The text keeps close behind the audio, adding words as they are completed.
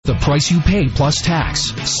The price you pay plus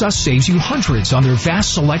tax. Suss saves you hundreds on their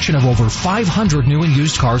vast selection of over 500 new and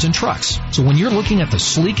used cars and trucks. So when you're looking at the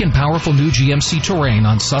sleek and powerful new GMC Terrain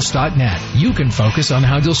on Suss.net, you can focus on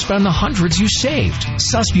how you'll spend the hundreds you saved.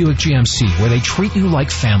 Suss Buick GMC, where they treat you like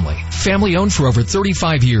family. Family owned for over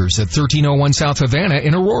 35 years at 1301 South Havana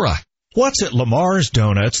in Aurora. What's at Lamar's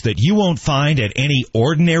Donuts that you won't find at any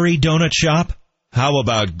ordinary donut shop? How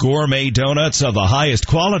about gourmet donuts of the highest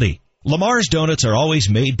quality? Lamar's Donuts are always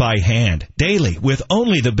made by hand, daily, with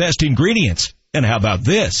only the best ingredients. And how about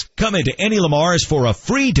this? Come into any Lamar's for a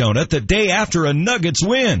free donut the day after a Nuggets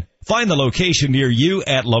win. Find the location near you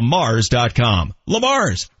at lamars.com.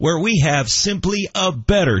 Lamar's, where we have simply a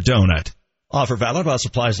better donut. Offer valid while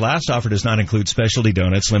supplies last. Offer does not include specialty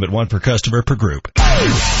donuts. Limit 1 per customer per group.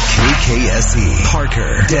 KKSE,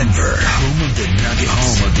 Parker, Denver. Home of the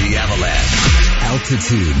Nuggets. Home of the Avalanche.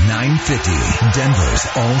 Altitude 950, Denver's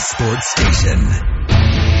all-sports station.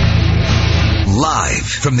 Live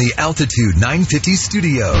from the Altitude 950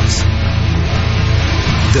 studios.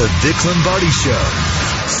 The Vic Lombardi Show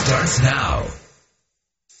starts now.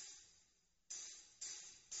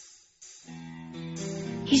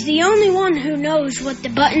 He's the only one who knows what the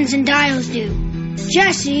buttons and dials do.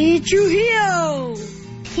 Jesse Trujillo.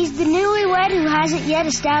 He's the newlywed who hasn't yet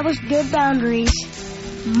established good boundaries.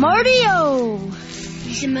 Marty-O.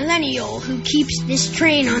 He's a millennial who keeps this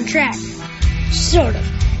train on track. Sort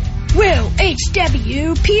of. Will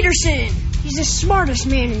H.W. Peterson. He's the smartest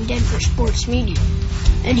man in Denver sports media.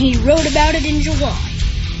 And he wrote about it in July.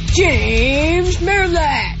 James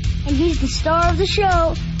Merlatt. And he's the star of the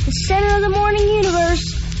show, the center of the morning universe,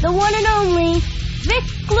 the one and only Vic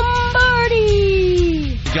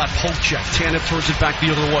Lombardi. Got poke check. Tanev throws it back the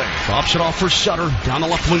other way. Drops it off for Sutter. Down the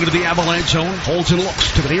left wing into the Avalanche zone. Holds and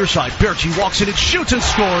looks to the near side. Berchi walks in and shoots and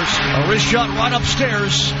scores. A wrist shot right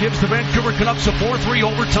upstairs. Gives the Vancouver Canucks a 4-3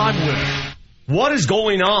 overtime win. What is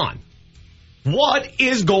going on? What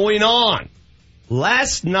is going on?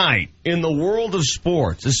 Last night in the world of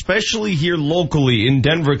sports, especially here locally in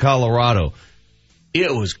Denver, Colorado,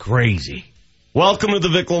 it was crazy. Welcome to the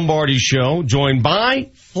Vic Lombardi Show,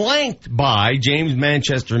 flanked by James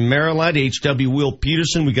Manchester Merlatt, H.W. Will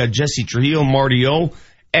Peterson. We got Jesse Trujillo, Marty-O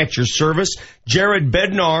at your service. Jared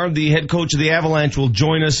Bednar, the head coach of the Avalanche, will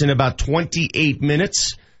join us in about 28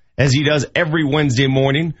 minutes, as he does every Wednesday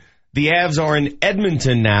morning. The Avs are in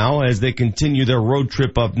Edmonton now as they continue their road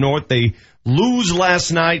trip up north. They lose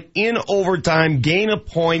last night in overtime, gain a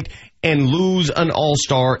point, and lose an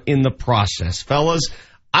all-star in the process. Fellas,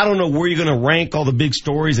 I don't know where you're going to rank all the big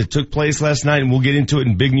stories that took place last night, and we'll get into it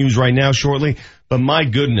in big news right now shortly. But my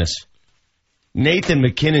goodness, Nathan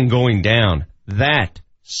MacKinnon going down, that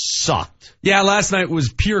sucked. Yeah, last night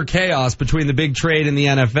was pure chaos between the big trade and the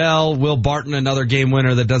NFL. Will Barton, another game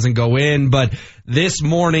winner that doesn't go in. But this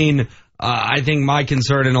morning, I think my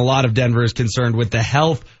concern and a lot of Denver is concerned with the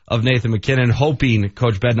health of Nathan MacKinnon, hoping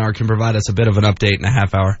Coach Bednar can provide us a bit of an update in a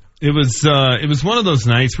half hour. It was one of those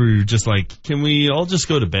nights where you're just like, can we all just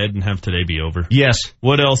go to bed and have today be over? Yes.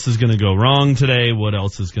 What else is going to go wrong today? What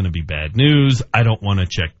else is going to be bad news? I don't want to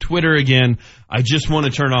check Twitter again. I just want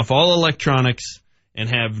to turn off all electronics and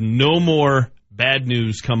have no more bad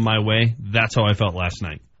news come my way. That's how I felt last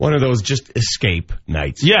night. One of those just escape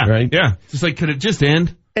nights. Yeah, right? Yeah. Just like, could it just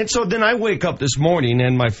end? And so then I wake up this morning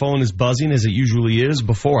and my phone is buzzing as it usually is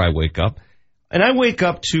before I wake up. And I wake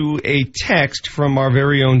up to a text from our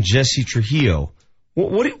very own Jesse Trujillo.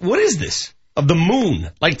 What is this? Of the moon.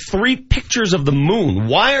 Like 3 pictures of the moon.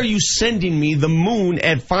 Why are you sending me the moon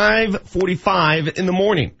at 5:45 in the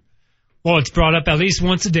morning? Well, it's brought up at least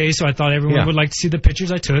once a day, so I thought everyone would like to see the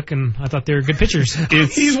pictures I took, and I thought they were good pictures.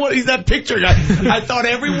 He's that picture guy. I thought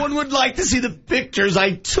everyone would like to see the pictures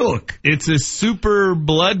I took. It's a super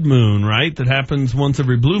blood moon, right? That happens once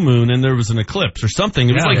every blue moon, and there was an eclipse or something.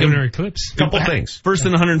 It was like lunar eclipse. Couple things. First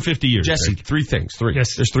in 150 years. Jesse, 3 things. 3.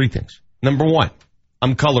 Yes. There's 3 things. Number 1,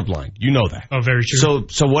 I'm colorblind. You know that. Oh, very true.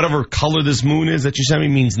 So whatever color this moon is that you sent me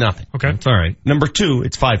means nothing. Okay. That's all right. Number 2,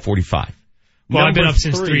 it's 5:45. Well, I've been up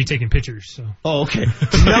since 3 taking pictures. So. Oh, okay.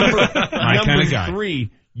 Number 3,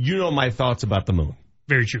 you know my thoughts about the moon.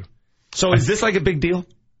 Very true. So is this like a big deal?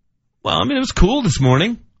 Well, I mean, it was cool this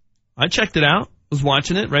morning. I checked it out. Was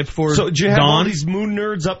watching it right before So did you have dawn. all these moon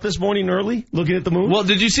nerds up this morning early looking at the moon? Well,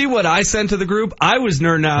 did you see what I sent to the group? I was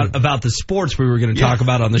nerding out about the sports we were going to talk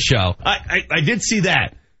about on the show. I did see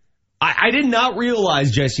that. I did not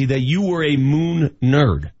realize, Jesse, that you were a moon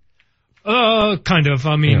nerd. Kind of.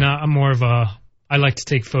 I mean, I'm more of I like to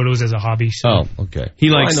take photos as a hobby. So. Oh, okay. He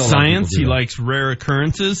likes science. He likes rare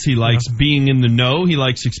occurrences. He likes being in the know. He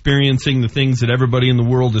likes experiencing the things that everybody in the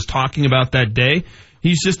world is talking about that day.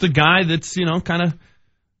 He's just a guy that's, kind of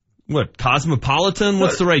what, cosmopolitan?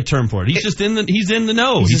 What's the right term for it? He's just in the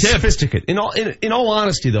know. He's sophisticated. In all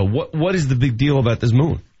honesty, though, what is the big deal about this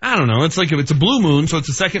moon? I don't know. It's like, it's a blue moon, so it's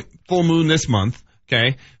the second full moon this month.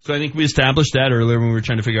 Okay. So I think we established that earlier when we were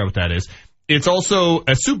trying to figure out what that is. It's also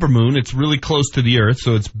a supermoon. It's really close to the Earth,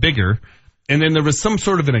 so it's bigger. And then there was some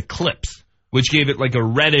sort of an eclipse, which gave it like a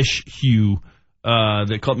reddish hue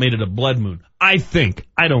that made it a blood moon. I think.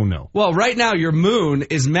 I don't know. Well, right now your moon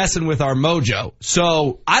is messing with our mojo.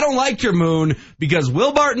 So I don't like your moon because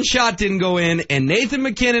Will Barton's shot didn't go in and Nathan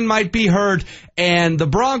McKinnon might be hurt and the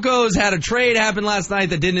Broncos had a trade happen last night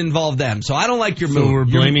that didn't involve them. So I don't like your moon. So we're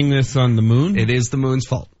blaming this on the moon? It is the moon's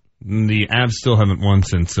fault. The Avs still haven't won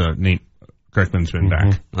since Nate Kreckman's been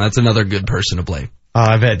back. That's another good person to blame.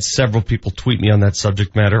 I've had several people tweet me on that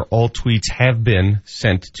subject matter. All tweets have been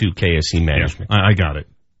sent to KSE management. Yeah, I got it.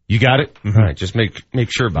 You got it? Mm-hmm. All right, just make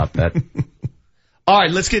sure about that. All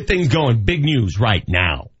right, let's get things going. Big news right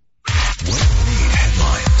now. What made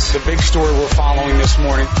headlines? The big story we're following this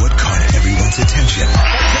morning. What caught everyone's attention?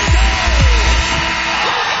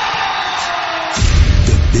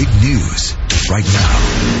 The big news right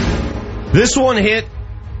now. This one hit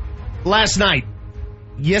last night.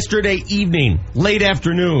 Yesterday evening, late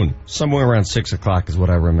afternoon, somewhere around 6 o'clock is what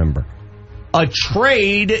I remember. A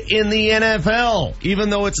trade in the NFL, even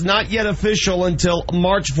though it's not yet official until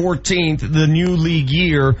March 14th, the new league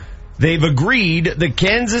year. They've agreed, the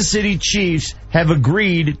Kansas City Chiefs have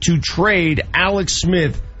agreed to trade Alex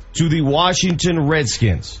Smith to the Washington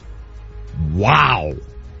Redskins. Wow.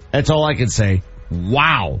 That's all I can say.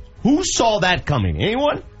 Wow. Who saw that coming?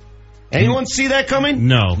 Anyone? Anyone see that coming?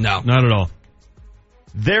 No, not at all.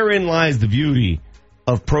 Therein lies the beauty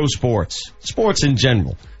of pro sports, sports in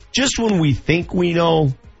general. Just when we think we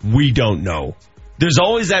know, we don't know. There's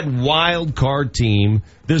always that wild card team.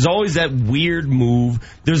 There's always that weird move.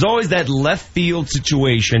 There's always that left field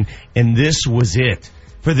situation, and this was it.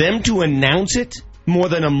 For them to announce it more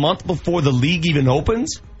than a month before the league even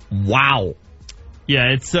opens, wow. Yeah,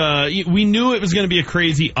 it's we knew it was going to be a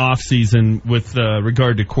crazy offseason with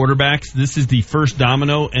regard to quarterbacks. This is the first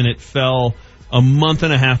domino, and it fell a month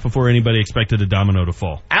and a half before anybody expected a domino to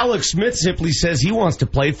fall. Alex Smith simply says he wants to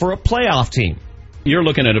play for a playoff team. You're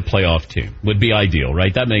looking at a playoff team. Would be ideal,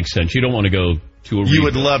 right? That makes sense. You don't want to go to a You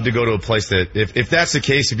would love to go to a place that, if that's the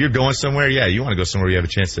case, if you're going somewhere, yeah, you want to go somewhere where you have a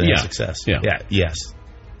chance to have success. Yeah. Yes.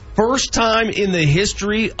 First time in the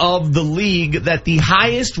history of the league that the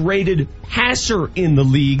highest rated passer in the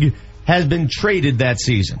league has been traded that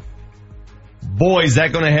season. Boy, is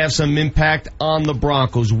that going to have some impact on the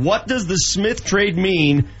Broncos. What does the Smith trade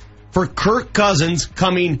mean for Kirk Cousins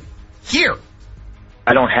coming here?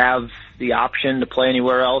 I don't have the option to play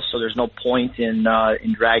anywhere else, so there's no point in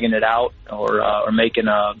dragging it out or making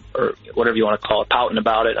or whatever you want to call it, pouting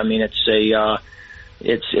about it. I mean,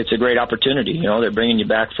 it's a great opportunity. You know, they're bringing you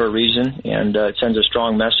back for a reason, and it sends a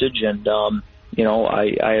strong message. And you know,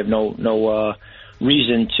 I have no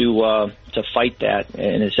reason to fight that,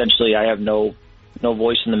 and essentially I have no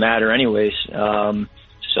voice in the matter anyways,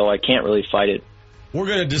 so I can't really fight it. We're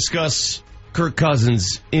going to discuss Kirk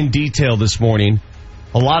Cousins in detail this morning.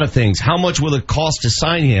 A lot of things. How much will it cost to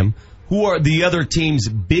sign him? Who are the other teams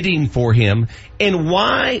bidding for him? And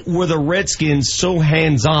why were the Redskins so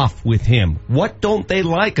hands-off with him? What don't they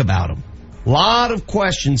like about him? A lot of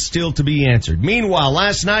questions still to be answered. Meanwhile,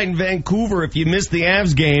 last night in Vancouver, if you missed the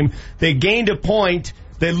Avs game, they gained a point,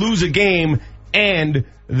 they lose a game, and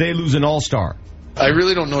they lose an all-star. I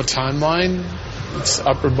really don't know a timeline. It's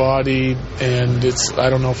upper body, and I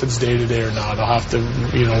don't know if it's day-to-day or not. I'll have to,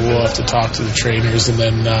 we'll have to talk to the trainers, and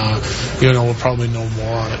then, we'll probably know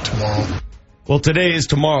more on it tomorrow. Well, today is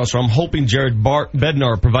tomorrow, so I'm hoping Jared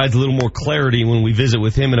Bednar provides a little more clarity when we visit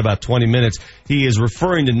with him in about 20 minutes. He is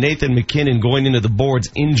referring to Nathan McKinnon going into the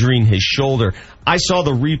boards, injuring his shoulder. I saw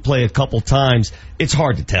the replay a couple times. It's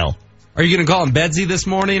hard to tell. Are you going to call him Bedsy this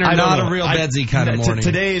morning, or not a real Bedsy kind of morning?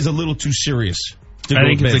 Today is a little too serious. I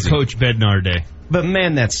think it's a Coach Bednar day. But,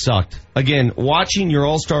 man, that sucked. Again, watching your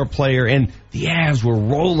all-star player, and the Avs were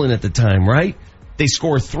rolling at the time, right? They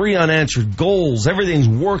score 3 unanswered goals. Everything's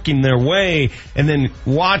working their way. And then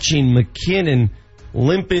watching McKinnon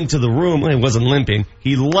limp into the room. Well, he wasn't limping.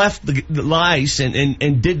 He left the ice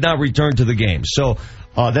and did not return to the game. So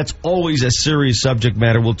that's always a serious subject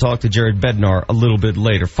matter. We'll talk to Jared Bednar a little bit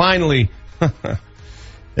later. Finally,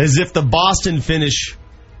 as if the Boston finish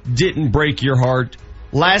didn't break your heart,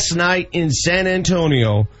 last night in San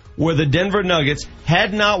Antonio, where the Denver Nuggets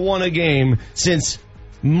had not won a game since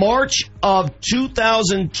March of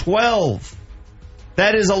 2012.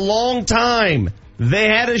 That is a long time. They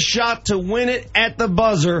had a shot to win it at the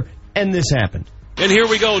buzzer, and this happened. And here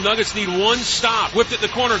we go. Nuggets need one stop. Whipped it in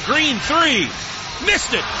the corner. Green, three.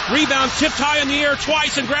 Missed it. Rebound tipped high in the air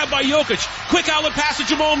twice and grabbed by Jokic. Quick outlet pass to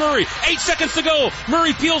Jamal Murray. 8 seconds to go.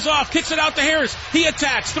 Murray peels off, kicks it out to Harris. He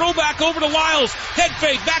attacks. Throw back over to Lyles. Head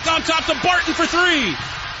fake. Back on top to Barton for three.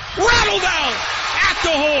 Rattled out at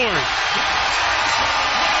the horn.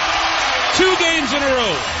 2 games in a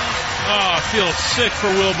row. Oh, I feel sick for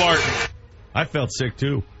Will Barton. I felt sick,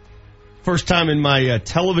 too. First time in my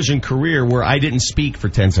television career where I didn't speak for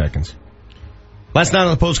 10 seconds. Last night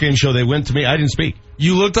on the postgame show, they went to me. I didn't speak.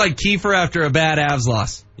 You looked like Kiefer after a bad Avs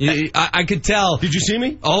loss. I could tell. Did you see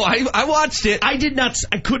me? Oh, I watched it. I could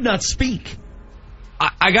not speak.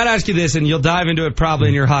 I got to ask you this, and you'll dive into it probably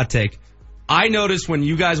in your hot take. I noticed when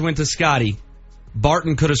you guys went to Scotty,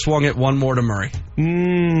 Barton could have swung it one more to Murray.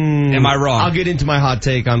 Am I wrong? I'll get into my hot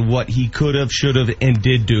take on what he could have, should have, and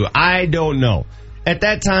did do. I don't know. At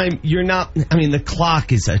that time, the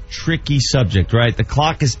clock is a tricky subject, right? The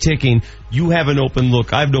clock is ticking. You have an open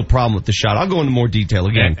look. I have no problem with the shot. I'll go into more detail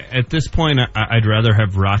again. At this point, I'd rather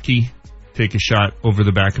have Rocky take a shot over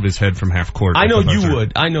the back of his head from half court. I know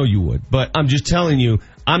you would. But I'm just telling you,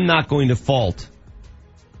 I'm not going to fault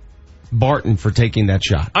Barton for taking that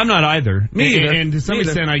shot. I'm not either. Me either. And to some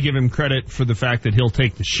extent, I give him credit for the fact that he'll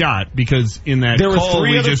take the shot, because in that there call, were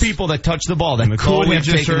 3 other people that touched the ball that could have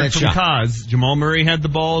taken that shot. Kaz, Jamal Murray had the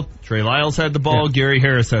ball, Trey Lyles had the ball, Gary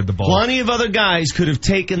Harris had the ball. Plenty of other guys could have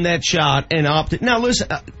taken that shot and opted. Now listen,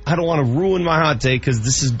 I don't want to ruin my hot take because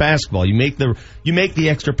this is basketball. You make the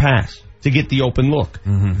extra pass to get the open look.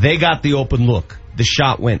 Mm-hmm. They got the open look. The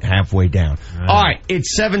shot went halfway down. All right,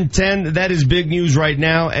 it's 7:10. That is big news right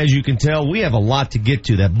now. As you can tell, we have a lot to get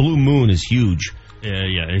to. That blue moon is huge.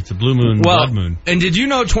 Yeah, it's a blue moon, blood moon. And did you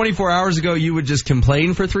know 24 hours ago you would just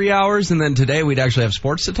complain for 3 hours, and then today we'd actually have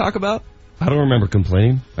sports to talk about? I don't remember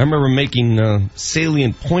complaining. I remember making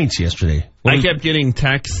salient points yesterday. I kept getting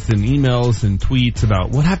texts and emails and tweets about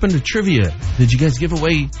what happened to trivia. Did you guys give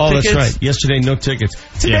away tickets? Oh, that's right. Yesterday, no tickets.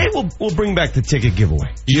 Today, we'll bring back the ticket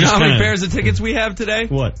giveaway. You know how many pairs of tickets we have today?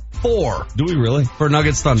 What? 4. Do we really? For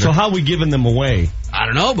Nuggets Thunder. So how are we giving them away? I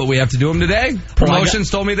don't know, but we have to do them today. Promotions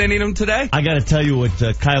told me they need them today. I got to tell you what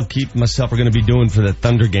Kyle Keith and myself are going to be doing for the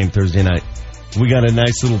Thunder game Thursday night. We got a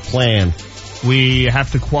nice little plan. We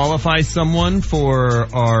have to qualify someone for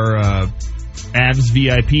our Avs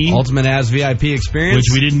VIP. Ultimate Avs VIP experience.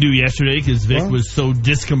 Which we didn't do yesterday because Vic was so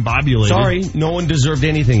discombobulated. Sorry, no one deserved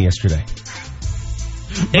anything yesterday.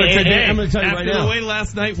 But today, I'm going to tell you right now, the way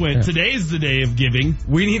last night went, today's the day of giving.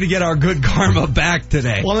 We need to get our good karma back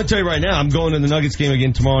today. Well, I'm going to tell you right now, I'm going to the Nuggets game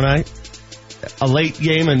again tomorrow night. A late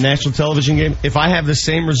game, a national television game. If I have the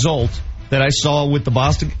same result that I saw with the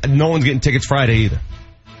Boston, no one's getting tickets Friday either.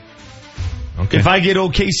 Okay. If I get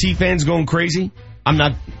OKC fans going crazy,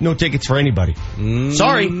 no tickets for anybody.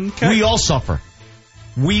 Sorry, we all suffer.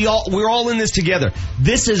 We're all in this together.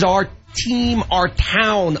 This is our team, our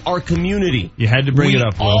town, our community. You had to bring it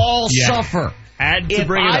up, Will. We all suffer. Had to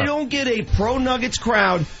bring it up. If I don't get a pro Nuggets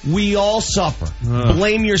crowd, we all suffer.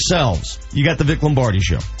 Blame yourselves. You got the Vic Lombardi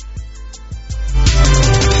Show.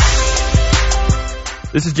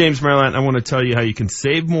 This is James Merlant. I want to tell you how you can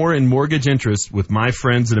save more in mortgage interest with my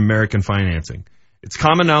friends at American Financing. It's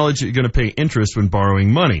common knowledge that you're going to pay interest when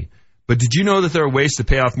borrowing money. But did you know that there are ways to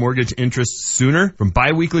pay off mortgage interest sooner? From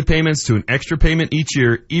biweekly payments to an extra payment each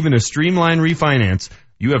year, even a streamlined refinance,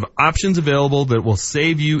 you have options available that will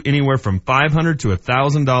save you anywhere from $500 to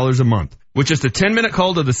 $1,000 a month. With just a 10-minute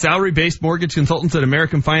call to the salary-based mortgage consultants at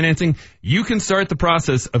American Financing, you can start the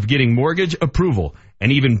process of getting mortgage approval.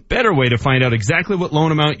 An even better way to find out exactly what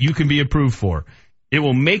loan amount you can be approved for. It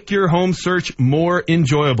will make your home search more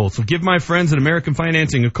enjoyable. So give my friends at American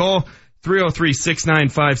Financing a call,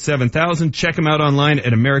 303-695-7000. Check them out online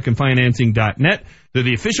at AmericanFinancing.net. They're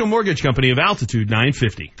the official mortgage company of Altitude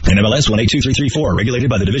 950. NMLS 182334, regulated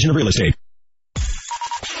by the Division of Real Estate.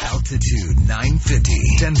 Altitude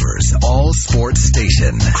 950, Denver's all-sports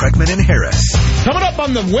station. Kreckman and Harris. Coming up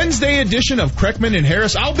on the Wednesday edition of Kreckman and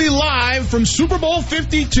Harris, I'll be live from Super Bowl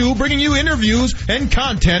 52, bringing you interviews and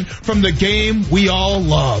content from the game we all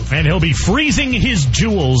love. And he'll be freezing his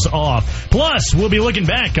jewels off. Plus, we'll be looking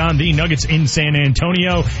back on the Nuggets in San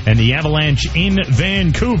Antonio and the Avalanche in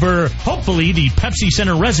Vancouver. Hopefully, the Pepsi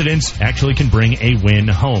Center residents actually can bring a win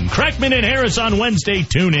home. Kreckman and Harris on Wednesday.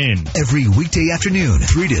 Tune in. Every weekday afternoon,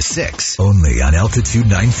 3 to 6, only on Altitude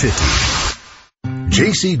 950.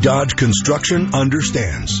 JC Dodge Construction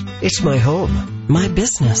understands. It's my home, my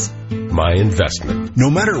business, my investment. No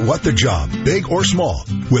matter what the job, big or small,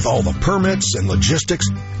 with all the permits and logistics,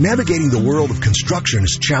 navigating the world of construction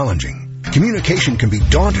is challenging. Communication can be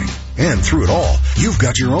daunting, and through it all, you've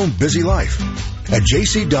got your own busy life. At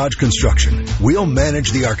JC Dodge Construction, we'll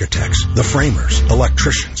manage the architects, the framers,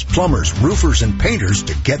 electricians, plumbers, roofers, and painters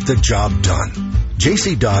to get the job done.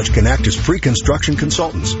 JC Dodge can act as pre-construction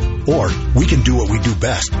consultants, or we can do what we do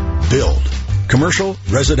best, build. Commercial,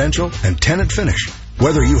 residential, and tenant finish.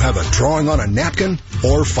 Whether you have a drawing on a napkin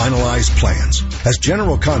or finalized plans. As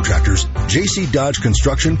general contractors, JC Dodge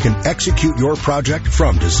Construction can execute your project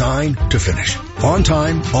from design to finish. On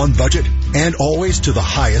time, on budget, and always to the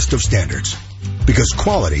highest of standards. Because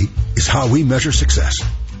quality is how we measure success.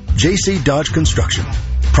 JC Dodge Construction.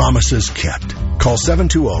 Promises kept. Call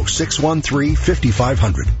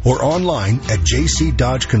 720-613-5500 or online at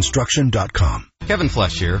jcdodgeconstruction.com. Kevin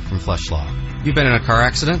Flesh here from Flesh Law. You've been in a car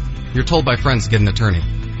accident? You're told by friends to get an attorney.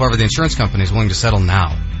 However, the insurance company is willing to settle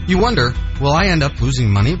now. You wonder, will I end up losing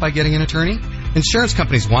money by getting an attorney? Insurance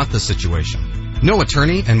companies want this situation. No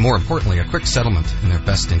attorney, and more importantly, a quick settlement in their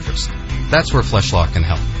best interest. That's where Flesh Law can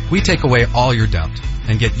help. We take away all your doubt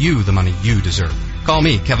and get you the money you deserve. Call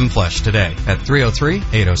me, Kevin Flesh, today at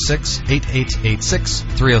 303-806-8886,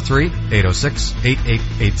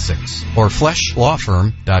 303-806-8886, or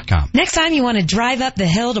fleshlawfirm.com. Next time you want to drive up the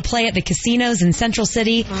hill to play at the casinos in Central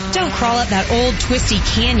City, don't crawl up that old twisty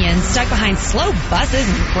canyon stuck behind slow buses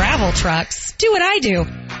and gravel trucks. Do what I do.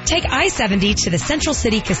 Take I-70 to the Central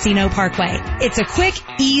City Casino Parkway. It's a quick,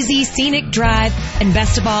 easy, scenic drive, and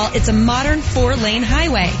best of all, it's a modern 4-lane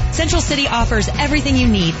highway. Central City offers everything you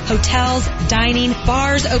need: hotels, dining,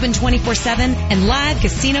 bars open 24/7, and live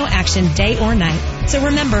casino action day or night. So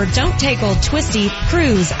remember, don't take old twisty,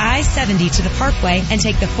 cruise I-70 to the Parkway and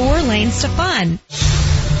take the 4 lanes to fun.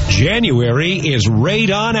 January is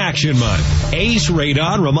Radon Action Month. Ace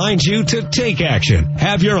Radon reminds you to take action.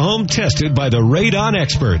 Have your home tested by the Radon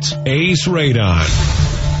experts. Ace Radon.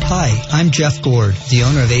 Hi, I'm Jeff Gord, the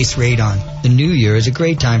owner of Ace Radon. The new year is a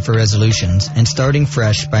great time for resolutions and starting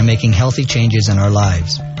fresh by making healthy changes in our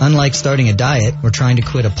lives. Unlike starting a diet or trying to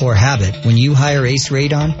quit a poor habit, when you hire Ace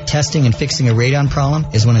Radon, testing and fixing a radon problem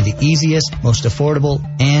is one of the easiest, most affordable,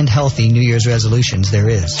 and healthy New Year's resolutions there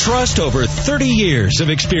is. Trust over 30 years of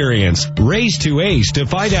experience. Race to Ace to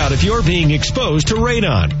find out if you're being exposed to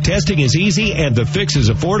radon. Testing is easy and the fix is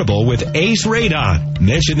affordable with Ace Radon.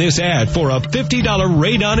 Mention this ad for a $50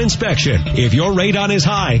 radon inspection. If your radon is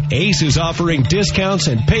high, Ace is offering discounts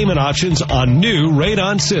and payment options on new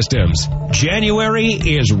radon systems. January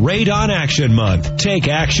is Radon Action Month. Take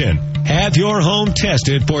action. Have your home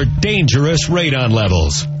tested for dangerous radon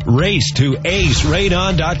levels. Race to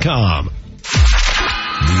aceradon.com.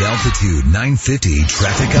 The Altitude 950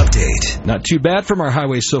 traffic update. Not too bad from our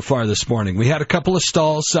highways so far this morning. We had a couple of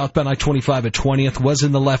stalls. Southbound I-25 at 20th was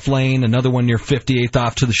in the left lane. Another one near 58th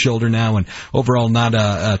off to the shoulder now. And overall, not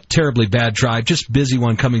a terribly bad drive. Just busy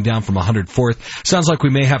one coming down from 104th. Sounds like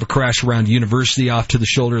we may have a crash around University off to the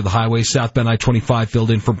shoulder of the highway. Southbound I-25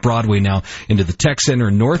 filled in from Broadway now into the Tech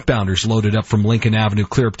Center. Northbounders loaded up from Lincoln Avenue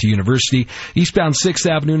clear up to University. Eastbound 6th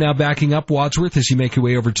Avenue now backing up Wadsworth as you make your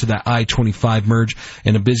way over to that I-25 merge.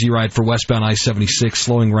 And a busy ride for westbound I-76,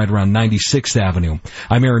 slowing right around 96th Avenue.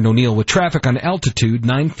 I'm Aaron O'Neill with traffic on Altitude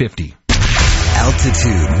 950.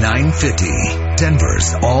 Altitude 950,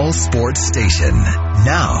 Denver's all-sports station.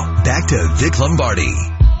 Now, back to Vic Lombardi.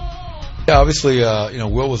 Yeah, obviously,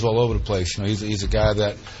 Will was all over the place. He's a guy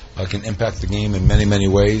that can impact the game in many, many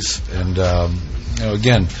ways. And,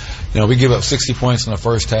 again, we give up 60 points in the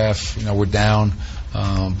first half. We're down.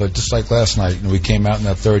 But just like last night, we came out in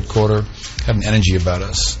that third quarter, had an energy about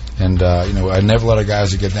us. And, I never let our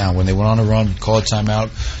guys get down. When they went on a run, call a timeout,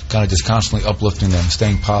 kind of just constantly uplifting them,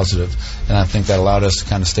 staying positive. And I think that allowed us to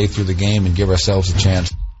kind of stay through the game and give ourselves a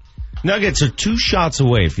chance. Nuggets are 2 shots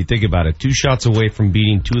away, if you think about it, 2 shots away from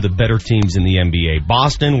beating 2 of the better teams in the NBA.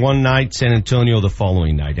 Boston one night, San Antonio the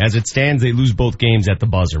following night. As it stands, they lose both games at the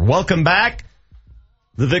buzzer. Welcome back.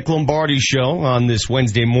 The Vic Lombardi Show on this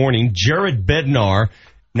Wednesday morning. Jared Bednar,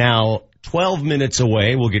 now 12 minutes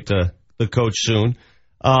away. We'll get to the coach soon.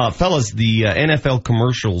 Fellas, the NFL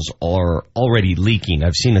commercials are already leaking.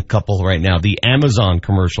 I've seen a couple right now. The Amazon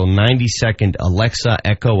commercial, 90-second Alexa,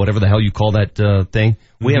 Echo, whatever the hell you call that thing.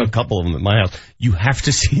 We have a couple of them at my house. You have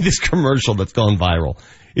to see this commercial that's gone viral.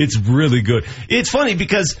 It's really good. It's funny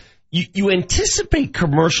because you anticipate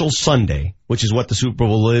Commercial Sunday, which is what the Super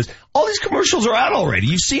Bowl is. All these commercials are out already.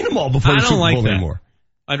 You've seen them all before the Super Bowl anymore.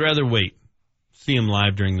 I'd rather wait. See them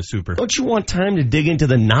live during the Super. Don't you want time to dig into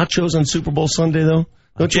the nachos on Super Bowl Sunday, though?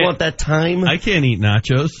 Don't you want that time? I can't eat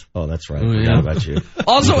nachos. Oh, that's right. I forgot about you.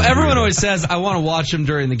 Also, everyone always says, I want to watch them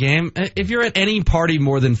during the game. If you're at any party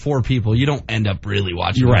more than 4 people, you don't end up really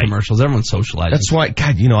watching the commercials. Everyone's socializing. That's why,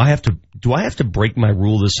 God, do I have to break my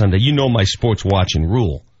rule this Sunday? You know my sports watching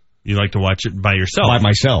rule. You like to watch it by yourself. By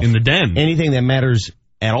myself. In the den. Anything that matters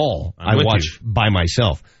at all, I watch by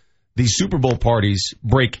myself. These Super Bowl parties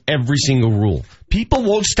break every single rule. People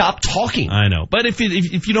won't stop talking. I know. But if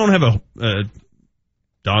you don't have a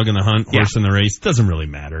dog in the hunt, horse in the race, it doesn't really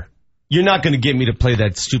matter. You're not going to get me to play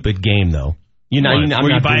that stupid game, though. Will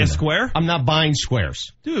you buy a square? I'm not buying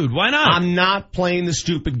squares. Dude, why not? I'm not playing the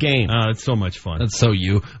stupid game. It's so much fun. That's so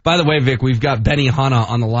you. By the way, Vic, we've got Benihana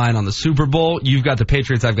on the line on the Super Bowl. You've got the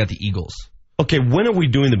Patriots. I've got the Eagles. Okay, when are we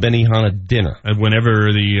doing the Benihana dinner?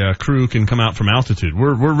 Whenever the crew can come out from altitude.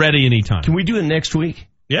 We're ready anytime. Can we do it next week?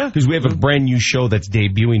 Yeah. Because we have a brand new show that's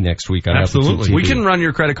debuting next week on Absolutely. Altitude TV. We can run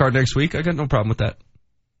your credit card next week. I got no problem with that.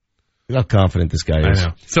 Look how confident this guy is. I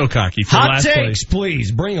know. So cocky. Hot takes,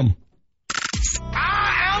 please. Bring them.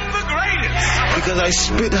 Because I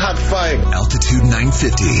spit hot fire. Altitude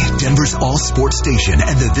 950, Denver's all sports station,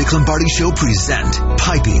 and the Vic Lombardi Show present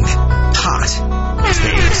Piping Hot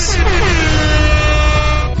Takes.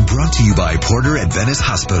 Brought to you by Porter Adventist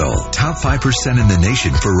Hospital. Top 5% in the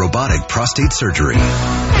nation for robotic prostate surgery.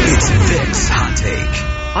 It's Vic's Hot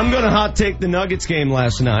Take. I'm going to hot take the Nuggets game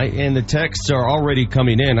last night, and the texts are already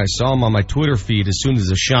coming in. I saw them on my Twitter feed as soon as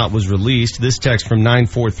the shot was released. This text from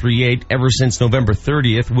 9438, ever since November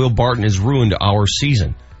 30th, Will Barton has ruined our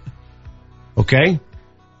season. Okay?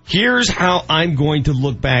 Here's how I'm going to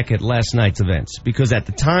look back at last night's events, because at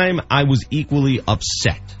the time I was equally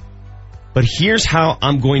upset. But here's how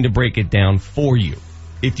I'm going to break it down for you.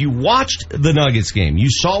 If you watched the Nuggets game, you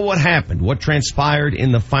saw what happened, what transpired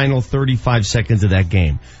in the final 35 seconds of that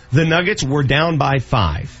game. The Nuggets were down by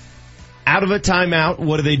 5. Out of a timeout,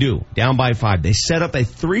 what do? Down by 5. They set up a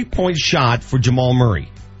 3-point shot for Jamal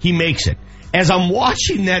Murray. He makes it. As I'm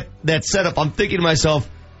watching that setup, I'm thinking to myself,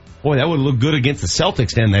 boy, that would have looked good against the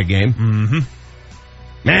Celtics to end that game. Mm-hmm.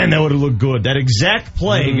 Man, that would have looked good. That exact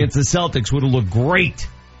play against the Celtics would have looked great.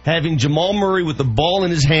 Having Jamal Murray with the ball in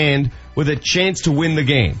his hand with a chance to win the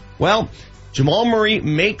game. Well, Jamal Murray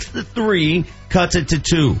makes the 3, cuts it to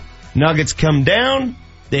 2. Nuggets come down.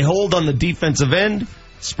 They hold on the defensive end.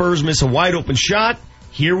 Spurs miss a wide open shot.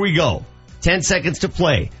 Here we go. 10 seconds to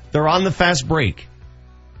play. They're on the fast break.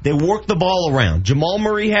 They work the ball around. Jamal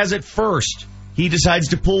Murray has it first. He decides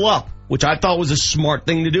to pull up, which I thought was a smart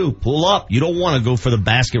thing to do. Pull up. You don't want to go for the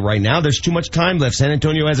basket right now. There's too much time left. San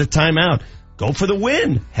Antonio has a timeout. Go for the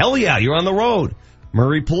win. Hell yeah, you're on the road.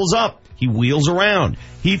 Murray pulls up. He wheels around.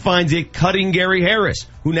 He finds it cutting Gary Harris,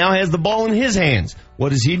 who now has the ball in his hands. What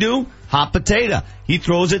does he do? Hot potato. He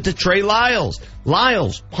throws it to Trey Lyles.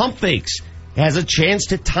 Lyles pump fakes. Has a chance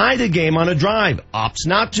to tie the game on a drive. Opts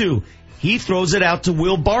not to. He throws it out to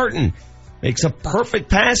Will Barton. Makes a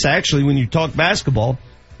perfect pass, actually, when you talk basketball.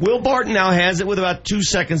 Will Barton now has it with about 2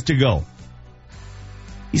 seconds to go.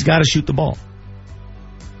 He's got to shoot the ball.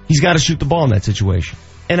 He's got to shoot the ball in that situation.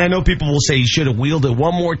 And I know people will say he should have wheeled it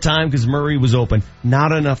one more time because Murray was open.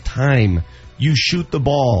 Not enough time. You shoot the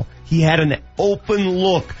ball. He had an open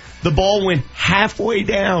look. The ball went halfway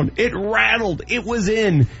down. It rattled. It was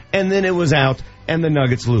in. And then it was out. And the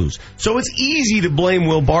Nuggets lose. So it's easy to blame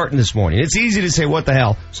Will Barton this morning. It's easy to say, what the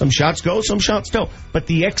hell? Some shots go, some shots don't. But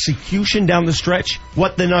the execution down the stretch,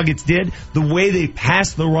 what the Nuggets did, the way they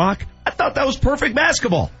passed the rock, I thought that was perfect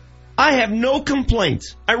basketball. I have no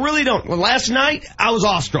complaints. I really don't. Well, last night, I was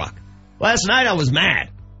awestruck. Last night, I was mad.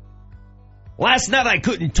 Last night, I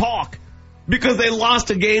couldn't talk because they lost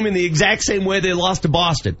a game in the exact same way they lost to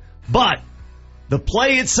Boston. But the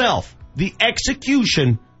play itself, the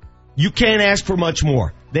execution, you can't ask for much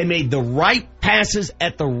more. They made the right passes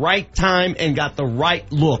at the right time and got the right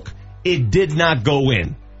look. It did not go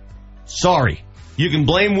in. Sorry. You can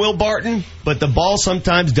blame Will Barton, but the ball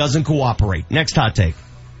sometimes doesn't cooperate. Next hot take.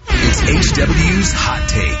 It's HW's Hot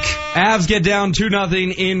Take. Avs get down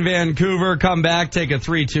 2-0 in Vancouver, come back, take a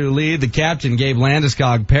 3-2 lead. The captain, Gabe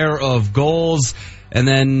Landeskog, pair of goals, and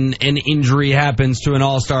then an injury happens to an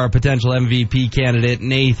all-star potential MVP candidate,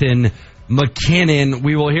 Nathan McKinnon.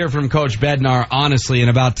 We will hear from Coach Bednar, honestly, in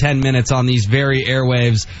about 10 minutes on these very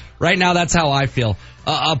airwaves. Right now, that's how I feel.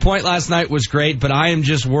 A point last night was great, but I am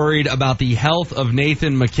just worried about the health of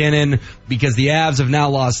Nathan McKinnon because the Avs have now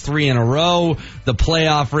lost 3 in a row. The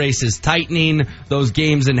playoff race is tightening. Those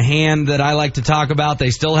games in hand that I like to talk about, they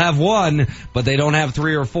still have 1, but they don't have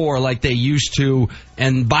 3 or 4 like they used to.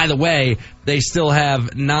 And by the way, they still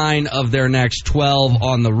have 9 of their next 12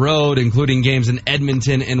 on the road, including games in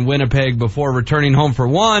Edmonton and Winnipeg before returning home for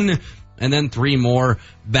 1 and then 3 more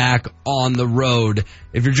back on the road.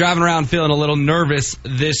 If you're driving around feeling a little nervous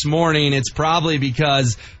this morning, it's probably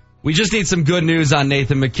because we just need some good news on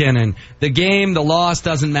Nathan MacKinnon. The loss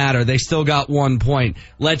doesn't matter. They still got 1 point.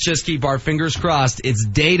 Let's just keep our fingers crossed. It's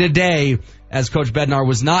day to day, as Coach Bednar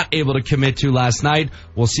was not able to commit to last night.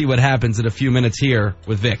 We'll see what happens in a few minutes here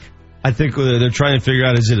with Vic. I think they're trying to figure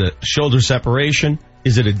out, is it a shoulder separation?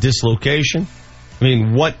 Is it a dislocation? I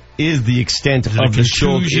mean, what is the extent of the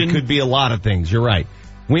shoulder? It could be a lot of things. You're right.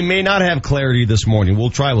 We may not have clarity this morning.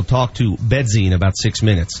 We'll talk to Bedsy in about 6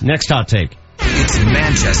 minutes. Next hot take. It's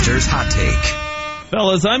Manchester's Hot Take.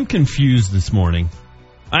 Fellas, I'm confused this morning.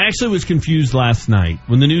 I actually was confused last night.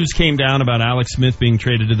 When the news came down about Alex Smith being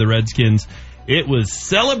traded to the Redskins, it was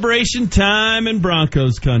celebration time in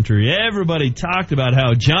Broncos country. Everybody talked about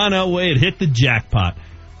how John Elway had hit the jackpot.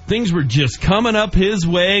 Things were just coming up his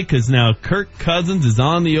way because now Kirk Cousins is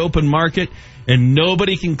on the open market and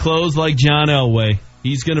nobody can close like John Elway.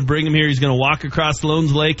 He's going to bring him here. He's going to walk across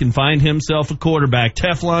Lowndes Lake and find himself a quarterback.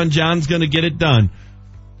 Teflon John's going to get it done.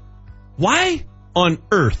 Why on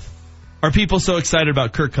earth are people so excited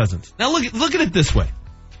about Kirk Cousins? Now look at it this way.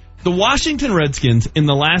 The Washington Redskins in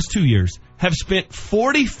the last 2 years have spent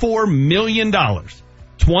 $44 million.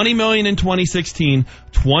 $20 million in 2016,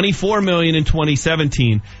 $24 million in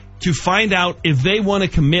 2017 to find out if they want to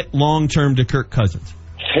commit long-term to Kirk Cousins.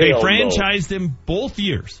 They franchised him both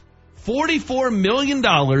years. $44 million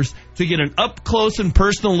to get an up-close and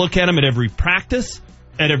personal look at him at every practice,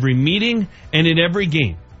 at every meeting, and in every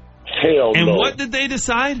game. What did they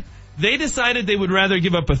decide? They decided they would rather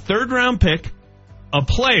give up a third-round pick, a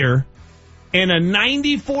player, and a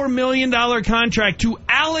 $94 million contract to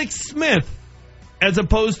Alex Smith as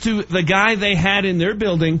opposed to the guy they had in their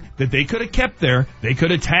building that they could have kept there. They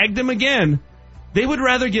could have tagged him again. They would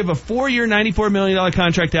rather give a 4-year, $94 million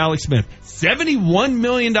contract to Alex Smith. $71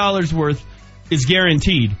 million worth is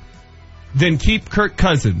guaranteed than keep Kirk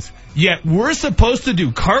Cousins. Yet we're supposed to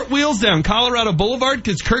do cartwheels down Colorado Boulevard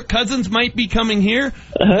because Kirk Cousins might be coming here?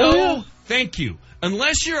 No, thank you.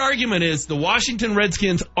 Unless your argument is the Washington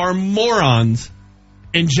Redskins are morons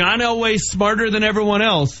and John Elway's smarter than everyone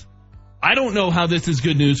else, I don't know how this is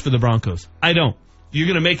good news for the Broncos. I don't. You're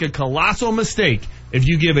going to make a colossal mistake if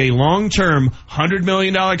you give a long-term $100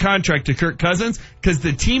 million contract to Kirk Cousins because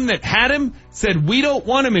the team that had him said we don't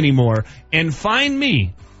want him anymore. And find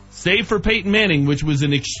me, save for Peyton Manning, which was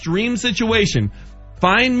an extreme situation,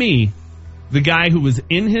 find me the guy who was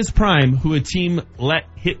in his prime who a team let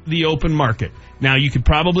hit the open market. Now, you could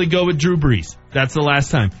probably go with Drew Brees. That's the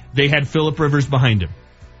last time. They had Phillip Rivers behind him.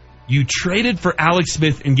 You traded for Alex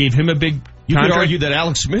Smith and gave him a big contract. You could argue that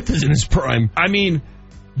Alex Smith is in his prime. I mean,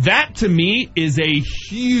 that to me is a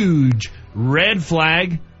huge red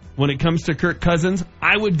flag when it comes to Kirk Cousins.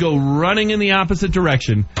 I would go running in the opposite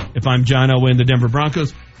direction if I'm John Elway and the Denver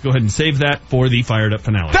Broncos. Go ahead and save that for the Fired Up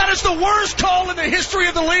finale. That is the worst call in the history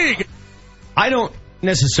of the league. I don't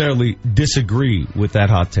necessarily disagree with that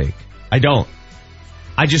hot take. I don't.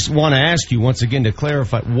 I just want to ask you once again to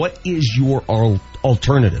clarify, what is your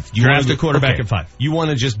alternative? You draft a quarterback at 5. You want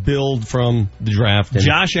to just build from the draft?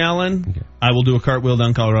 Josh Allen, okay. I will do a cartwheel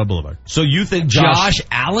down Colorado Boulevard. So you think Josh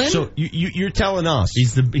Allen? So you're telling us.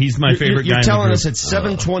 He's my favorite guy. You're telling us at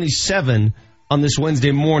 7:27 on this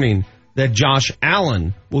Wednesday morning that Josh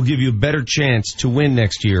Allen will give you a better chance to win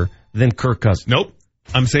next year than Kirk Cousins. Nope.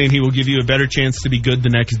 I'm saying he will give you a better chance to be good the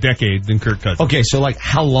next decade than Kirk Cousins. Okay, so like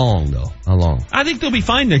how long, though? How long? I think they'll be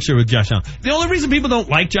fine next year with Josh Allen. The only reason people don't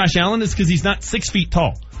like Josh Allen is because he's not 6 feet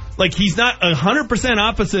tall. Like, he's not 100%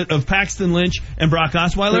 opposite of Paxton Lynch and Brock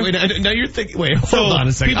Osweiler. Wait, now you're thinking, hold on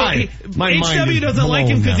a second. HW doesn't like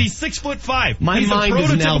him because he's 6'5". My he's mind a prototypical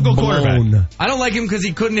is now blown. quarterback. I don't like him because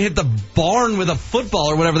he couldn't hit the barn with a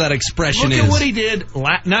football or whatever that expression is. Look at what he did,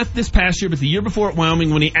 not this past year, but the year before at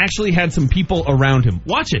Wyoming when he actually had some people around him.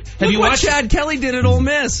 Watch it. Have you watched Chad Kelly did at Ole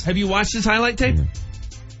Miss? Have you watched his highlight tape?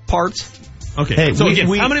 Parts. Okay. Hey, so again,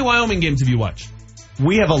 how many Wyoming games have you watched?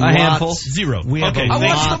 We have a handful. 0. We have I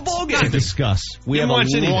watched the bowl game to discuss. We have a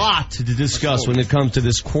lot to discuss when it comes to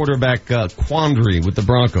this quarterback quandary with the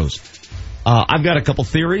Broncos. I've got a couple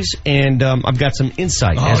theories, and I've got some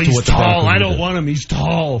insight as to what the Broncos I don't want him. He's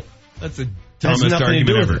tall. That's a dumbest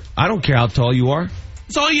argument ever. I don't care how tall you are.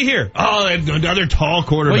 That's all you hear. Oh, another tall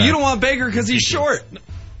quarterback. Well, you don't want Baker because he's short.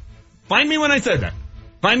 Find me when I said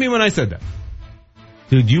that.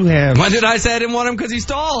 Dude, you have... When did I say I didn't want him because he's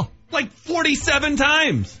tall? Like 47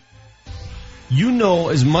 times. You know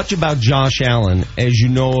as much about Josh Allen as you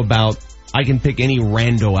know about, I can pick any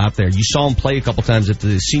rando out there. You saw him play a couple times at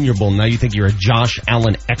the Senior Bowl. Now you think you're a Josh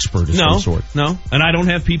Allen expert of some sort. No, and I don't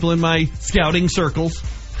have people in my scouting circles.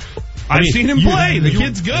 I've seen him play. The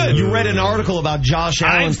kid's good. You read an article about Josh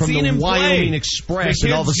Allen I've from seen the him Wyoming play. Express, The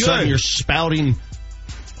and all of a kid's sudden good. you're spouting.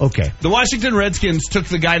 Okay. The Washington Redskins took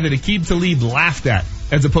the guy that Aqib Talib laughed at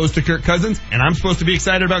as opposed to Kirk Cousins, and I'm supposed to be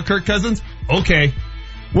excited about Kirk Cousins? Okay.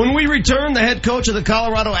 When we return, the head coach of the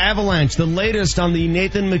Colorado Avalanche, the latest on the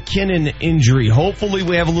Nathan MacKinnon injury. Hopefully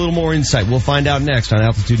we have a little more insight. We'll find out next on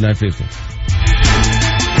Altitude 950.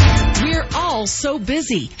 We're all so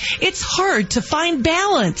busy. It's hard to find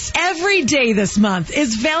balance. Every day this month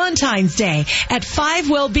is Valentine's Day at 5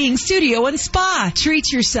 Wellbeing Studio and Spa.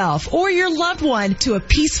 Treat yourself or your loved one to a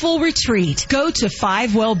peaceful retreat. Go to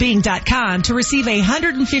 5wellbeing.com to receive a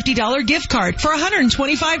 $150 gift card for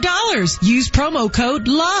 $125. Use promo code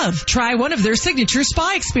LOVE. Try one of their signature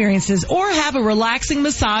spa experiences or have a relaxing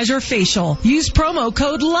massage or facial. Use promo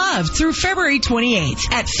code LOVE through February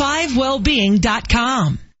 28th at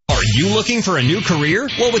 5wellbeing.com. Are you looking for a new career?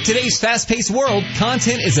 Well, with today's fast-paced world,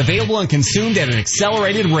 content is available and consumed at an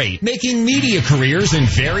accelerated rate, making media careers in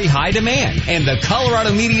very high demand. And the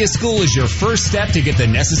Colorado Media School is your first step to get the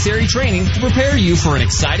necessary training to prepare you for an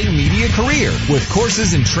exciting media career. With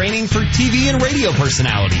courses and training for TV and radio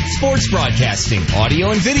personalities, sports broadcasting,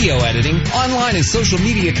 audio and video editing, online and social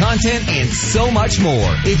media content, and so much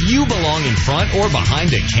more. If you belong in front or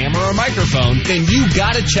behind a camera or microphone, then you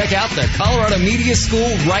gotta check out the Colorado Media School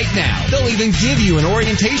right now. They'll even give you an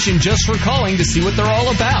orientation just for calling to see what they're all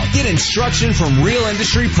about. Get instruction from real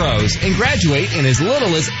industry pros and graduate in as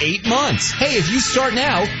little as 8 months. Hey, if you start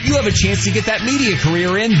now, you have a chance to get that media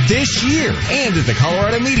career in this year. And at the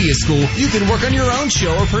Colorado Media School, you can work on your own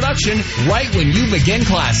show or production right when you begin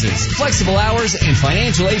classes. Flexible hours and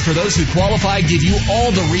financial aid for those who qualify give you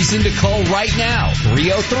all the reason to call right now.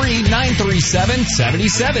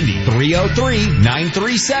 303-937-7070.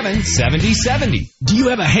 303-937-7070. Do you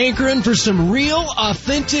have a hankering for some real,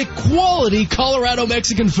 authentic, quality Colorado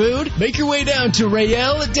Mexican food? Make your way down to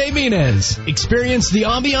Real de Minas. Experience the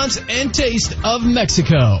ambiance and taste of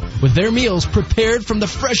Mexico with their meals prepared from the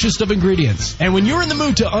freshest of ingredients. And when you're in the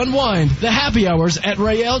mood to unwind, the happy hours at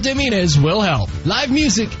Real de Minas will help. Live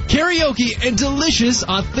music, karaoke, and delicious,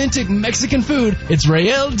 authentic Mexican food. It's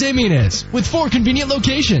Real de Minas with 4 convenient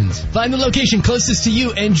locations. Find the location closest to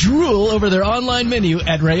you and drool over their online menu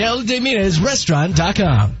at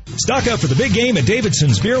realdeminasrestaurant.com. Stock up for the big game at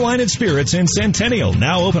Davidson's Beer, Wine, and Spirits in Centennial.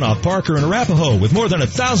 Now open off Parker and Arapahoe with more than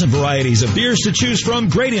 1,000 varieties of beers to choose from,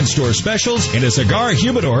 great in-store specials, and a cigar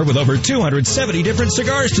humidor with over 270 different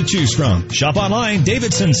cigars to choose from. Shop online,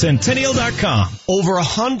 DavidsonCentennial.com. Over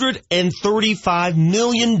 $135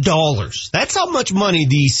 million. That's how much money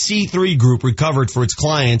the C3 Group recovered for its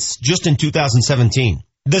clients just in 2017.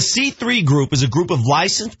 The C3 Group is a group of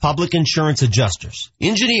licensed public insurance adjusters,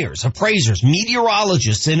 engineers, appraisers,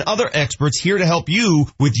 meteorologists, and other experts here to help you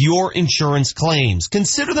with your insurance claims.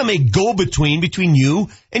 Consider them a go-between between you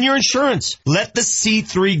and your insurance. Let the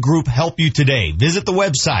C3 Group help you today. Visit the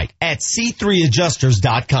website at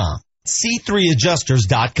c3adjusters.com.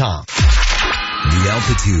 c3adjusters.com. The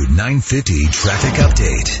Altitude 950 traffic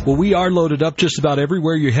update. Well, we are loaded up just about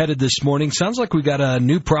everywhere you're headed this morning. Sounds like we got a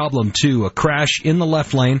new problem, too. A crash in the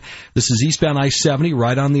left lane. This is eastbound I-70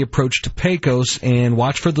 right on the approach to Pecos. And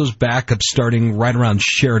watch for those backups starting right around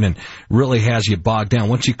Sheridan. Really has you bogged down.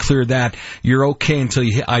 Once you clear that, you're okay until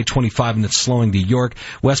you hit I-25 and it's slowing to York.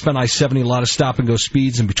 Westbound I-70, a lot of stop-and-go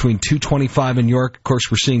speeds in between 225 and York. Of course,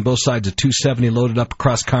 we're seeing both sides of 270 loaded up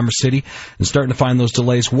across Commerce City and starting to find those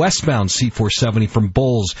delays. Westbound C-470 from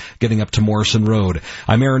Bowles getting up to Morrison Road.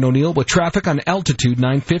 I'm Aaron O'Neill with traffic on Altitude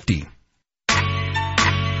 950. But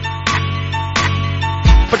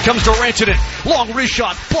comes Durant. Long wrist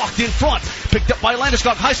shot, blocked in front. Picked up by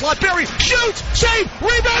Landeskog. High slot, Barry shoots, save,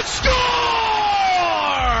 rebound, score!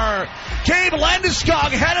 Cade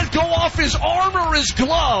Landeskog had it go off his arm or his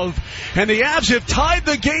glove, and the Avs have tied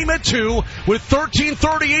the game at 2 with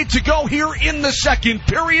 13:38 to go here in the second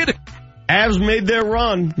period. Avs made their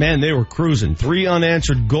run. Man, they were cruising. 3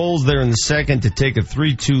 unanswered goals there in the second to take a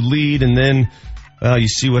 3-2 lead, and then you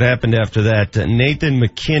see what happened after that. Nathan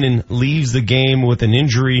MacKinnon leaves the game with an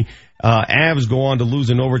injury. Avs go on to lose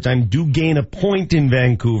in overtime, do gain a point in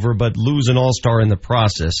Vancouver, but lose an all-star in the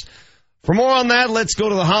process. For more on that, let's go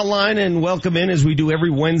to the hotline and welcome in, as we do every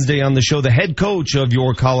Wednesday on the show, the head coach of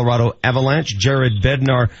your Colorado Avalanche, Jared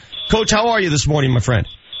Bednar. Coach, how are you this morning, my friend?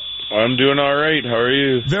 I'm doing all right. How are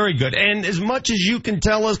you? Very good. And as much as you can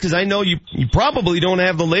tell us, because I know you probably don't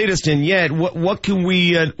have the latest in yet, what can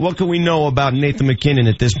we know about Nathan MacKinnon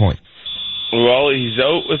at this point? Well, he's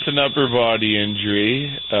out with an upper body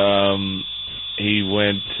injury. Him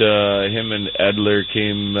and Edler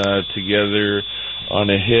came together on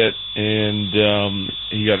a hit, and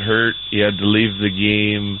he got hurt. He had to leave the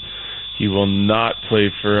game. he will not play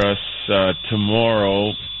for us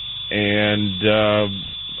tomorrow, and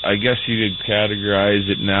I guess you could categorize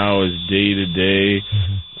it now as day-to-day.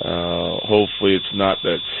 Hopefully it's not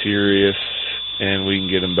that serious, and we can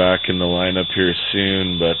get him back in the lineup here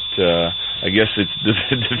soon, but I guess it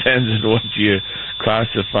depends on what you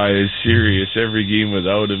classify as serious. Every game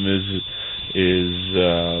without him is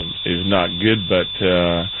not good, but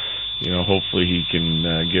hopefully he can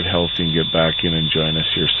get healthy and get back in and join us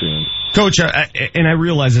here soon. Coach, and I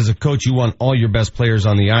realize as a coach you want all your best players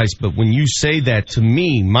on the ice, but when you say that to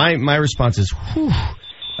me, my response is, whew.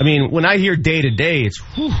 I mean, when I hear day-to-day, it's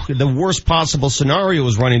whew, the worst possible scenario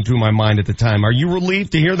is running through my mind at the time. Are you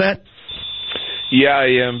relieved to hear that? Yeah,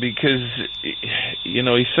 I am, because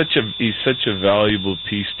he's such a valuable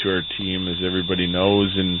piece to our team, as everybody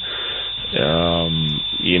knows, and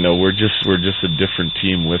we're just a different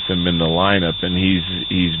team with him in the lineup, and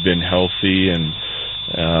he's been healthy and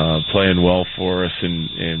playing well for us, and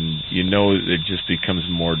it just becomes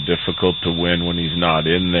more difficult to win when he's not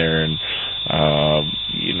in there, and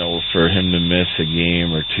for him to miss a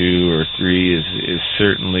game or two or three is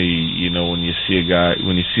certainly, when you see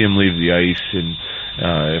him leave the ice, and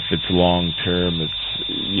if it's long term,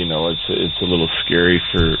 it's a little scary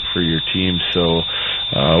for your team. So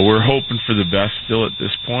we're hoping for the best still at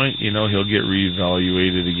this point. He'll get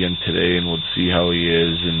reevaluated again today, and we'll see how he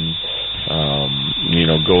is, and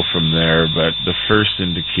go from there. But the first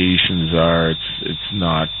indications are it's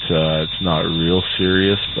not real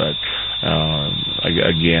serious, but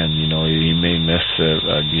again, he may miss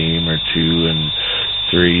a game or two and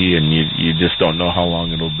three, and you just don't know how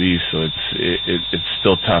long it'll be. So it's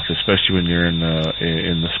still tough, especially when you're in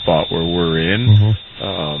the spot where we're in.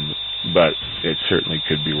 Mm-hmm. But it certainly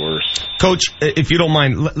could be worse. Coach, if you don't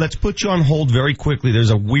mind, let's put you on hold very quickly. There's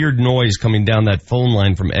a weird noise coming down that phone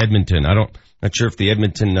line from Edmonton. Not sure if the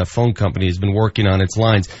Edmonton phone company has been working on its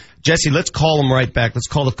lines. Jesse, let's call him right back. Let's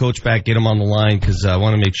call the coach back, get him on the line, because I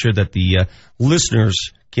want to make sure that the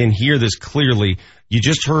listeners can hear this clearly. You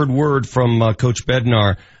just heard word from Coach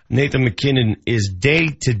Bednar. Nathan MacKinnon is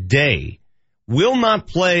day-to-day. Will not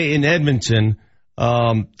play in Edmonton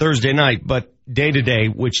Thursday night, but day-to-day,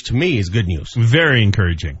 which to me is good news. Very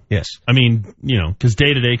encouraging. Yes. I mean, because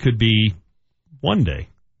day-to-day could be 1 day,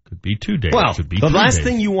 could be 2 days, well, could be the 3 last days.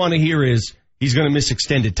 thing you want to hear is he's going to miss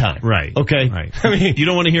extended time. Right. Okay? Right. I mean, you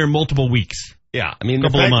don't want to hear multiple weeks. Yeah. I mean, a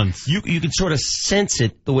couple of months. You can sort of sense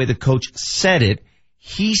it the way the coach said it.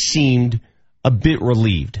 He seemed a bit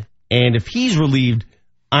relieved. And if he's relieved,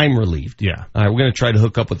 I'm relieved. Yeah. All right, we're going to try to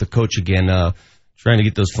hook up with the coach again, trying to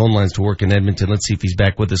get those phone lines to work in Edmonton. Let's see if he's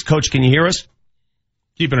back with us. Coach, can you hear us?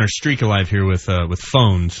 Keeping our streak alive here with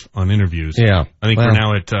phones on interviews. Yeah. I think we're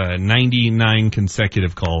now at 99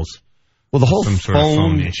 consecutive calls. Well, the whole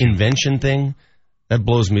phone invention thing, that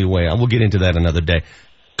blows me away. We'll get into that another day.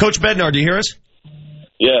 Coach Bednar, do you hear us?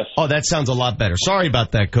 Yes. Oh, that sounds a lot better. Sorry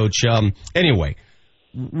about that, Coach. Anyway,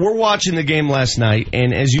 we're watching the game last night,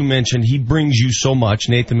 and as you mentioned, he brings you so much,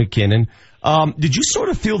 Nathan MacKinnon. Did you sort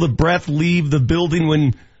of feel the breath leave the building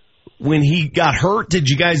when he got hurt? Did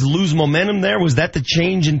you guys lose momentum there? Was that the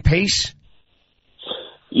change in pace?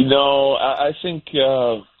 I think,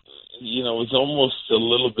 it was almost a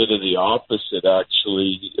little bit of the opposite,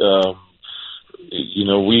 actually.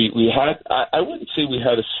 We had, I wouldn't say we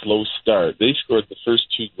had a slow start. They scored the first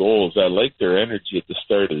 2 goals. I liked their energy at the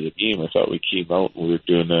start of the game. I thought we came out and we were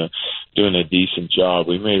doing a decent job.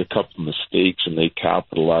 We made a couple mistakes and they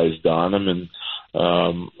capitalized on them. And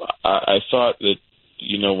I thought that,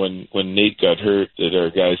 when Nate got hurt, that our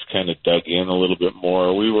guys kind of dug in a little bit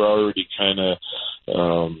more. We were already kind of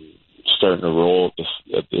starting to roll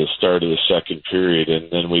at the start of the second period,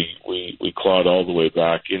 and then we clawed all the way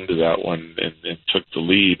back into that one and took the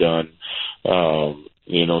lead on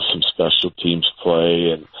some special teams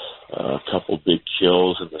play and a couple big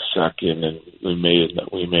kills in the second, and we made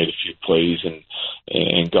a few plays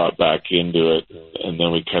and got back into it, and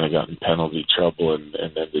then we kind of got in penalty trouble and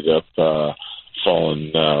ended up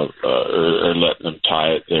falling or letting them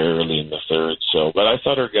tie it there early in the third. So, but I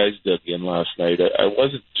thought our guys dug in last night. I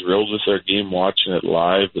wasn't thrilled with our game watching it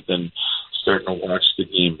live, but then starting to watch the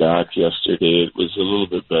game back yesterday, it was a little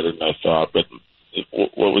bit better than I thought. But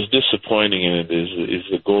what was disappointing in it is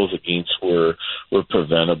the goals against were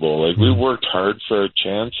preventable. Like, we worked hard for our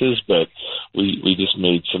chances, but we just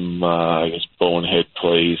made some bonehead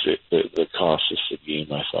plays that cost us the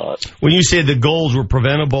game, I thought. When you say the goals were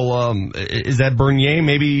preventable, is that Bernier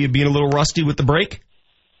maybe being a little rusty with the break?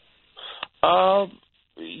 Well,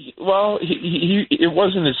 it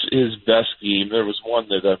wasn't his best game. There was one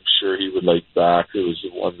that I'm sure he would like back. It was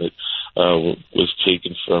the one that was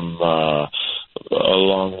taken from a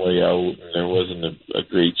long way out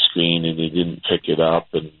up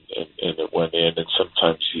and it went in, and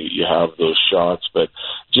sometimes you have those shots. But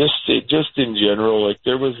just in general, like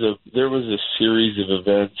there was a series of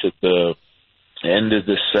events at the end of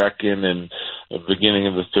the second and the beginning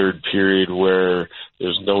of the third period where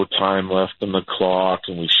there's no time left on the clock,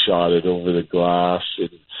 and we shot it over the glass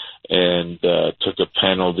and took a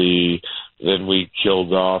penalty. Then we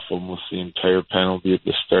killed off almost the entire penalty at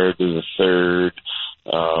the start of the third.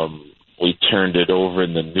 We turned it over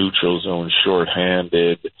in the neutral zone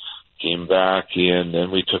shorthanded, came back in,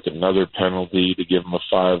 then we took another penalty to give them a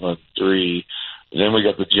 5-on-3. And then we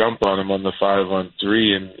got the jump on them on the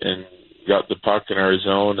 5-on-3 and got the puck in our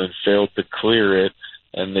zone and failed to clear it,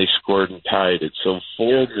 and they scored and tied it. So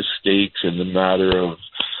 4 mistakes in the matter of,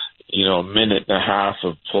 a minute and a half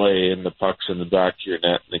of play, and the puck's in the back of your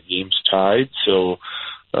net and the game's tied. So,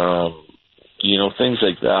 things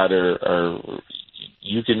like that are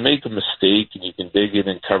you can make a mistake and you can dig in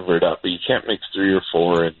and cover it up, but you can't make 3 or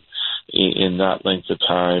 4 in that length of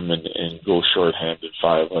time and go shorthanded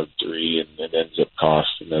 5-on-3, and it ends up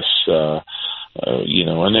costing us, and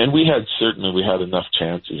then we had enough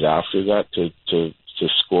chances after that to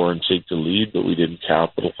score and take the lead, but we didn't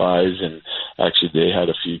capitalize, and actually they had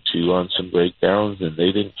a few too on some breakdowns, and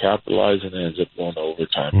they didn't capitalize, and it ends up going to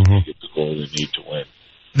overtime to get the goal they need to win.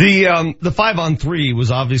 The 5-on-3 was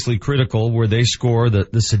obviously critical where they score, the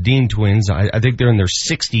Sedin twins. I think they're in their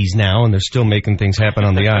 60s now, and they're still making things happen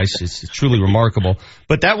on the ice. It's truly remarkable.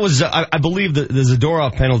 But that was, I believe, the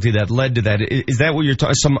Zadorov penalty that led to that. Is that what you're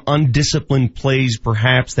talking, some undisciplined plays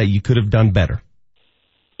perhaps that you could have done better?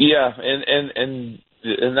 Yeah, and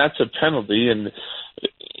that's a penalty, and,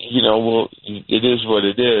 it is what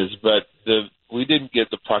it is, but we didn't get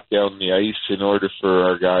the puck down the ice in order for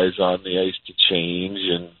our guys on the ice to change,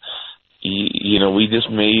 and we just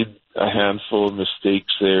made a handful of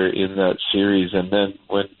mistakes there in that series. And then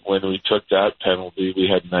when we took that penalty, we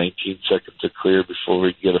had 19 seconds to clear before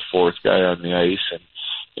we could get a fourth guy on the ice,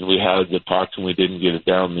 and we had the puck and we didn't get it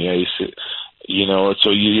down the ice. So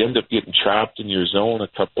you end up getting trapped in your zone a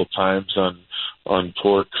couple of times on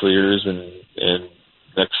poor clears, and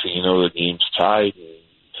next thing you know, the game's tied.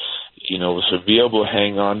 So be able to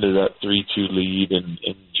hang on to that 3-2 lead and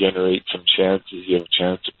generate some chances. You have a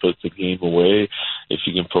chance to put the game away if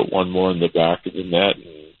you can put one more in the back of the net.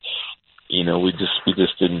 And, we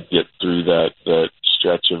just didn't get through that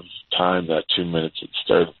stretch of time, that 2 minutes at the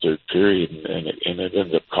start of the third period, and it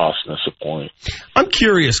ended up costing us a point. I'm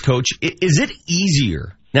curious, Coach, is it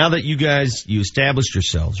easier now that you established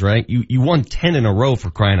yourselves, right? You won 10 in a row, for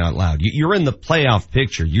crying out loud. You're in the playoff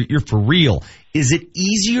picture. You're for real. Is it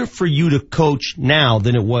easier for you to coach now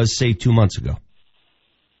than it was, say, 2 months ago?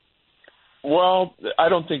 Well, I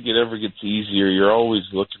don't think it ever gets easier. You're always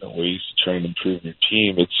looking at ways to try and improve your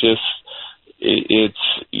team. It's just,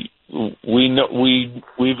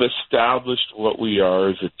 we've established what we are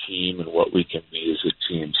as a team and what we can be as a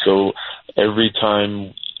team. So every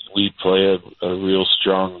time we play a real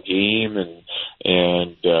strong game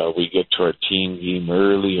and we get to our team game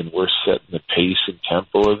early and we're setting the pace and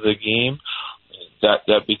tempo of the game,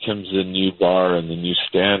 that becomes the new bar and the new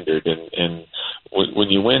standard. And when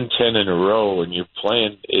you win 10 in a row and you're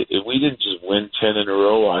playing, we didn't just win 10 in a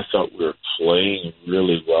row. I thought we were playing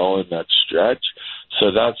really well in that stretch.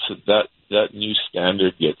 So that new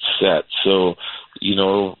standard gets set. So,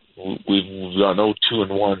 we've gone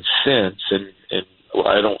 0-2-1 since, and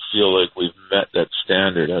I don't feel like we've met that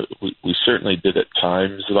standard. We certainly did at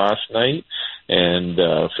times last night, and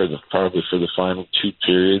probably for the final 2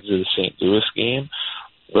 periods of the St. Louis game.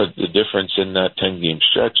 But the difference in that 10-game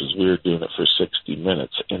stretch is we were doing it for 60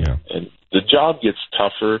 minutes, and the job gets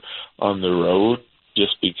tougher on the road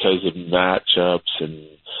just because of matchups and.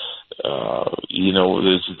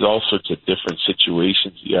 There's all sorts of different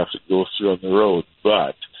situations you have to go through on the road,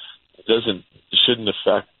 but it shouldn't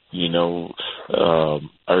affect,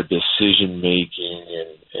 our decision making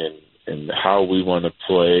and how we want to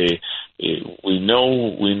play. We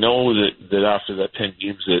know that after that 10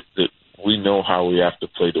 games that we know how we have to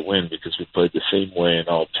play to win because we played the same way in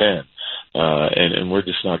all 10. And we're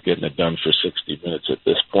just not getting it done for 60 minutes at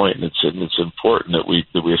this point. And it's important that we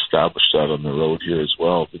establish that on the road here as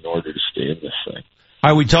well in order to stay in this thing.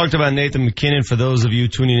 All right, we talked about Nathan MacKinnon. For those of you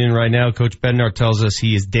tuning in right now, Coach Bednar tells us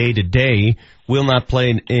he is day-to-day, will not play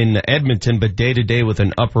in Edmonton, but day-to-day with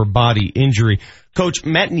an upper body injury. Coach,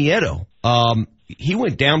 Matt Nieto, he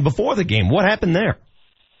went down before the game. What happened there?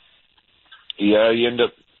 Yeah, he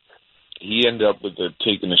ended up with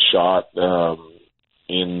taking a shot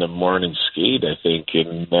in the morning skate, I think,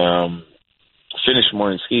 and finished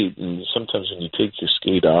morning skate. And sometimes when you take your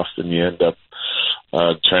skate off, then you end up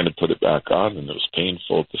trying to put it back on, and it was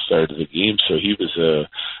painful at the start of the game. So he was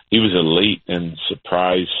a late and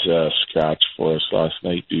surprise scratch for us last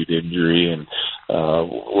night due to injury, and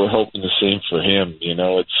we're hoping the same for him. You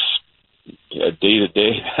know, it's day to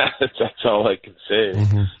day. That's all I can say.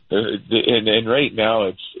 And right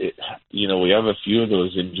now, you know, we have a few of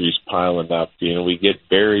those injuries piling up. You know, we get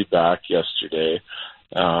Barry back yesterday,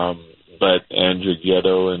 but Andrew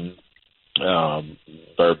Ghetto and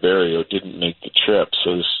Barbario didn't make the trip,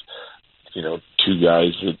 so there's, you know, two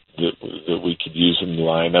guys that we could use in the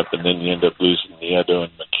lineup, and then you end up losing Nieto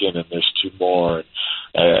and McKinnon. There's two more.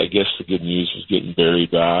 I guess the good news is getting Barry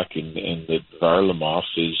back, and that Varlamov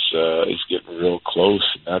is getting real close,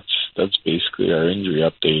 and that's basically our injury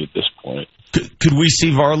update at this point. Could we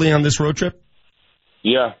see Varley on this road trip?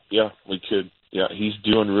 Yeah, we could. Yeah, he's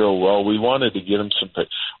doing real well. We wanted to get him some.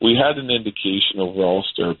 We had an indication over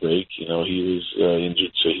All-Star break. You know, he was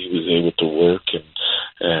injured, so he was able to work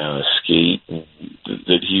and skate, and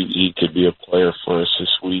that he could be a player for us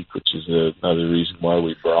this week, which is another reason why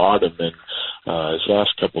we brought him. And his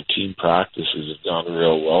last couple team practices have gone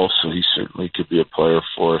real well, so he certainly could be a player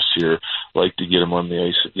for us here. I'd like to get him on the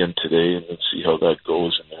ice again today, and then see how that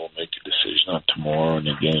goes, and then we'll make a decision on tomorrow and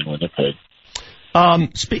again in Winnipeg.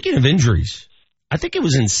 Speaking of injuries, I think it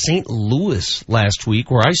was in St. Louis last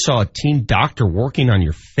week where I saw a team doctor working on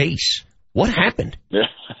your face. What happened?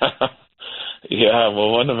 Yeah,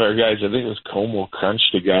 well, one of our guys, I think it was Como,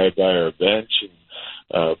 crunched a guy by our bench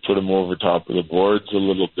and put him over top of the boards a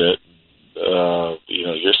little bit. You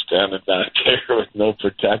know, you're standing back there with no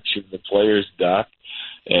protection. The player's duck.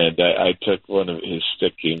 And I took one of his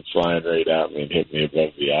stick, came flying right at me and hit me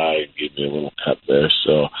above the eye and gave me a little cut there.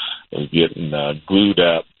 So I was getting glued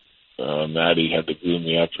up. Maddie had to glue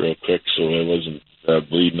me up real quick so I wasn't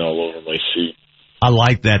bleeding all over my suit. I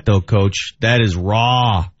like that, though, Coach. That is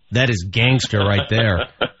raw. That is gangster right there.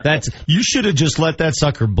 You should have just let that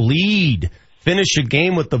sucker bleed. Finish a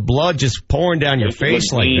game with the blood just pouring down your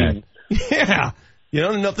face like that. Yeah. You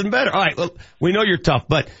know, nothing better. All right, well, we know you're tough,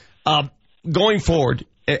 but going forward,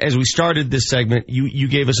 as we started this segment, you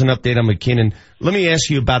gave us an update on McKinnon. Let me ask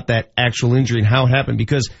you about that actual injury and how it happened,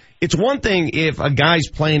 because it's one thing if a guy's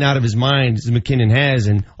playing out of his mind, as McKinnon has,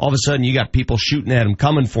 and all of a sudden you got people shooting at him,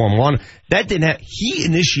 coming for him. That didn't happen. He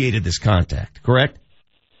initiated this contact, correct?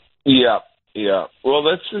 Yeah. Well,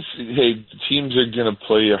 that's just, hey, teams are going to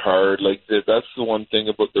play you hard. Like that's the one thing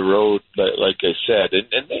about the road, like I said,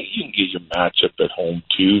 and you can get your matchup at home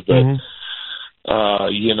too, but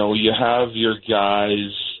you know, you have your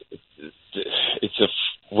guys.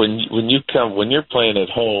 When you're playing at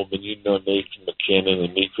home and you know Nathan McKinnon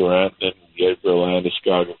and Mikko Rantanen and Gabriel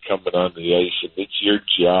Landeskog are coming on the ice, and it's your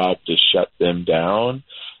job to shut them down.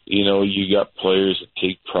 You know, you got players that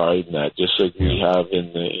take pride in that, just like we have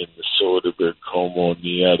in the Soderberg, Como,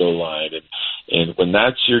 Nieto line. And when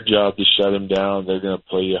that's your job to shut them down, they're going to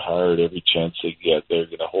play you hard every chance they get. They're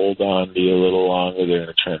going to hold on to you a little longer. They're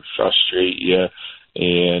going to try and frustrate you.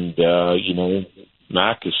 And, you know,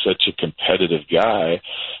 Mac is such a competitive guy.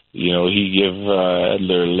 You know, he gave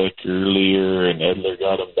Edler a lick earlier, and Edler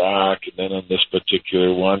got him back. And then on this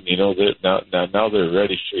particular one, you know, now they're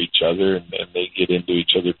ready for each other, and they get into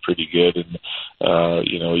each other pretty good. And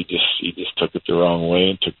you know, he just took it the wrong way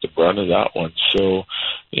and took the brunt of that one. So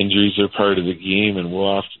injuries are part of the game, and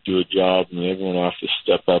we'll have to do a job, and everyone will have to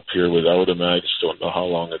step up here without him. I just don't know how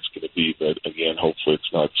long it's going to be, but again, hopefully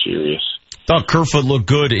it's not serious. Thought Kerfoot looked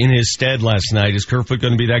good in his stead last night. Is Kerfoot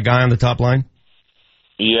going to be that guy on the top line?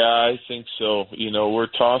 Yeah, I think so. You know, we're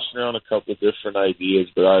tossing around a couple of different ideas,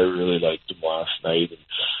 but I really liked him last night and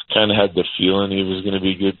kind of had the feeling he was going to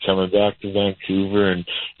be good coming back to Vancouver. And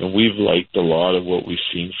we've liked a lot of what we've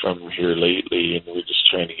seen from him here lately, and we're just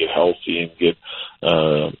trying to get healthy and get,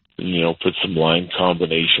 you know, put some line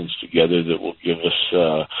combinations together that will give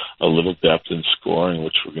us a little depth in scoring,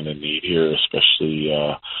 which we're going to need here, especially,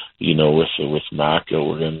 you know, with Maka.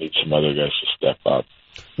 We're going to need some other guys to step up.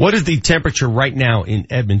 What is the temperature right now in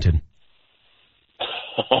Edmonton?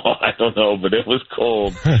 Oh, I don't know, but it was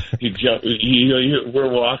cold.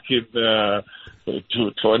 We're walking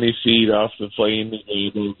 20 feet off the plane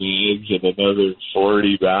and another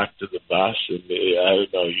 40 back to the bus. And I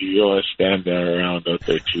don't know, you don't want to stand there around out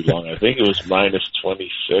there too long. I think it was minus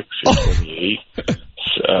 26 or 28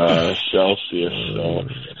 Celsius. So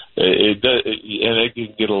it does, and it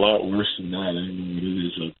can get a lot worse than that. I don't know what it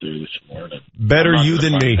is out there this morning. Better you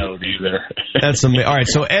than me. That's amazing. All right,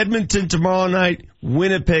 so Edmonton tomorrow night,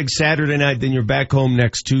 Winnipeg Saturday night, then you're back home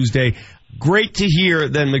next Tuesday. Great to hear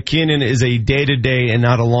that McKinnon is a day-to-day and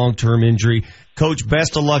not a long-term injury. Coach,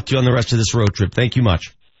 best of luck to you on the rest of this road trip. Thank you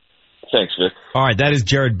much. Thanks, Vic. All right, that is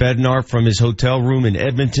Jared Bednar from his hotel room in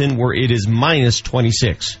Edmonton, where it is minus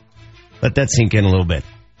 26. Let that sink in a little bit.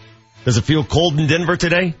 Does it feel cold in Denver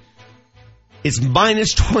today? It's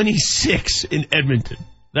minus 26 in Edmonton.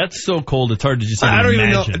 That's so cold, it's hard to just I don't imagine.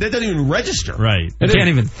 even know. That doesn't even register. Right. I can't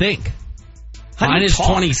even think. Minus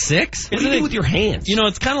 26? What do you do with your hands? You know,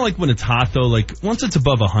 it's kind of like when it's hot, though. Like, once it's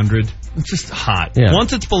above 100, it's just hot. Yeah.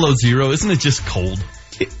 Once it's below 0, isn't it just cold?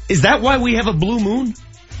 Is that why we have a blue moon?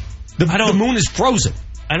 The moon is frozen.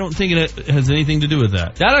 I don't think it has anything to do with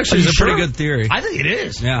that. That actually is a pretty good theory. I think it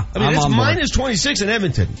is. Yeah. I mean, I'm it's on board. minus 26 in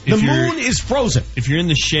Edmonton. The moon is frozen. If you're in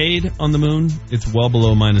the shade on the moon, it's well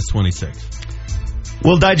below minus 26.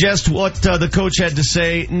 We'll digest what the coach had to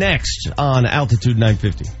say next on Altitude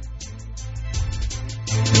 950.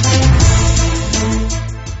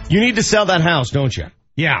 You need to sell that house, don't you?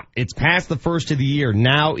 Yeah, it's past the first of the year.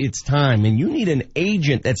 Now it's time. And you need an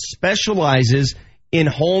agent that specializes in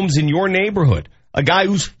homes in your neighborhood. A guy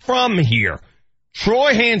who's from here.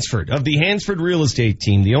 Troy Hansford of the Hansford Real Estate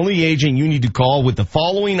Team. The only agent you need to call with the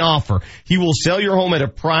following offer. He will sell your home at a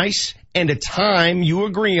price and a time you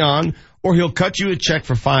agree on, or he'll cut you a check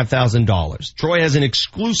for $5,000. Troy has an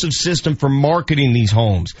exclusive system for marketing these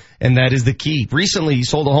homes, and that is the key. Recently, he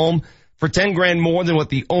sold a home for $10,000 more than what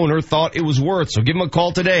the owner thought it was worth. So give him a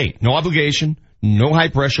call today. No obligation, no high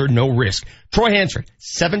pressure, no risk. Troy Hansford,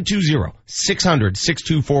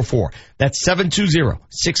 720-600-6244. That's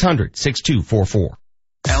 720-600-6244.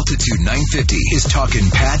 Altitude 950 is talking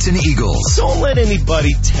Pats and Eagles. Don't let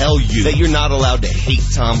anybody tell you that you're not allowed to hate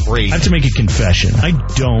Tom Brady. I have to make a confession. I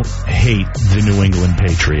don't hate the New England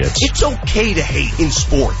Patriots. It's okay to hate in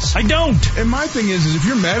sports. I don't. And my thing is if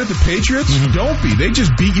you're mad at the Patriots, don't be. They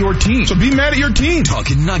just beat your team. So be mad at your team.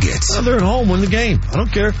 Talking Nuggets. Well, they're at home, win the game. I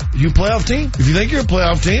don't care if you're a playoff team. If you think you're a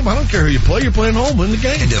playoff team, I don't care who you play. You're playing home, win the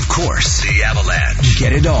game. And of course, the Avalanche.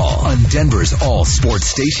 Get it all on Denver's all sports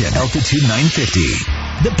station, Altitude 950.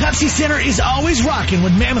 The Pepsi Center is always rocking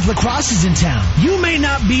when Mammoth Lacrosse is in town. You may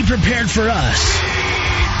not be prepared for us,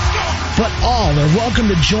 but all are welcome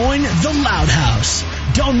to join the Loud House.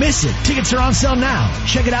 Don't miss it. Tickets are on sale now.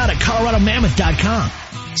 Check it out at ColoradoMammoth.com.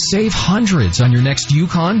 Save hundreds on your next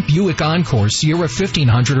Yukon, Buick Encore, Sierra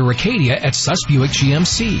 1500, or Acadia at Suss Buick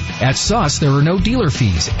GMC. At Suss, there are no dealer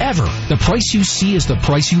fees, ever. The price you see is the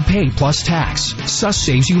price you pay plus tax. Suss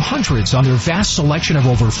saves you hundreds on their vast selection of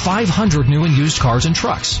over 500 new and used cars and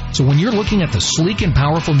trucks. So when you're looking at the sleek and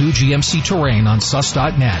powerful new GMC Terrain on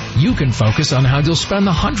Suss.net, you can focus on how you'll spend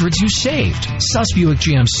the hundreds you saved. Suss Buick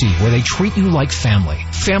GMC, where they treat you like family.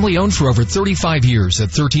 Family owned for over 35 years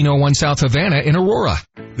at 1301 South Havana in Aurora.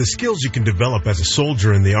 The skills you can develop as a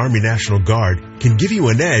soldier in the Army National Guard can give you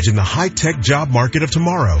an edge in the high-tech job market of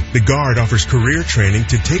tomorrow. The Guard offers career training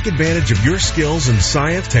to take advantage of your skills in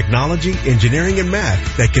science, technology, engineering, and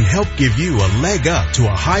math that can help give you a leg up to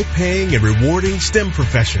a high-paying and rewarding STEM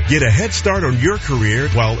profession. Get a head start on your career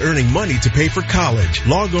while earning money to pay for college.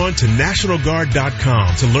 Log on to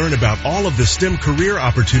NationalGuard.com to learn about all of the STEM career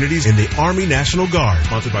opportunities in the Army National Guard.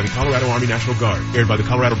 Sponsored by the Colorado Army National Guard. Aired by the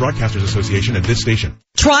Colorado Broadcasters Association and this station.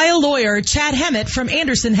 Trial lawyer Chad Hemmett from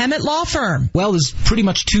Anderson Hemmett Law Firm. Well, there's pretty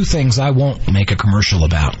much two things I won't make a commercial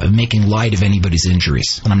about, making light of anybody's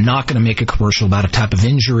injuries. And I'm not going to make a commercial about a type of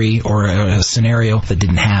injury or a scenario that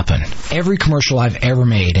didn't happen. Every commercial I've ever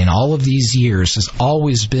made in all of these years has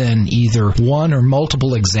always been either one or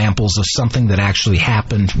multiple examples of something that actually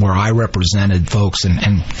happened where I represented folks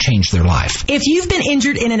and changed their life. If you've been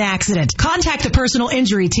injured in an accident, contact the personal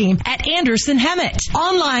injury team at Anderson Hemmett.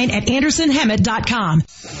 Online at AndersonHemmett.com.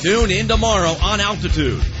 Tune in tomorrow on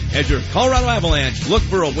Altitude as your Colorado Avalanche look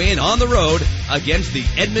for a win on the road against the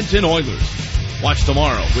Edmonton Oilers. Watch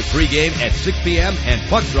tomorrow with pregame at 6 p.m. and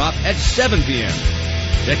puck drop at 7 p.m.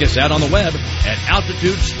 Check us out on the web at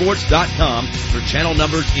altitudesports.com for channel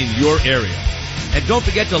numbers in your area. And don't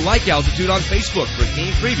forget to like Altitude on Facebook for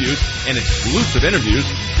game previews and exclusive interviews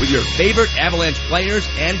with your favorite Avalanche players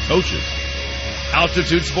and coaches.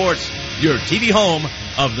 Altitude Sports, your TV home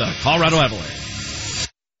of the Colorado Avalanche.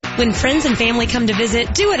 When friends and family come to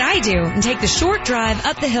visit, do what I do and take the short drive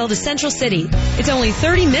up the hill to Central City. It's only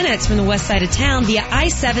 30 minutes from the west side of town via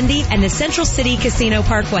I-70 and the Central City Casino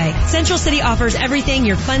Parkway. Central City offers everything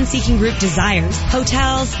your fun-seeking group desires.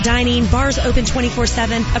 Hotels, dining, bars open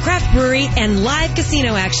 24/7, a craft brewery, and live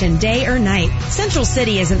casino action day or night. Central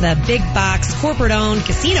City isn't the big box, corporate-owned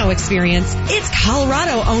casino experience. It's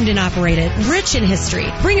Colorado-owned and operated, rich in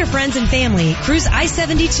history. Bring your friends and family, cruise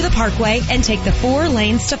I-70 to the Parkway, and take the 4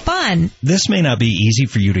 lanes to fun. This may not be easy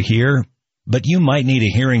for you to hear, but you might need a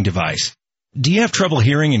hearing device. Do you have trouble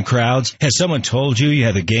hearing in crowds? Has someone told you you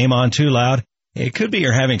have the game on too loud? It could be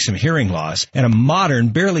you're having some hearing loss, and a modern,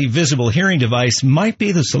 barely visible hearing device might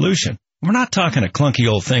be the solution. We're not talking a clunky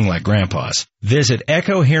old thing like Grandpa's. Visit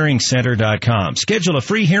EchoHearingCenter.com. Schedule a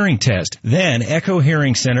free hearing test. Then Echo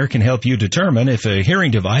Hearing Center can help you determine if a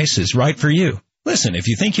hearing device is right for you. Listen, if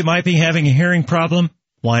you think you might be having a hearing problem,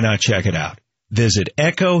 why not check it out? Visit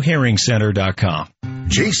EchoHearingCenter.com.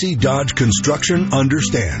 JC Dodge Construction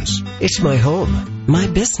understands. It's my home, my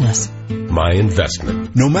business, my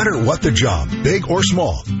investment. No matter what the job, big or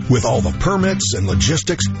small, with all the permits and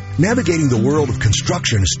logistics, navigating the world of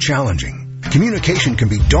construction is challenging. Communication can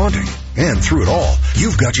be daunting, and through it all,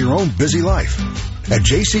 you've got your own busy life. At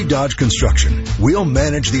JC Dodge Construction, we'll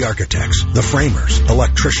manage the architects, the framers,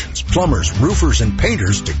 electricians, plumbers, roofers, and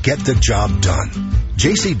painters to get the job done.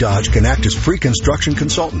 JC Dodge can act as pre-construction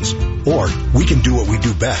consultants, or we can do what we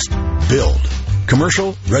do best, build.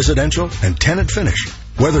 Commercial, residential, and tenant finish.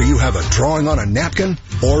 Whether you have a drawing on a napkin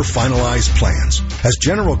or finalized plans. As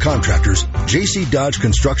general contractors, JC Dodge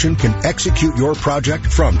Construction can execute your project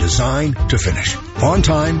from design to finish. On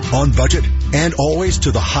time, on budget, and always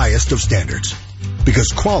to the highest of standards. Because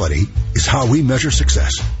quality is how we measure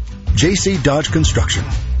success. JC Dodge Construction.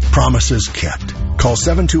 Promises kept. Call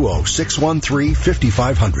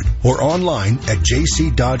 720-613-5500 or online at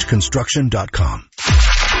jcdodgeconstruction.com.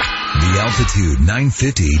 The Altitude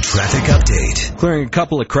 950 traffic update. Clearing a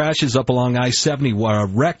couple of crashes up along I-70.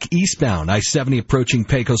 Wreck eastbound. I-70 approaching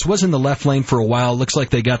Pecos. Was in the left lane for a while. Looks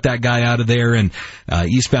like they got that guy out of there. And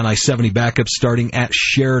eastbound I-70 backup starting at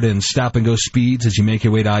Sheridan. Stop and go speeds as you make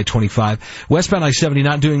your way to I-25. Westbound I-70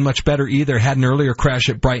 not doing much better either. Had an earlier crash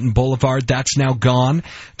at Brighton Boulevard. That's now gone.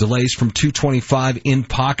 Delays from 225 in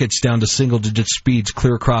pockets down to single-digit speeds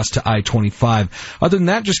clear across to I-25. Other than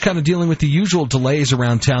that, just kind of dealing with the usual delays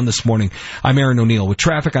around town this morning. I'm Aaron O'Neill with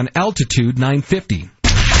traffic on Altitude 950.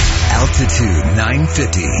 Altitude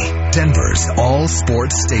 950, Denver's all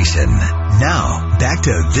sports station. Now, back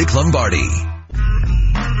to Vic Lombardi.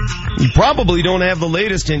 We probably don't have the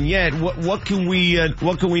latest in yet. What can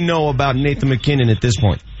we know about Nathan MacKinnon at this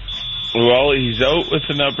point? Well, he's out with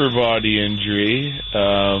an upper body injury.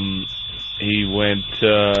 Him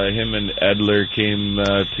and Edler came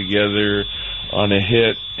together on a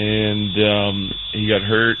hit, and he got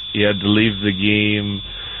hurt. He had to leave the game.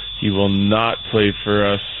 He will not play for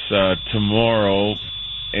us tomorrow,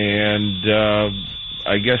 and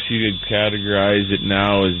I guess you could categorize it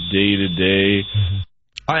now as day-to-day.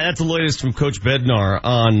 All right, that's the latest from Coach Bednar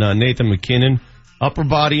on Nathan MacKinnon. Upper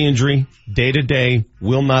body injury, day-to-day,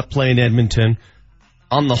 will not play in Edmonton.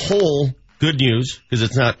 On the whole, good news, because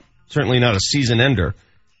it's certainly not a season ender,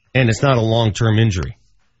 and it's not a long-term injury.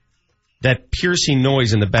 That piercing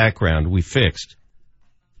noise in the background, we fixed.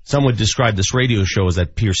 Some would describe this radio show as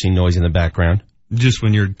that piercing noise in the background. Just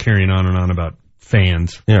when you're carrying on and on about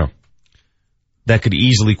fans. Yeah. That could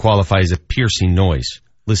easily qualify as a piercing noise,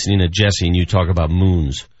 listening to Jesse and you talk about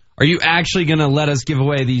moons. Are you actually going to let us give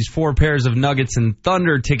away these 4 pairs of Nuggets and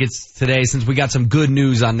Thunder tickets today since we got some good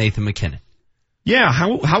news on Nathan MacKinnon? Yeah,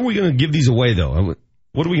 how are we going to give these away, though?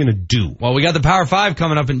 What are we going to do? Well, we got the Power 5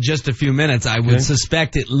 coming up in just a few minutes. I would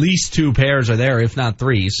suspect at least 2 pairs are there, if not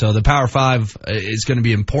 3. So the Power 5 is going to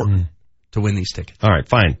be important to win these tickets. All right,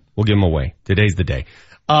 fine. We'll give them away. Today's the day.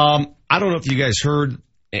 I don't know if you guys heard,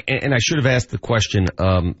 and I should have asked the question.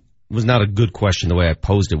 It was not a good question the way I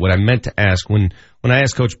posed it. What I meant to ask when I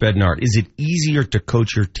asked Coach Bednar, is it easier to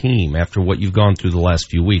coach your team after what you've gone through the last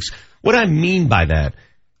few weeks? What I mean by that,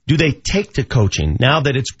 do they take to coaching now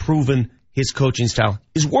that it's proven his coaching style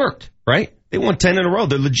has worked, right? They won 10 in a row.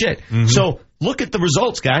 They're legit. Mm-hmm. So look at the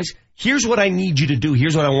results, guys. Here's what I need you to do.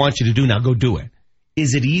 Here's what I want you to do. Now go do it.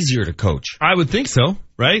 Is it easier to coach? I would think so,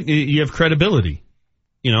 right? You have credibility.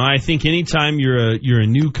 You know, I think anytime you're a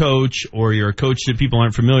new coach or you're a coach that people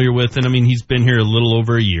aren't familiar with, and I mean, he's been here a little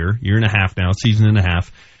over a year and a half now, season and a half,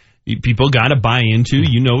 people got to buy into,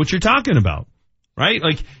 you know what you're talking about, right?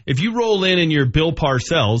 Like, if you roll in and you're Bill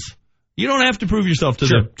Parcells, you don't have to prove yourself to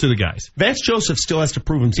the guys. Vance Joseph still has to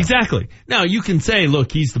prove himself. Exactly. Now, you can say,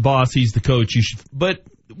 look, he's the boss, he's the coach, but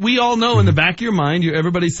we all know in the back of your mind,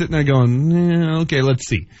 everybody's sitting there going, okay, let's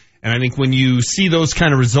see. And I think when you see those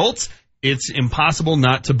kind of results, it's impossible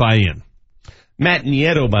not to buy in. Matt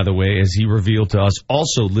Nieto, by the way, as he revealed to us,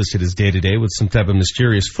 also listed as day-to-day with some type of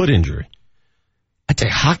mysterious foot injury. I tell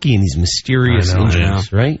you, hockey and these mysterious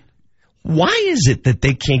injuries, right? Why is it that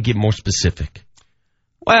they can't get more specific?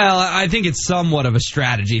 Well, I think it's somewhat of a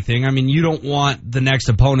strategy thing. I mean, you don't want the next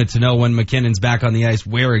opponent to know when MacKinnon's back on the ice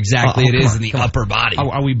where exactly it is in the upper body.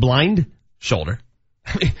 Are we blind? Shoulder.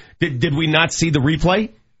 Did we not see the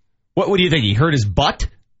replay? What do you think? He hurt his butt?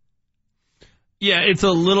 Yeah, it's a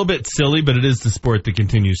little bit silly, but it is the sport that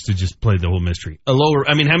continues to just play the whole mystery. How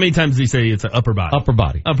many times do you say it's an upper body? Upper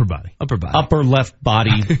body. Upper body. Upper body. Upper left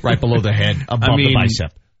body, right below the head, above the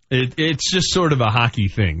bicep. It's just sort of a hockey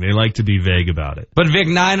thing. They like to be vague about it. But Vic,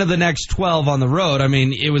 9 of the next 12 on the road. I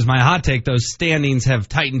mean, it was my hot take. Those standings have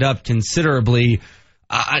tightened up considerably.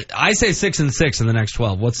 I say 6-6 in the next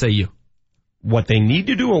 12. What say you? What they need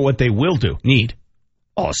to do or what they will do? Need.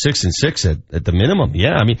 Oh, 6-6 at the minimum.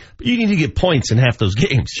 Yeah, I mean, you need to get points in half those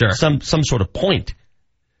games. Sure. Some sort of point.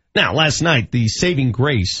 Now, last night, the saving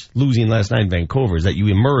grace, losing last night in Vancouver, is that you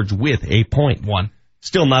emerge with a point. 1.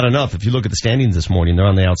 Still not enough. If you look at the standings this morning, they're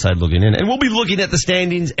on the outside looking in. And we'll be looking at the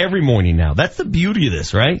standings every morning now. That's the beauty of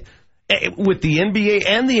this, right? With the NBA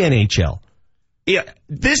and the NHL. Yeah,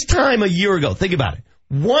 this time a year ago, think about it.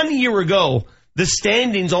 1 year ago, the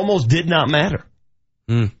standings almost did not matter.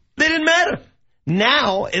 They didn't matter.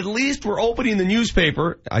 Now, at least we're opening the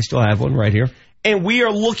newspaper. I still have one right here. And we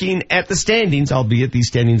are looking at the standings, albeit these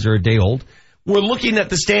standings are a day old. We're looking at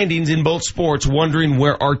the standings in both sports, wondering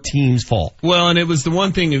where our teams fall. Well, and it was the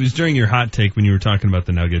one thing, it was during your hot take when you were talking about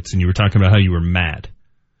the Nuggets and you were talking about how you were mad.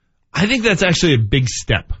 I think that's actually a big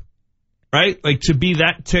step, right? Like to be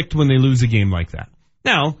that ticked when they lose a game like that.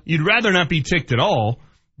 Now, you'd rather not be ticked at all,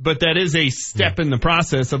 but that is a step in the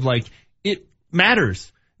process of like, it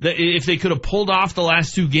matters. That if they could have pulled off the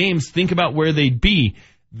last 2 games, think about where they'd be.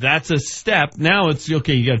 That's a step. Now it's,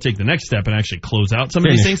 okay, you got to take the next step and actually close out some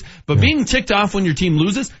of these things. But being ticked off when your team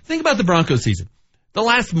loses, think about the Broncos season. The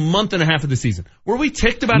last month and a half of the season. Were we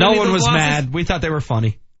ticked about any of those losses? No one was mad. We thought they were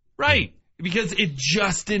funny. Right. Because it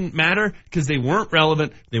just didn't matter because they weren't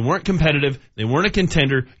relevant. They weren't competitive. They weren't a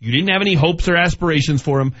contender. You didn't have any hopes or aspirations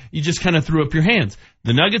for them. You just kind of threw up your hands.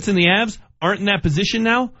 The Nuggets and the Avs aren't in that position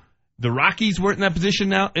now. The Rockies weren't in that position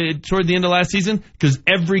now toward the end of last season because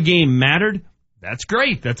every game mattered. That's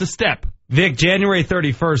great. That's a step. Vic, January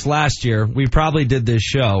 31st last year, we probably did this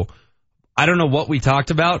show. I don't know what we talked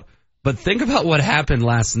about, but think about what happened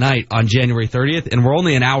last night on January 30th, and we're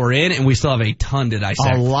only an hour in, and we still have a ton to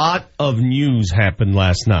dissect. A lot of news happened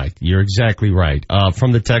last night. You're exactly right.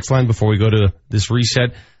 From the text line, before we go to this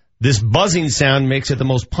reset, this buzzing sound makes it the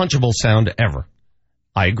most punchable sound ever.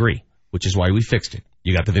 I agree, which is why we fixed it.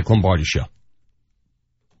 You got the Vic Lombardi Show.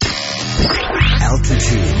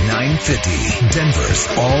 Altitude 950, Denver's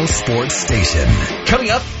all-sports station. Coming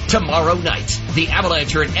up tomorrow night, the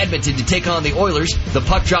Avalanche are in Edmonton to take on the Oilers. The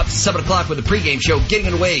puck drops at 7 o'clock with the pregame show getting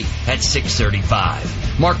underway at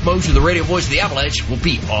 6:35. Mark Mosher, the radio voice of the Avalanche, will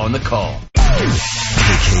be on the call.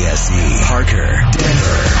 KKSE, Parker,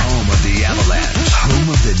 Denver, home of the Avalanche, home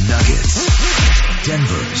of the Nuggets.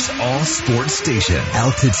 Denver's all-sports station,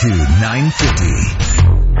 Altitude 950.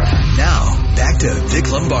 Now, back to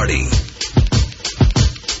Vic Lombardi.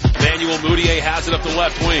 Emmanuel Mudiay has it up the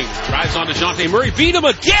left wing. Drives on to DeJounte Murray. Beat him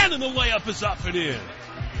again, and the layup is up and in.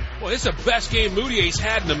 Well, this is the best game Mudiay's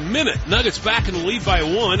had in a minute. Nuggets back in the lead by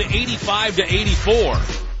 1, 85-84.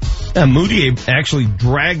 Mudiay actually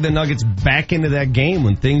dragged the Nuggets back into that game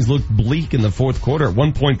when things looked bleak in the fourth quarter. At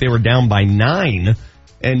one point, they were down by 9,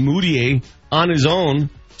 and Mudiay, on his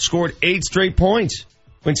own, scored 8 straight points.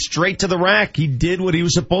 Went straight to the rack. He did what he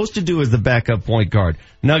was supposed to do as the backup point guard.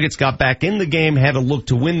 Nuggets got back in the game, had a look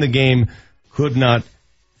to win the game, could not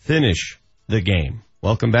finish the game.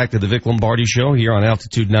 Welcome back to the Vic Lombardi Show here on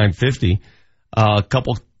Altitude 950. A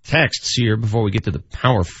couple texts here before we get to the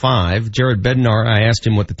Power 5. Jared Bednar, I asked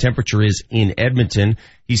him what the temperature is in Edmonton.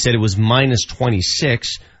 He said it was minus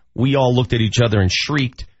 26. We all looked at each other and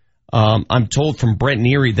shrieked. I'm told from Brent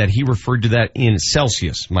Neary that he referred to that in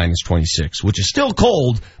Celsius, minus 26, which is still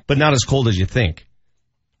cold, but not as cold as you think.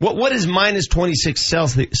 What is minus 26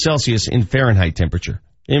 Celsius in Fahrenheit temperature?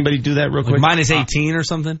 Anybody do that real quick? Like minus 18 or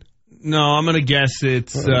something? No, I'm going to guess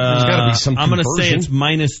it's... there's got to be some I'm going to say it's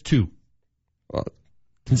minus 2.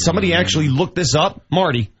 Can somebody actually look this up?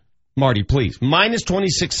 Marty, please. Minus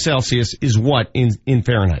 26 Celsius is what in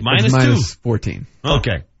Fahrenheit? Minus 14. Oh.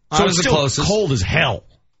 Okay. So it's still closest. Cold as hell.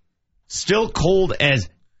 Still cold as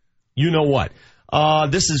you know what.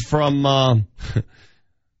 This is from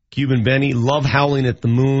Cuban Benny. Love howling at the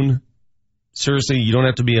moon. Seriously, you don't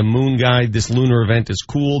have to be a moon guy. This lunar event is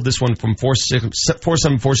cool. This one from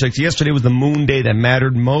 4746. Yesterday was the moon day that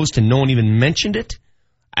mattered most, and no one even mentioned it.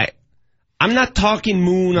 I'm not talking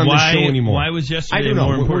moon on the show anymore. Why was yesterday I don't know.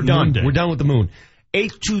 more important? We're done. Moon day? We're done with the moon.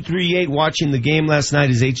 H238 watching the game last night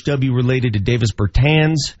is HW related to Davis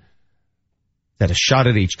Bertans. Is that a shot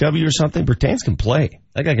at HW or something? Bertans can play.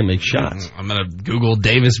 That guy can make shots. I'm going to Google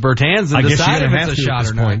Davis Bertans and decide if it's a shot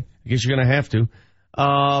or not. I guess you're going to have to.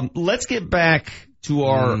 Let's get back to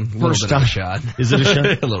our first time time shot. Is it a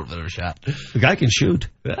shot? A little bit of a shot. The guy can shoot.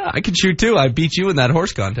 Yeah, I can shoot too. I beat you in that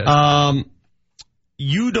horse contest.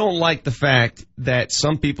 You don't like the fact that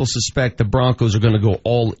some people suspect the Broncos are going to go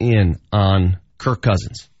all in on Kirk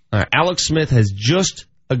Cousins. Alex Smith has just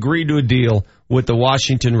agreed to a deal with the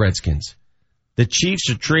Washington Redskins. The Chiefs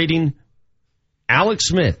are trading Alex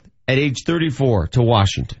Smith at age 34 to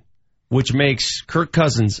Washington, which makes Kirk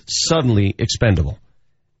Cousins suddenly expendable.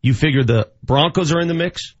 You figure the Broncos are in the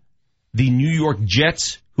mix. The New York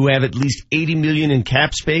Jets, who have at least $80 million in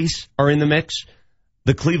cap space, are in the mix.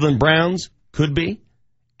 The Cleveland Browns could be.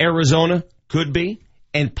 Arizona could be.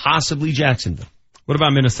 And possibly Jacksonville. What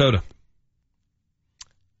about Minnesota?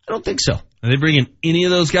 I don't think so. Are they bringing any of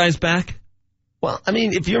those guys back? Well, I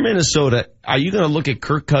mean, if you're Minnesota, are you going to look at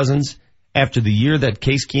Kirk Cousins after the year that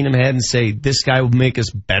Case Keenum had and say, this guy will make us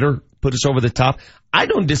better, put us over the top? I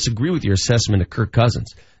don't disagree with your assessment of Kirk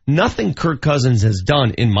Cousins. Nothing Kirk Cousins has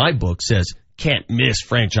done in my book says can't miss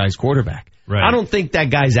franchise quarterback. Right. I don't think that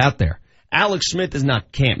guy's out there. Alex Smith is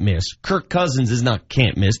not can't miss. Kirk Cousins is not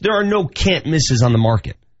can't miss. There are no can't misses on the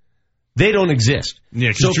market. They don't exist. Yeah,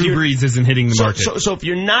 because Drew Brees isn't hitting the market. So if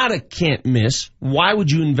you're not a can't miss, why would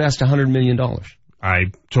you invest $100 million?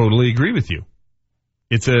 I totally agree with you.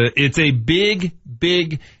 It's a big,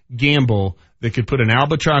 big gamble that could put an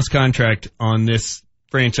albatross contract on this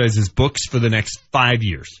franchise's books for the next 5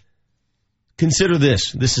 years. Consider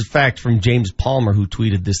this. This is fact from James Palmer, who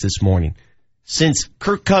tweeted this morning. Since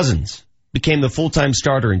Kirk Cousins became the full-time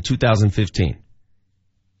starter in 2015,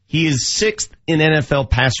 he is 6th in NFL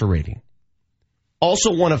passer rating.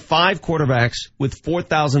 Also one of 5 quarterbacks with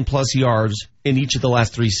 4,000-plus yards in each of the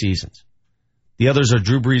last 3 seasons. The others are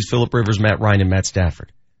Drew Brees, Phillip Rivers, Matt Ryan, and Matt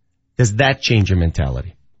Stafford. Does that change your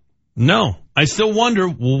mentality? No. I still wonder,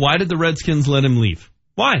 well, why did the Redskins let him leave?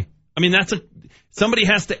 Why? I mean, somebody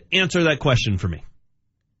has to answer that question for me.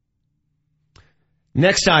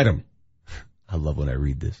 Next item. I love when I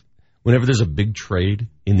read this. Whenever there's a big trade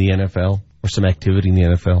in the NFL or some activity in the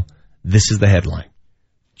NFL, this is the headline.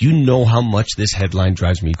 You know how much this headline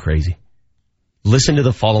drives me crazy. Listen to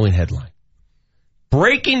the following headline.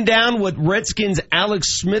 Breaking down what Redskins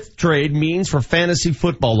Alex Smith trade means for fantasy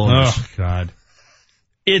football owners. Oh, God.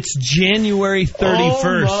 It's January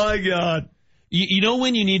 31st. Oh, my God. You know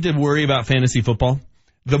when you need to worry about fantasy football?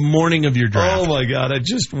 The morning of your draft. Oh, my God. I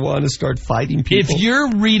just want to start fighting people. If you're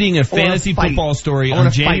reading a fantasy football story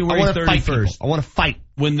on January 31st, I want to fight.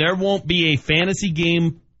 When there won't be a fantasy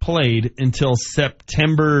game played until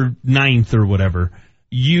September 9th or whatever,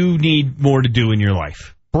 you need more to do in your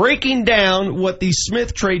life. Breaking down what the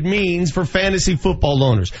Smith trade means for fantasy football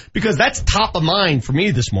owners. Because that's top of mind for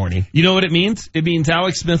me this morning. You know what it means? It means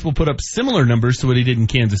Alex Smith will put up similar numbers to what he did in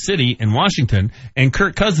Kansas City and Washington, and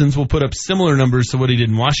Kirk Cousins will put up similar numbers to what he did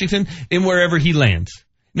in Washington and wherever he lands.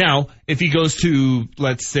 Now, if he goes to,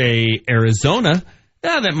 let's say, Arizona,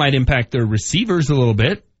 that might impact their receivers a little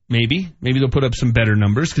bit. Maybe they'll put up some better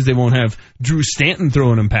numbers because they won't have Drew Stanton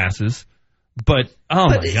throwing them passes. But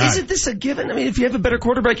my God. Isn't this a given? I mean, if you have a better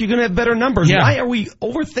quarterback, you're going to have better numbers. Yeah. Why are we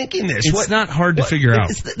overthinking this? It's not hard to figure out.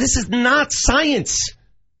 This is not science.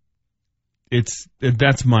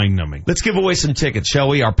 That's mind-numbing. Let's give away some tickets, shall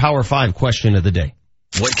we? Our Power 5 question of the day.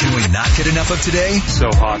 What can we not get enough of today? So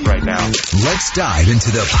hot right now. Let's dive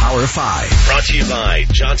into the Power 5. Brought to you by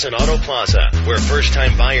Johnson Auto Plaza, where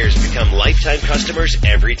first-time buyers become lifetime customers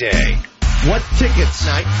every day. What tickets?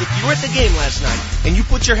 Night, if you were at the game last night and you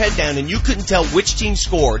put your head down and you couldn't tell which team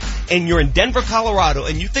scored and you're in Denver, Colorado,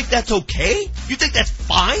 and you think that's okay? You think that's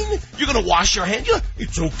fine? You're going to wash your hands?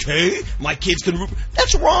 It's okay. My kids can root.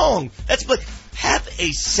 That's wrong. Have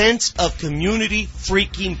a sense of community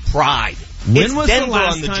freaking pride. When was the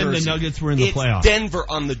last time the Nuggets were in the playoffs? It's Denver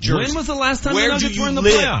on the jersey. When was the last time the Nuggets were in the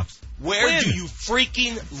playoffs? Where do you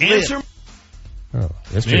freaking live?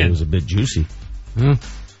 Yesterday was a bit juicy.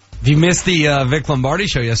 If you missed the Vic Lombardi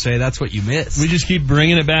show yesterday, that's what you missed. We just keep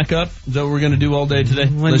bringing it back up. Is that what we're going to do all day today?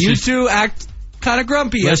 When you two act kind of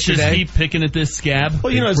grumpy yesterday. Let's just keep picking at this scab.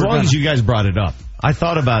 Well, as long as you guys brought it up. I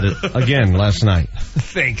thought about it again last night.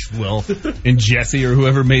 Thanks, Will. And Jesse or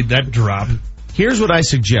whoever made that drop. Here's what I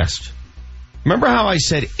suggest. Remember how I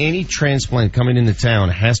said any transplant coming into town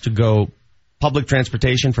has to go public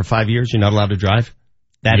transportation for 5 years? You're not allowed to drive?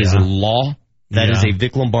 That is a law. That is a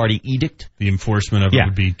Vic Lombardi edict. The enforcement of it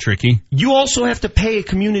would be tricky. You also have to pay a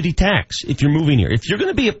community tax if you're moving here. If you're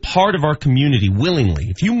going to be a part of our community willingly,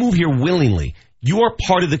 if you move here willingly, you are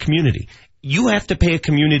part of the community. You have to pay a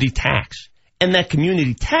community tax. And that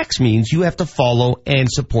community tax means you have to follow and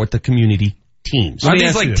support the community teams. Are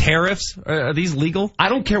these like tariffs? Are these legal? I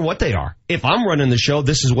don't care what they are. If I'm running the show,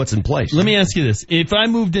 this is what's in place. Let me ask you this. If I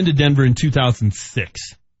moved into Denver in 2006,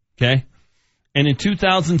 okay, and in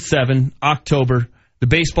 2007, October, the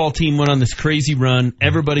baseball team went on this crazy run.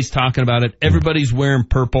 Everybody's talking about it. Everybody's wearing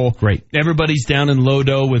purple. Great. Everybody's down in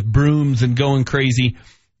Lodo with brooms and going crazy.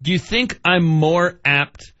 Do you think I'm more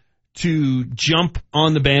apt to jump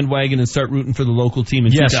on the bandwagon and start rooting for the local team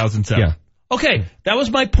in 2007? Yeah. Okay, that was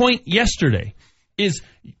my point yesterday, is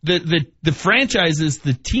the franchises,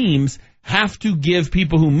 the teams, have to give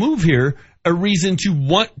people who move here a reason to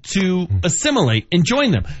want to assimilate and join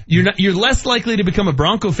them. You're less likely to become a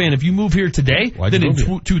Bronco fan if you move here today than in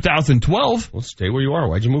 2012. Well, stay where you are.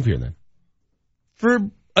 Why'd you move here then? For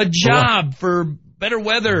a job, for better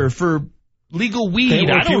weather, for legal weed. Okay,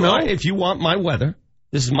 well, I don't know. If you want my weather,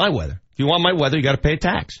 this is my weather. If you want my weather, you got to pay a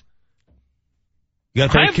tax. You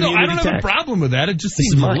got to pay a community I don't have tax. a problem with that. It just This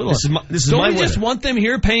seems is my- a little. this is Don't my we just weather. want them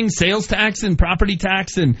here paying sales tax and property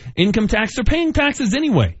tax and income tax? They're paying taxes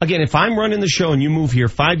anyway. Again, if I'm running the show and you move here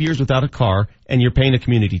 5 years without a car and you're paying a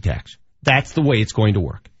community tax, that's the way it's going to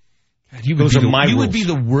work. Those are my You rules. would be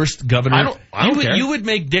the worst governor. I don't care. You would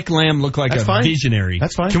make Dick Lamb look like That's a fine. visionary.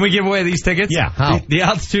 That's fine. Can we give away these tickets? Yeah, how? The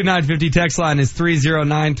Altitude 950 text line is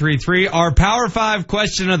 30933. Our Power 5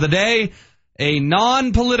 question of the day, a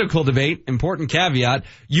non-political debate, important caveat,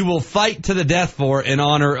 you will fight to the death for in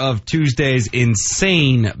honor of Tuesday's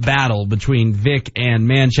insane battle between Vic and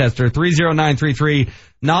Manchester. 30933,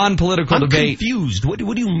 non-political I'm debate. confused. What do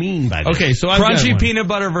you mean by that? Okay, so I've got Crunchy one. peanut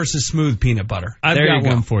butter versus smooth peanut butter. I've there got you go.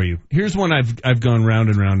 one for you. Here's one I've gone round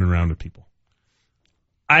and round and round with people.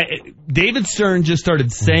 David Stern just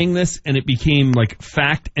started saying this, and it became like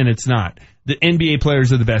fact, and it's not. The NBA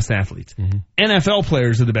players are the best athletes. NFL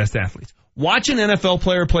players are the best athletes. Watch an NFL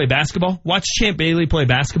player play basketball. Watch Champ Bailey play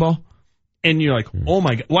basketball, and you're like, oh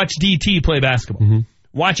my God. Watch DT play basketball.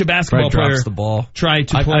 Watch a basketball Right, drops player the ball. try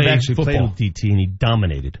to play I've actually football. played with DT, and he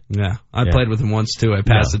dominated. Yeah, I Yeah. played with him once too. I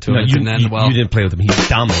passed it to him. It you, didn't end well. You didn't play with him. He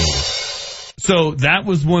dominated. So that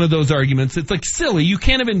was one of those arguments. It's like silly. You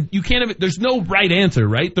can't even, there's no right answer,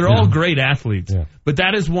 right? They're all great athletes. Yeah. But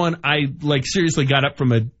that is one I seriously got up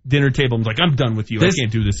from a dinner table and was like, I'm done with you. I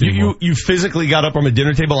can't do this anymore. You physically got up from a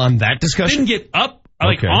dinner table on that I discussion? didn't get up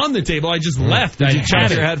on the table. I just left. Did I you had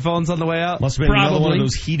charge it. your headphones on the way out? Must have been another one of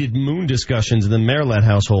those heated moon discussions in the Maryland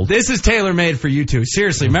household. This is tailor-made for you two.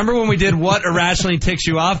 Seriously, remember when we did what irrationally ticks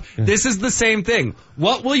you off? This is the same thing.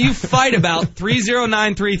 What will you fight about?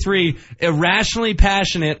 30933, irrationally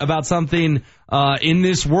passionate about something in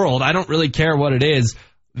this world. I don't really care what it is.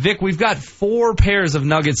 Vic, we've got 4 pairs of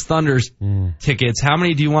Nuggets Thunders tickets. How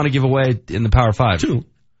many do you want to give away in the Power 5? 2.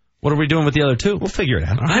 What are we doing with the other 2? We'll figure it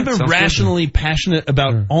out. I'm irrationally passionate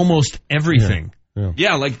about almost everything.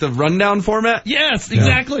 Yeah, like the rundown format? Yes,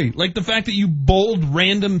 exactly. Like the fact that you bold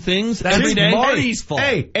random things every day. Marty's fault.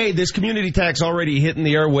 Hey, this community tax already hitting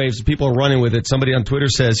the airwaves. People are running with it. Somebody on Twitter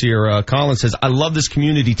says here, Colin says, I love this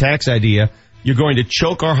community tax idea. You're going to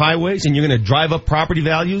choke our highways and you're going to drive up property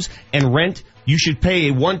values and rent. You should pay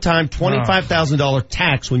a one-time $25,000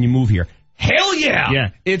 tax when you move here. Hell yeah!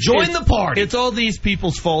 Join the party. It's all these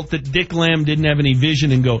people's fault that Dick Lamb didn't have any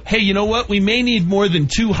vision and go, hey, you know what? We may need more than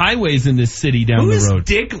 2 highways in this city down the road. Who is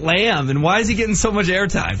Dick Lamb, and why is he getting so much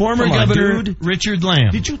airtime? Former Governor Richard Lamb.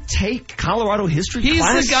 Did you take Colorado history He's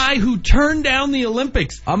class? the guy who turned down the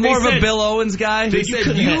Olympics. I'm more of a Bill Owens guy. They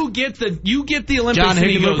said, you get the Olympics. John and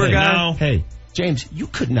he goes, Hickenlooper guy. no. Hey, James, you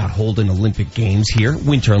could not hold an Olympic Games here,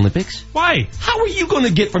 Winter Olympics. Why? How are you going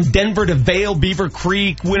to get from Denver to Vail, Beaver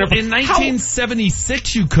Creek, Winter? In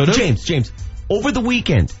 1976, you could have. James, over the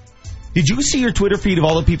weekend, did you see your Twitter feed of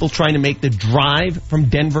all the people trying to make the drive from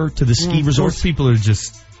Denver to the ski resort? Those people are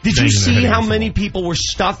just... Did you banging their see head how against the many wall. people were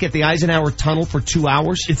stuck at the Eisenhower Tunnel for 2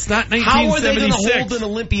 hours? It's not How are they 1976. going to hold an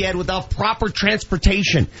Olympiad without proper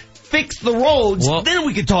transportation? Fix the roads, Well, then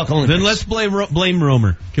we can talk Olympics. Then let's blame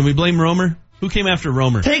Romer. Can we blame Romer? Who came after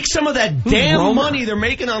Romer? Take some of that Who's damn Romer? money they're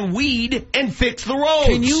making on weed and fix the roads.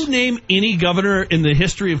 Can you name any governor in the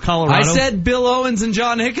history of Colorado? I said Bill Owens and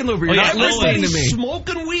John Hickenlooper. You're not listening to me.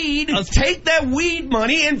 Smoking weed. Take that weed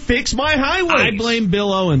money and fix my highways. I blame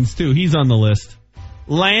Bill Owens, too. He's on the list.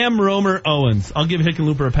 Lamb, Romer, Owens. I'll give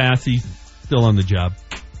Hickenlooper a pass. He's still on the job.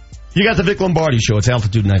 You got the Vic Lombardi Show. It's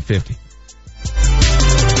Altitude 950.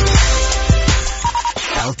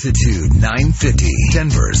 Altitude 950,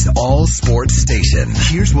 Denver's all sports station.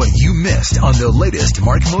 Here's what you missed on the latest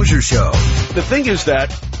Mark Mosier Show. The thing is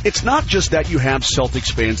that it's not just that you have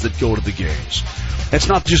Celtics fans that go to the games. It's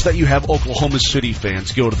not just that you have Oklahoma City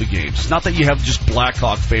fans go to the games. It's not that you have just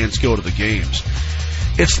Blackhawk fans go to the games.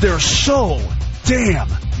 It's they're so damn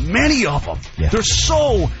many of them. Yeah. There's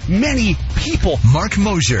so many people. Mark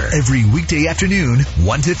Mosier, every weekday afternoon,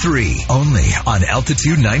 1 to 3, only on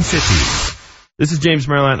Altitude 950. This is James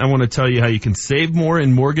Merlant. I want to tell you how you can save more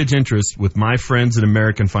in mortgage interest with my friends at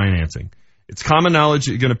American Financing. It's common knowledge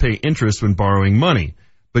that you're going to pay interest when borrowing money.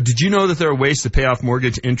 But did you know that there are ways to pay off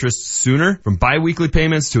mortgage interest sooner? From biweekly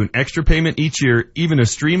payments to an extra payment each year, even a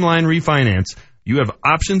streamlined refinance, you have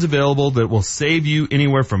options available that will save you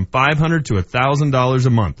anywhere from $500 to $1,000 a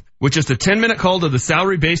month. With just a 10-minute call to the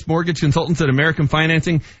salary-based mortgage consultants at American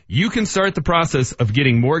Financing, you can start the process of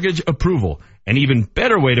getting mortgage approval. An even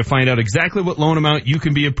better way to find out exactly what loan amount you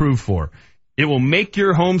can be approved for. It will make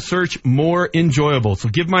your home search more enjoyable. So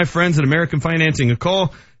give my friends at American Financing a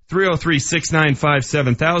call.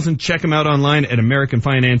 303-695-7000. Check them out online at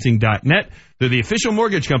AmericanFinancing.net. They're the official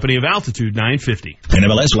mortgage company of Altitude 950.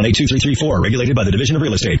 NMLS 182334, regulated by the Division of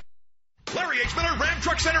Real Estate. Larry H. Miller Ram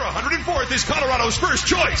Truck Center 104th is Colorado's first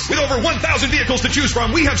choice. With over 1,000 vehicles to choose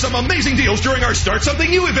from, we have some amazing deals during our Start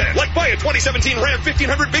Something New event. Like buy a 2017 Ram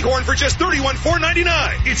 1500 Bighorn for just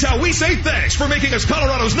 $31,499. It's how we say thanks for making us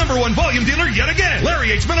Colorado's #1 volume dealer yet again.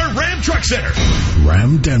 Larry H. Miller Ram Truck Center.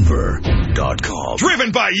 RamDenver.com.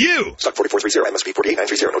 Driven by you. Stock 4430, MSP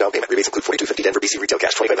 48930. No down payment. Rebates include $4,250 Denver BC retail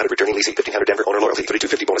cash, $2,500 returning leasing, $1,500 Denver owner loyalty,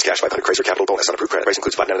 $3,250 bonus cash, $500 Chrysler capital bonus on approved credit. Price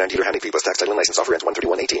includes $599 dealer handling fee plus tax, title and license. Offer ends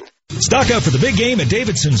 1/31/18. Stock up for the big game at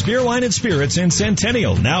Davidson's Beer, Wine, and Spirits in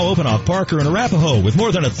Centennial. Now open off Parker and Arapahoe with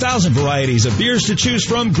more than 1,000 varieties of beers to choose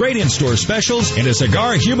from, great in-store specials, and a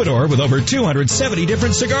cigar humidor with over 270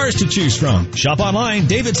 different cigars to choose from. Shop online,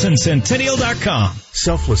 DavidsonCentennial.com.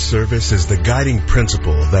 Selfless service is the guiding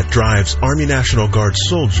principle that drives Army National Guard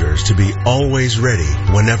soldiers to be always ready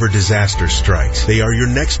whenever disaster strikes. They are your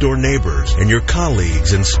next-door neighbors and your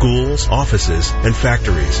colleagues in schools, offices, and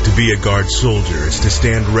factories. To be a Guard soldier is to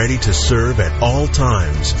stand ready to serve at all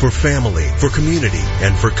times for family, for community,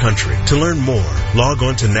 and for country. To learn more, log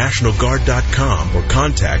on to NationalGuard.com or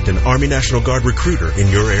contact an Army National Guard recruiter in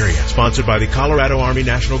your area. Sponsored by the Colorado Army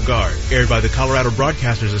National Guard. Aired by the Colorado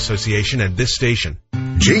Broadcasters Association and this station.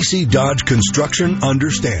 JC Dodge Construction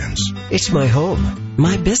understands. It's my home,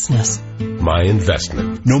 my business, my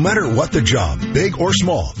investment. No matter what the job, big or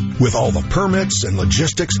small, with all the permits and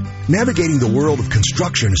logistics, navigating the world of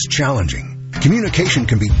construction is challenging. Communication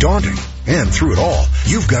can be daunting, and through it all,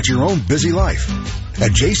 you've got your own busy life.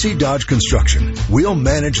 At JC Dodge Construction, we'll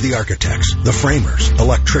manage the architects, the framers,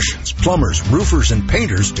 electricians, plumbers, roofers, and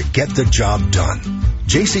painters to get the job done.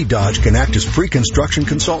 JC Dodge can act as pre-construction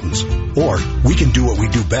consultants, or we can do what we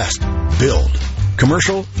do best, build.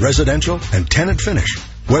 Commercial, residential, and tenant finish.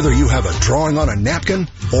 Whether you have a drawing on a napkin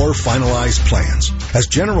or finalized plans. As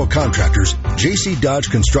general contractors, JC Dodge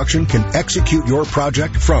Construction can execute your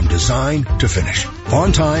project from design to finish.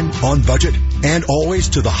 On time, on budget, and always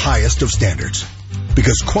to the highest of standards.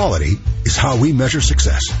 Because quality is how we measure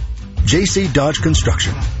success. JC Dodge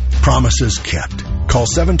Construction. Promises kept. Call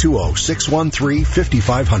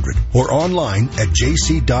 720-613-5500 or online at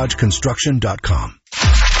jcdodgeconstruction.com.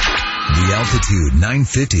 The Altitude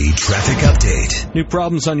 950 traffic update. New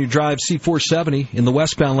problems on your drive, C470 in the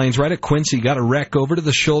westbound lanes right at Quincy. Got a wreck over to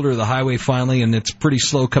the shoulder of the highway finally, and it's pretty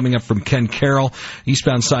slow coming up from Ken Carroll.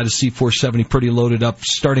 Eastbound side of C470 pretty loaded up,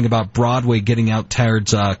 starting about Broadway, getting out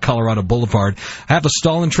towards Colorado Boulevard. Have a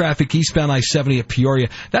stall in traffic eastbound I-70 at Peoria.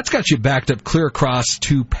 That's got you backed up clear across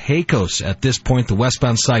to Pecos at this point. The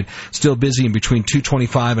westbound side still busy in between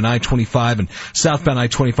 225 and I-25, and southbound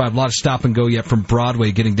I-25, a lot of stop and go yet from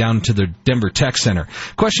Broadway getting down to the Denver Tech Center.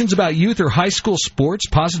 Questions about youth or high school sports?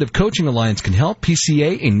 Positive Coaching Alliance can help.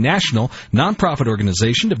 PCA, a national nonprofit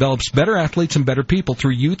organization, develops better athletes and better people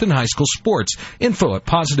through youth and high school sports. Info at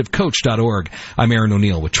positivecoach.org. I'm Aaron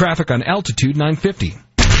O'Neill with traffic on Altitude 950.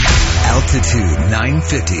 Altitude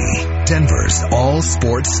 950, Denver's all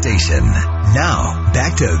sports station. Now,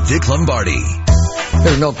 back to Vic Lombardi.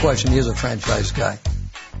 There's no question he's a franchise guy.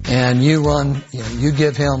 And you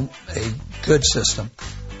give him a good system,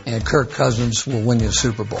 and Kirk Cousins will win you a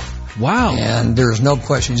Super Bowl. Wow. And there's no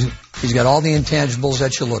question. He's got all the intangibles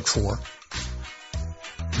that you look for.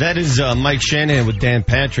 That is Mike Shanahan with Dan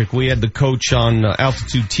Patrick. We had the coach on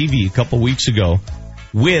Altitude TV a couple weeks ago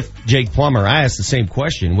with Jake Plummer. I asked the same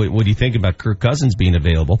question. What do you think about Kirk Cousins being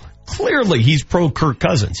available? Clearly, he's pro Kirk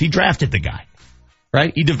Cousins. He drafted the guy,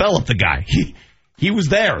 right? He developed the guy. He was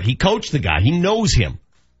there. He coached the guy. He knows him.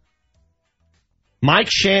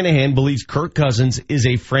 Mike Shanahan believes Kirk Cousins is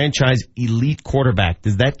a franchise elite quarterback.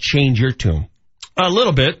 Does that change your tune? A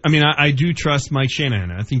little bit. I mean, I do trust Mike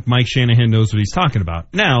Shanahan. I think Mike Shanahan knows what he's talking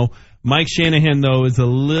about. Now, Mike Shanahan, though, is a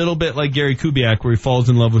little bit like Gary Kubiak, where he falls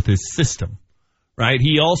in love with his system, right?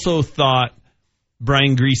 He also thought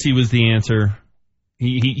Brian Griese was the answer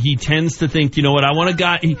He tends to think, you know what, I want a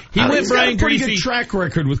guy. He went Brian got a pretty Griese. good track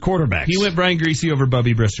record with quarterbacks. He went Brian Griese over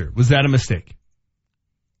Bubby Brister. Was that a mistake?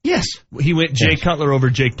 Yes. He went Jay Cutler over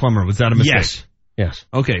Jake Plummer. Was that a mistake? Yes.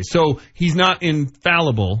 Okay, so he's not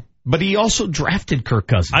infallible. But he also drafted Kirk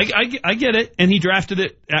Cousins. I get it, and he drafted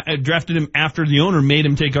him after the owner made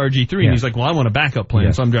him take RG3, and he's like, well, I want a backup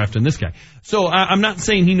plan, so I'm drafting this guy. So I'm not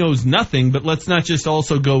saying he knows nothing, but let's not just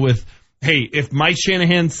also go with, hey, if Mike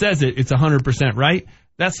Shanahan says it, it's 100% right.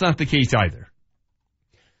 That's not the case either.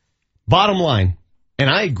 Bottom line,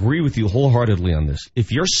 and I agree with you wholeheartedly on this,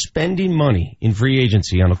 if you're spending money in free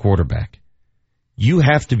agency on a quarterback, you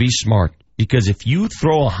have to be smart, because if you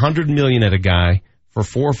throw $100 million at a guy for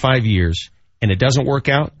 4 or 5 years and it doesn't work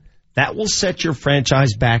out, that will set your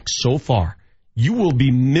franchise back so far. You will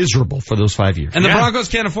be miserable for those 5 years. And the Broncos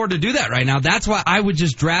can't afford to do that right now. That's why I would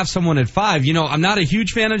just draft someone at 5. You know, I'm not a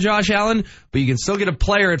huge fan of Josh Allen, but you can still get a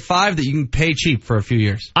player at 5 that you can pay cheap for a few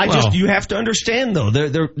years. You have to understand, though,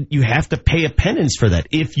 you have to pay a penance for that.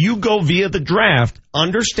 If you go via the draft,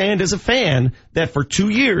 understand as a fan that for 2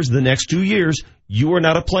 years, the next 2 years, you are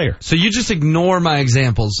not a player. So you just ignore my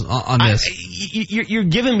examples on this. You're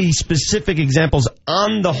giving me specific examples.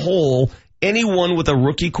 On the whole, anyone with a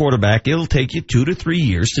rookie quarterback, it'll take you 2 to 3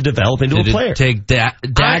 years to develop into a player. Take Dak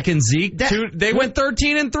and Zeke. They went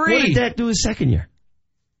 13-3. What did Dak do his second year?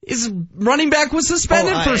 His running back was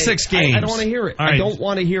suspended for 6 games. I don't want to hear it. Right. I don't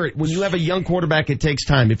want to hear it. When you have a young quarterback, it takes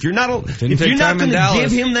time. If you're not going to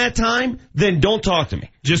give him that time, then don't talk to me.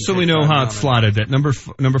 Just so we know how it's slotted, that number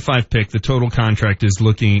 5 pick, the total contract it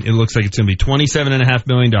looks like it's going to be $27.5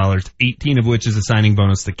 million, 18 of which is a signing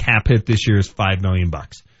bonus. The cap hit this year is $5 million.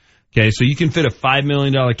 Okay, so you can fit a $5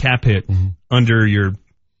 million cap hit under your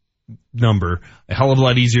number a hell of a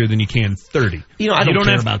lot easier than you can 30. You know, I don't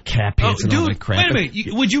care about cap hits and all that crap. Wait a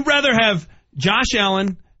minute. Would you rather have Josh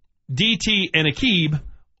Allen, DT, and Aqib,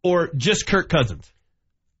 or just Kirk Cousins?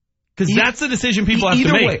 Because that's the decision people have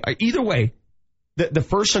to make. Either way, the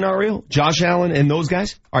first scenario, Josh Allen and those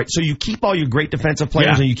guys, all right, so you keep all your great defensive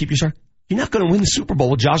players and you keep your star. You're not going to win the Super Bowl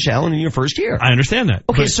with Josh Allen in your first year. I understand that.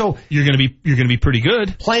 Okay, so you're going to be pretty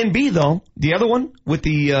good. Plan B, though, the other one with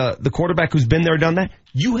the quarterback who's been there, done that,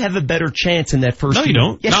 you have a better chance in that first year. No, you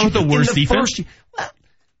don't. Yes, not with the worst defense.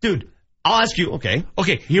 Dude, I'll ask you. Okay,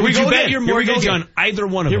 here we go. Bet your mortgage on either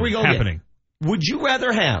one of them happening. Would you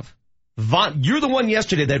rather have you're the one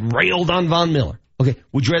yesterday that railed on Von Miller. Okay,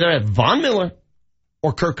 would you rather have Von Miller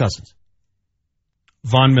or Kirk Cousins?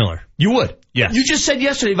 Von Miller. You would? Yes. You just said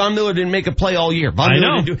yesterday Von Miller didn't make a play all year. I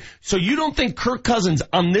know. So you don't think Kirk Cousins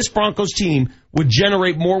on this Broncos team would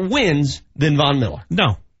generate more wins than Von Miller?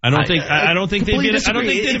 No. I don't think they did. I don't think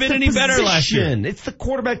they'd have been any better last year. It's the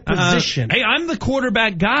quarterback position. Hey, I'm the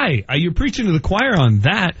quarterback guy. You're preaching to the choir on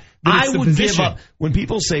that. I would give up. When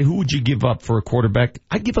people say, who would you give up for a quarterback?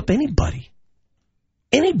 I'd give up anybody.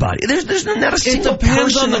 Anybody. There's not a single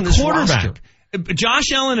person on the quarterback. Roster.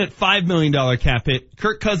 Josh Allen at $5 million cap hit,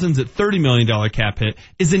 Kirk Cousins at $30 million cap hit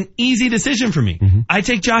is an easy decision for me. I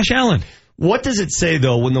take Josh Allen. What does it say,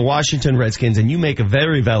 though, when the Washington Redskins, and you make a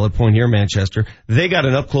very valid point here, Manchester, they got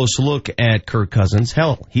an up-close look at Kirk Cousins.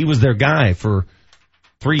 Hell, he was their guy for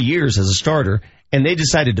 3 years as a starter, and they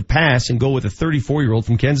decided to pass and go with a 34-year-old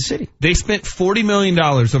from Kansas City. They spent $40 million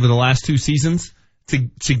over the last 2 seasons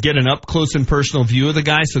to get an up-close and personal view of the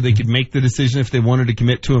guy so they could make the decision if they wanted to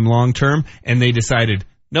commit to him long-term, and they decided,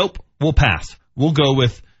 nope, we'll pass. We'll go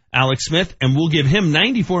with Alex Smith, and we'll give him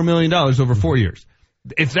 $94 million over 4 years.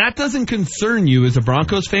 If that doesn't concern you as a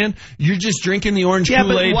Broncos fan, you're just drinking the orange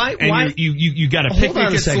Kool-Aid, and you got a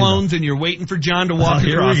picnic at Sloan's, and you're waiting for John to walk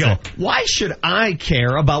across it. Why should I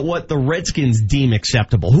care about what the Redskins deem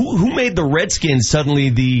acceptable? Who made the Redskins suddenly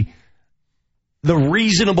the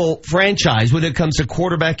reasonable franchise when it comes to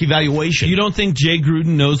quarterback evaluation? You don't think Jay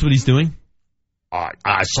Gruden knows what he's doing?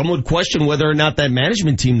 Some would question whether or not that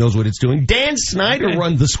management team knows what it's doing. Dan Snyder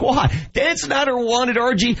runs the squad. Dan Snyder wanted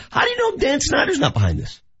RG. How do you know Dan Snyder's not behind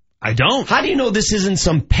this? I don't. How do you know this isn't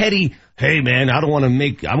some petty, hey man, I want to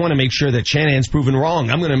make sure that Shanahan's proven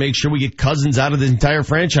wrong. I'm going to make sure we get Cousins out of the entire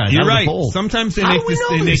franchise. You're right. Sometimes they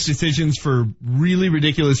make decisions for really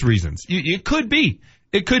ridiculous reasons. It could be.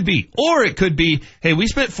 It could be. Or it could be, hey, we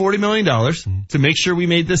spent $40 million to make sure we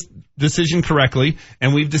made this decision correctly,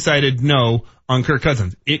 and we've decided no on Kirk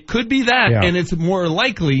Cousins. It could be that, and it's more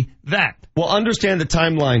likely that. Well, understand the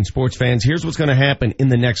timeline, sports fans. Here's what's going to happen in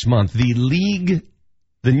the next month. The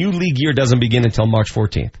new league year doesn't begin until March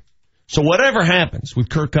 14th. So whatever happens with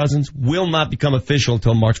Kirk Cousins will not become official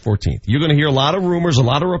until March 14th. You're going to hear a lot of rumors, a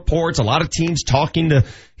lot of reports, a lot of teams talking to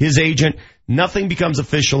his agent. Nothing becomes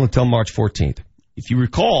official until March 14th. If you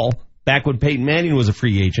recall, back when Peyton Manning was a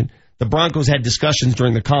free agent, the Broncos had discussions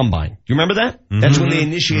during the combine. Do you remember that? That's when they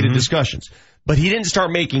initiated discussions. But he didn't start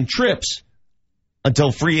making trips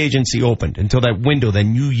until free agency opened, until that window, that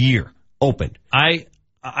new year opened. I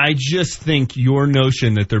just think your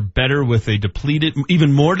notion that they're better with a depleted,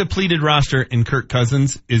 even more depleted roster in Kirk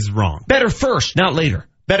Cousins is wrong. Better first, not later.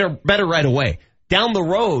 Better right away. Down the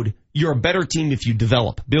road, you're a better team if you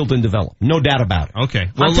build and develop. No doubt about it. Okay.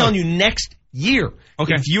 Well, I'm telling you, next year,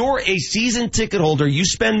 if you're a season ticket holder, you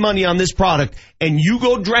spend money on this product, and you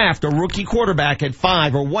go draft a rookie quarterback at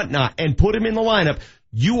 5 or whatnot and put him in the lineup,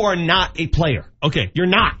 you are not a player. Okay. You're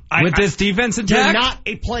not. With this defense intact? You're not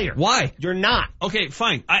a player. Why? You're not. Okay,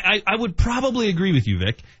 fine. I would probably agree with you,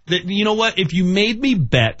 Vic, that, you know what, if you made me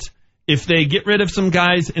bet, if they get rid of some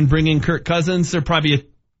guys and bring in Kirk Cousins, they're probably a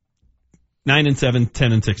 9-7,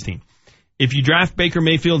 10-16. If you draft Baker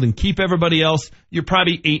Mayfield and keep everybody else, you're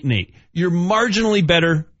probably 8-8. You're marginally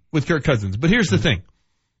better with Kirk Cousins. But here's the thing.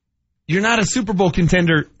 You're not a Super Bowl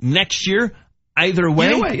contender next year either way.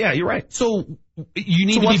 Either way, yeah, you're right. So you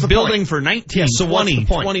need to be building for 19, 20,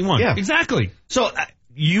 21. Yeah. Exactly. So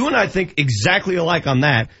you and I think exactly alike on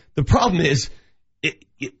that. The problem is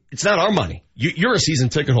it's not our money. You're a season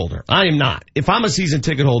ticket holder. I am not. If I'm a season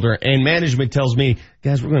ticket holder and management tells me,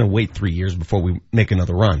 guys, we're going to wait 3 years before we make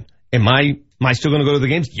another run, am I still going to go to the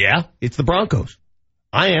games? Yeah, it's the Broncos.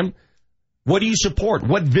 I am. What do you support?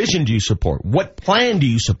 What vision do you support? What plan do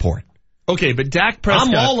you support? Okay, but Dak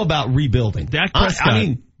Prescott. I'm all about rebuilding. Dak Prescott. I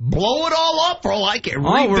mean, blow it all up for all I care.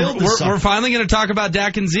 We're finally going to talk about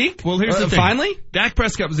Dak and Zeke? Well, here's the thing. Finally? Dak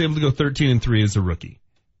Prescott was able to go 13-3 as a rookie.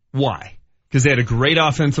 Why? Because they had a great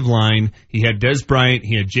offensive line. He had Des Bryant.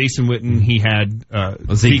 He had Jason Witten. He had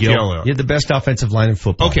Ezekiel. He had the best offensive line in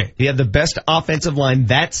football. Okay. He had the best offensive line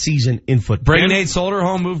that season in football. Bring Nate Solder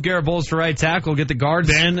home, move Garrett Bowles to right tackle, get the guards.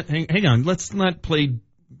 Ben, hang on. Let's not play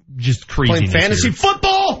just crazy. Playing fantasy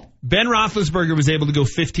football! Ben Roethlisberger was able to go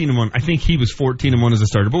 15-1. I think he was 14-1 as a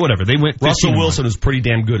starter, but whatever. They went 15-1. Russell Wilson was pretty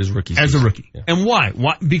damn good as rookie. As a rookie. Yeah. And why?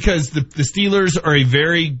 Because the Steelers are a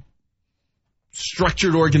very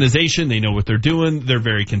structured organization. They know what they're doing. They're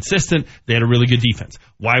very consistent. They had a really good defense.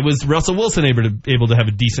 Why was Russell Wilson able to have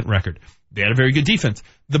a decent record? They had a very good defense.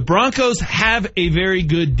 The Broncos have a very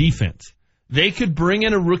good defense. They could bring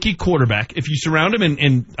in a rookie quarterback if you surround him,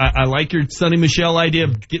 and I like your Sonny Michel idea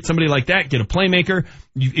of get somebody like that, get a playmaker.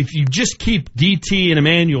 If you just keep DT and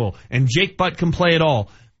Emmanuel, and Jake Butt can play it all,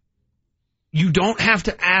 you don't have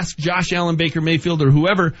to ask Josh Allen, Baker Mayfield, or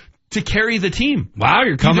whoever to carry the team. Wow,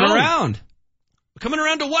 you're coming around. Coming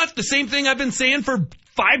around to what? The same thing I've been saying for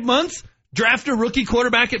 5 months? Draft a rookie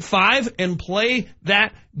quarterback at 5 and play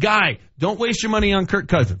that guy. Don't waste your money on Kirk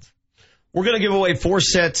Cousins. We're going to give away 4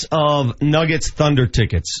 sets of Nuggets Thunder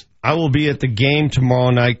tickets. I will be at the game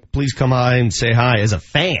tomorrow night. Please come by and say hi as a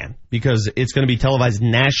fan, because it's going to be televised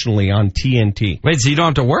nationally on TNT. Wait, so you don't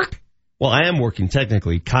have to work? Well, I am working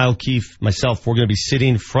technically. Kyle Keefe, myself, we're going to be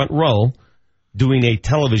sitting front row doing a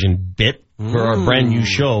television bit for our brand new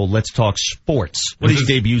show, Let's Talk Sports, which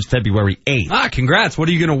debuts February 8th. Ah, congrats. What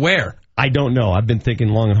are you going to wear? I don't know. I've been thinking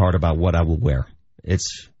long and hard about what I will wear.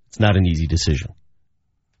 It's not an easy decision.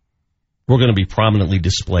 We're going to be prominently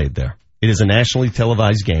displayed there. It is a nationally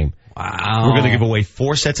televised game. Wow. We're going to give away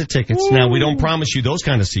 4 sets of tickets. Now, we don't promise you those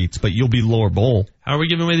kind of seats, but you'll be lower bowl. How are we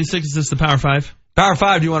giving away these tickets? Is this the Power 5? Power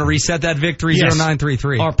 5, do you want to reset that, Vic?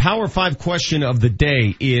 30933. Yes. Our Power 5 question of the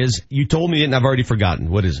day is, you told me it and I've already forgotten.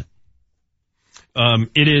 What is it?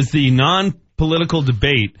 It is the non-political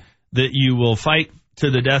debate that you will fight to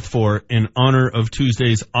the death for in honor of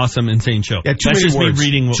Tuesday's awesome, insane show. Yeah, That's just words. me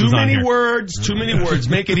reading what too was on many here. words. Too many words.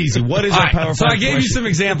 Make it easy. What is our Power 5 So I gave question? you some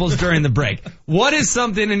examples during the break. What is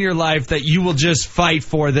something in your life that you will just fight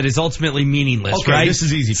for that is ultimately meaningless, Okay, right? this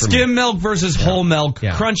is easy for me. Skim milk versus whole milk.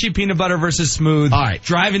 Yeah. Crunchy peanut butter versus smooth. All right.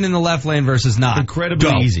 Driving in the left lane versus not. Incredibly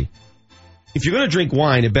Go. easy. If you're going to drink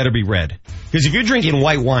wine, it better be red. Because if you're drinking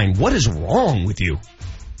white wine, what is wrong with you?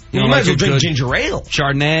 You might as well drink ginger ale.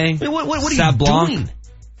 Chardonnay. I mean, what are Sauv you Blanc. doing?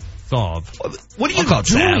 Sauv. What are you call it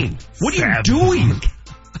doing? What are you doing?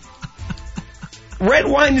 Red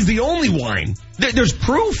wine is the only wine. There's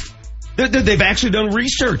proof. They've actually done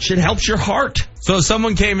research. It helps your heart. So if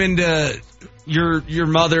someone came into your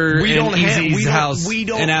mother and Easy's house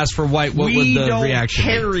and asked for white, what would the reaction be?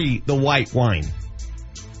 We don't carry the white wine.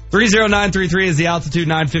 30933 is the Altitude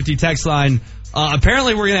 950 text line.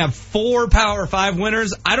 Apparently we're going to have 4 Power 5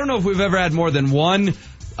 winners. I don't know if we've ever had more than one.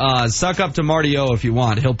 Suck up to Marty O if you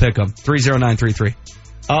want. He'll pick them. 30933.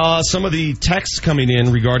 Some of the texts coming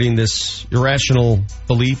in regarding this irrational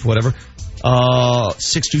belief, whatever.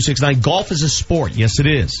 6269. Golf is a sport. Yes, it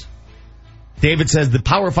is. David says the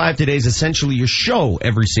Power 5 today is essentially your show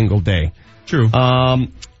every single day. True.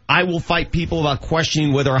 I will fight people about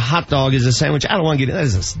questioning whether a hot dog is a sandwich. I don't want to get into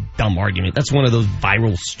that. Is a dumb argument. That's one of those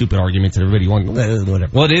viral, stupid arguments that everybody wants. Whatever.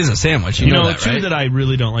 Well, it is a sandwich. You know that, two right? that I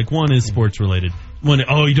really don't like. One is sports related.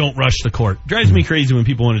 You don't rush the court. Drives me crazy when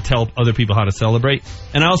people want to tell other people how to celebrate.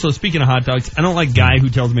 And also, speaking of hot dogs, I don't like guy who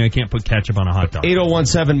tells me I can't put ketchup on a hot dog.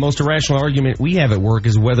 8017, most irrational argument we have at work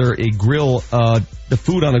is whether a grill, the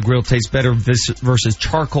food on a grill tastes better versus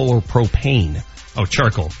charcoal or propane. Oh,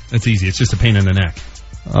 charcoal. That's easy. It's just a pain in the neck.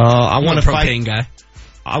 I want to fight. Propane guy.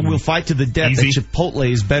 I will fight to the death that Chipotle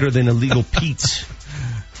is better than illegal Pete's.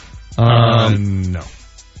 No.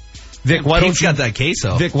 Vic, why don't you got that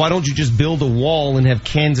queso? Vic, why don't you just build a wall and have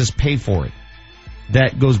Kansas pay for it?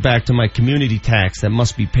 That goes back to my community tax that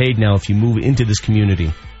must be paid now if you move into this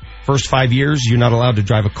community. First 5 years, you're not allowed to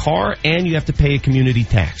drive a car, and you have to pay a community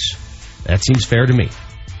tax. That seems fair to me.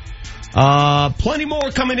 Plenty more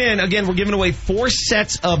coming in. Again, we're giving away 4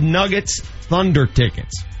 sets of Nuggets Thunder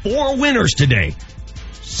tickets. 4 winners today,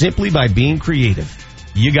 simply by being creative.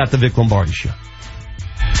 You got the Vic Lombardi Show.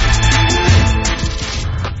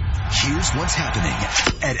 Here's what's happening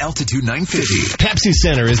at Altitude 950. Pepsi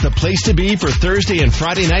Center is the place to be for Thursday and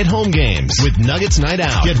Friday night home games with Nuggets Night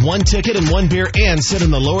Out. Get 1 ticket and 1 beer and sit in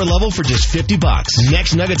the lower level for just $50.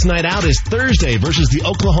 Next Nuggets Night Out is Thursday versus the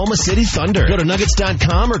Oklahoma City Thunder. Go to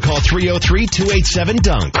nuggets.com or call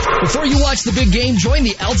 303-287-DUNK. Before you watch the big game, join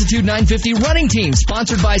the Altitude 950 running team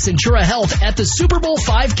sponsored by Centura Health at the Super Bowl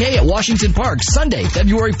 5K at Washington Park, Sunday,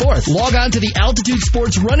 February 4th. Log on to the Altitude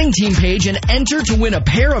Sports running team page and enter to win a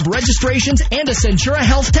pair of registrations and a Centura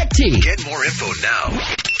Health Tech Tee. Get more info now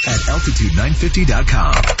at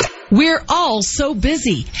altitude950.com. We're all so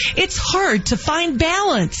busy. It's hard to find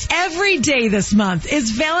balance. Every day this month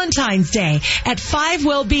is Valentine's Day at 5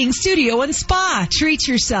 Wellbeing Studio and Spa. Treat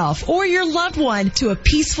yourself or your loved one to a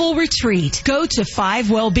peaceful retreat. Go to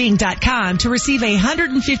 5wellbeing.com to receive a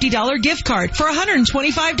 $150 gift card for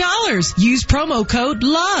 $125. Use promo code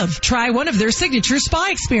LOVE. Try one of their signature spa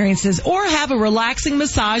experiences or have a relaxing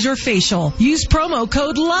massage or facial. Use promo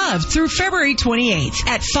code LOVE through February 28th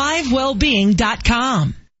at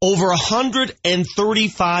 5wellbeing.com. Over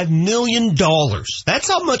 $135 million. That's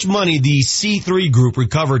how much money the C3 Group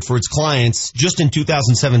recovered for its clients just in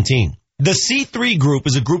 2017. The C3 Group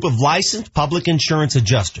is a group of licensed public insurance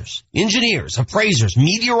adjusters, engineers, appraisers,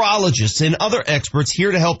 meteorologists, and other experts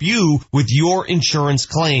here to help you with your insurance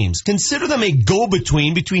claims. Consider them a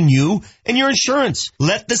go-between between you and your insurance.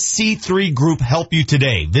 Let the C3 Group help you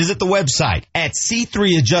today. Visit the website at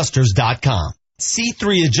c3adjusters.com.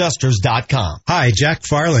 C3adjusters.com. Hi, Jack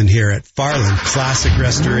Farland here at Farland Classic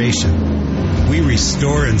Restoration. We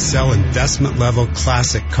restore and sell investment-level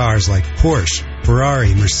classic cars like Porsche,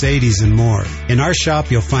 Ferrari, Mercedes, and more. In our shop,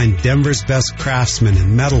 you'll find Denver's best craftsmen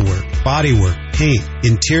in metalwork, bodywork, paint,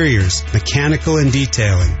 interiors, mechanical, and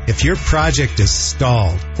detailing. If your project is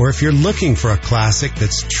stalled, or if you're looking for a classic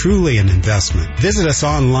that's truly an investment, visit us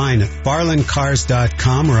online at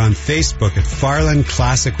farlandcars.com or on Facebook at Farland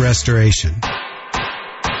Classic Restoration.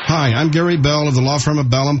 Hi, I'm Gary Bell of the law firm of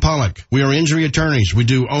Bell & Pollock. We are injury attorneys. We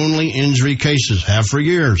do only injury cases, have for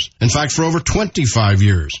years. In fact, for over 25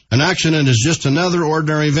 years. An accident is just another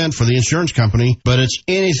ordinary event for the insurance company, but it's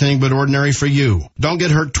anything but ordinary for you. Don't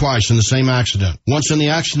get hurt twice in the same accident. Once in the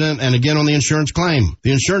accident and again on the insurance claim.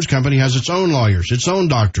 The insurance company has its own lawyers, its own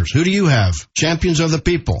doctors. Who do you have? Champions of the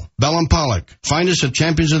People. Bell & Pollock. Find us at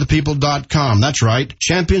championsofthepeople.com. That's right,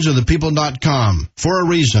 championsofthepeople.com. For a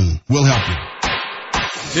reason. We'll help you.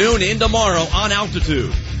 Tune in tomorrow on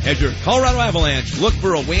Altitude as your Colorado Avalanche look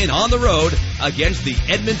for a win on the road against the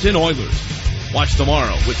Edmonton Oilers. Watch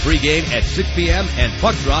tomorrow with pregame at 6 p.m. and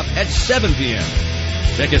puck drop at 7 p.m.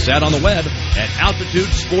 Check us out on the web at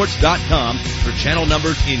altitudesports.com for channel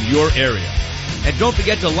numbers in your area. And don't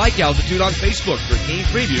forget to like Altitude on Facebook for game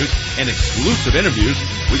previews and exclusive interviews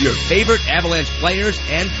with your favorite Avalanche players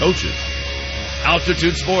and coaches.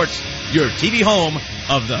 Altitude Sports, your TV home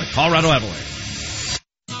of the Colorado Avalanche.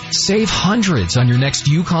 Save hundreds on your next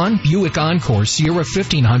Yukon, Buick Encore, Sierra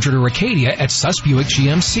 1500, or Acadia at Suss Buick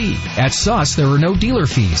GMC. At Suss, there are no dealer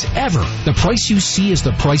fees, ever. The price you see is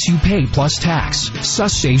the price you pay plus tax.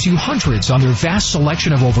 Suss saves you hundreds on their vast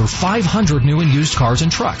selection of over 500 new and used cars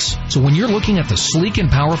and trucks. So when you're looking at the sleek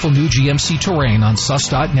and powerful new GMC Terrain on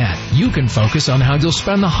Suss.net, you can focus on how you'll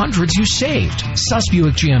spend the hundreds you saved. Suss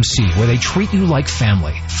Buick GMC, where they treat you like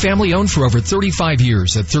family. Family owned for over 35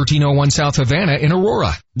 years at 1301 South Havana in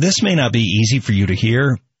Aurora. This may not be easy for you to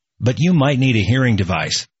hear, but you might need a hearing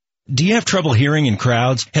device. Do you have trouble hearing in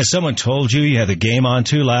crowds? Has someone told you have the game on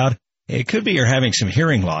too loud? It could be you're having some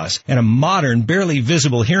hearing loss, and a modern, barely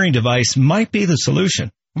visible hearing device might be the solution.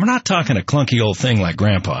 We're not talking a clunky old thing like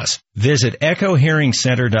Grandpa's. Visit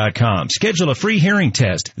EchoHearingCenter.com. Schedule a free hearing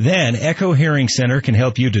test. Then Echo Hearing Center can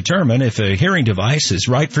help you determine if a hearing device is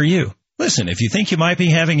right for you. Listen, if you think you might be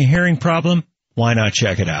having a hearing problem, why not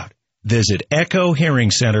check it out? Visit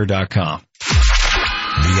EchoHearingCenter.com.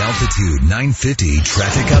 The Altitude 950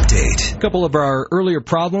 traffic update. A couple of our earlier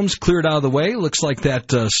problems cleared out of the way. Looks like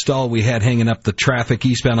that stall we had hanging up the traffic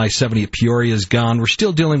eastbound I-70 at Peoria is gone. We're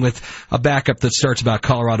still dealing with a backup that starts about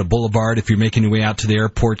Colorado Boulevard. If you're making your way out to the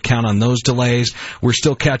airport, count on those delays. We're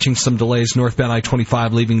still catching some delays northbound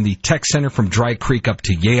I-25 leaving the Tech Center from Dry Creek up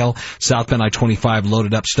to Yale. Southbound I-25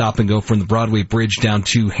 loaded up stop and go from the Broadway Bridge down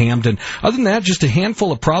to Hamden. Other than that, just a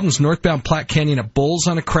handful of problems. Northbound Platte Canyon at Bulls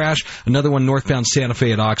on a crash. Another one northbound Santa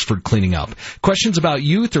Fe at Oxford cleaning up. Questions about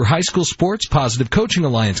youth or high school sports? Positive Coaching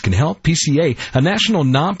Alliance can help. PCA, a national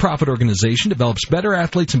nonprofit organization, develops better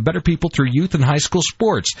athletes and better people through youth and high school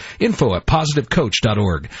sports. Info at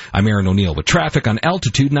positivecoach.org. I'm Aaron O'Neill with traffic on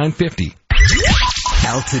Altitude 950.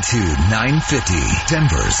 Altitude 950,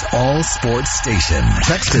 Denver's all sports station.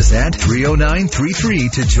 Text us at 30933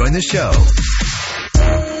 to join the show.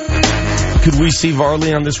 Could we see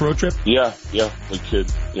Varley on this road trip? Yeah, we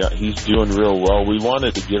could. Yeah, he's doing real well. We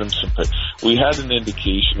wanted to get him some pay. We had an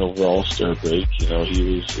indication over All-Star break. You know,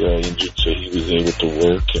 he was injured, so he was able to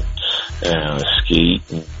work and skate,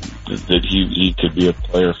 and that he could be a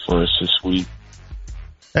player for us this week.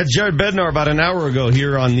 That's Jared Bednar about an hour ago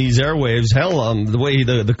here on these airwaves. Hell, the way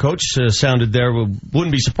the coach sounded there,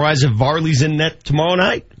 wouldn't be surprised if Varley's in net tomorrow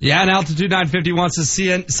night. Yeah, and Altitude 950 wants to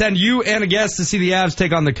send you and a guest to see the Avs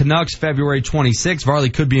take on the Canucks February 26th. Varley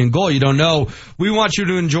could be in goal. You don't know. We want you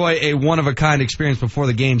to enjoy a one-of-a-kind experience before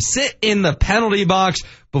the game. Sit in the penalty box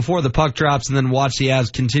before the puck drops and then watch the Avs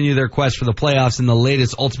continue their quest for the playoffs in the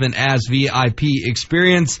latest Ultimate Avs VIP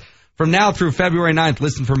experience. From now through February 9th,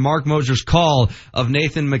 listen for Mark Moser's call of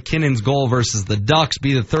Nathan McKinnon's goal versus the Ducks.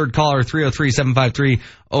 Be the third caller,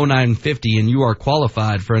 303-753-0950, and you are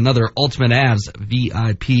qualified for another Ultimate Avs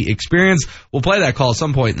VIP experience. We'll play that call at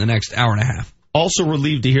some point in the next hour and a half. Also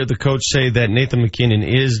relieved to hear the coach say that Nathan McKinnon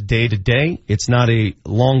is day-to-day. It's not a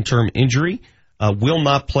long-term injury. Will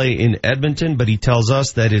not play in Edmonton, but he tells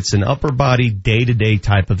us that it's an upper body day-to-day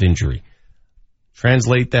type of injury.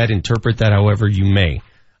 Translate that, interpret that however you may.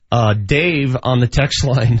 Dave on the text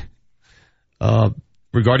line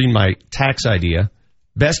regarding my tax idea.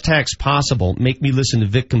 Best tax possible. Make me listen to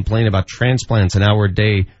Vic complain about transplants an hour a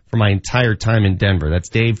day for my entire time in Denver. That's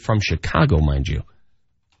Dave from Chicago, mind you.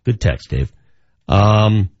 Good text, Dave.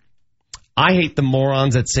 I hate the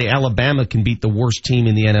morons that say Alabama can beat the worst team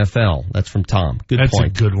in the NFL. That's from Tom. Good That's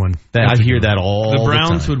point. That's a good one. I hear that all the time. The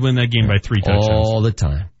Browns would win that game by 3 touchdowns. All the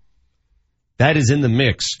time. That is in the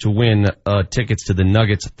mix to win tickets to the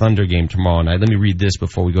Nuggets Thunder game tomorrow night. Let me read this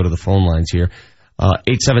before we go to the phone lines here.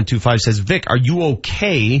 8725 says, Vic, are you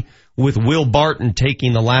okay with Will Barton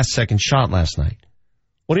taking the last-second shot last night?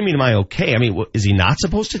 What do you mean, am I okay? I mean, is he not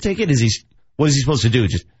supposed to take it? What is he supposed to do?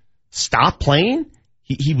 Just stop playing?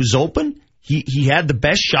 He was open. He had the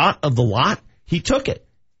best shot of the lot. He took it,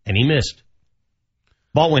 and he missed.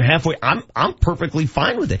 Ball went halfway. I'm perfectly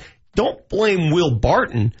fine with it. Don't blame Will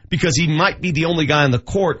Barton because he might be the only guy on the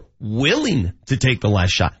court willing to take the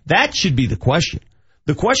last shot. That should be the question.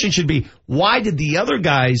 The question should be, why did the other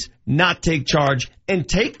guys not take charge and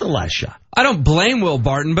take the last shot? I don't blame Will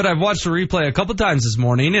Barton, but I've watched the replay a couple times this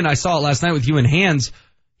morning, and I saw it last night with you in hands.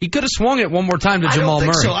 He could have swung it one more time to Jamal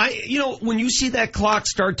Murray. So. When you see that clock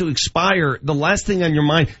start to expire, the last thing on your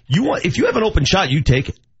mind, if you have an open shot, you take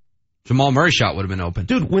it. Jamal Murray's shot would have been open.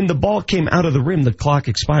 Dude, when the ball came out of the rim, the clock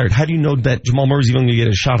expired. How do you know that Jamal Murray's even going to get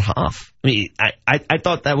a shot off? I mean, I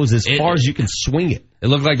thought that was as far as you can swing it. It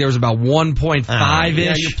looked like there was about 1.5-ish.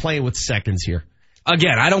 Yeah, you're playing with seconds here.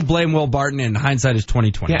 Again, I don't blame Will Barton, and hindsight is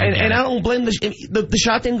 20/20. Yeah, and I don't blame the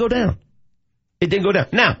shot didn't go down. It didn't go down.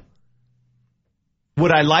 Now,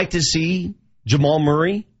 would I like to see Jamal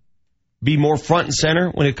Murray be more front and center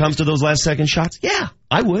when it comes to those last second shots? Yeah,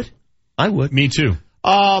 I would. Me too.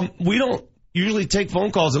 We don't usually take phone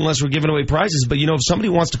calls unless we're giving away prizes, but if somebody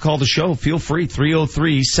wants to call the show, feel free.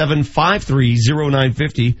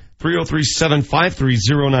 303-753-0950.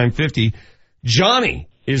 303-753-0950. Johnny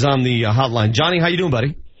is on the hotline. Johnny, how you doing,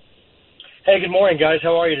 buddy? Hey, good morning, guys.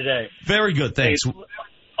 How are you today? Very good, thanks. Hey,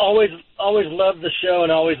 always love the show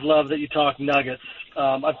and always love that you talk Nuggets.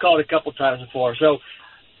 I've called a couple times before. So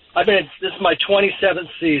this is my 27th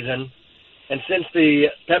season. And since the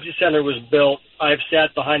Pepsi Center was built, I've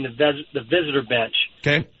sat behind the visitor bench.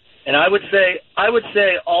 Okay. And I would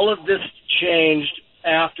say all of this changed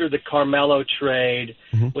after the Carmelo trade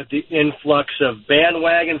with the influx of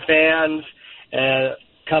bandwagon fans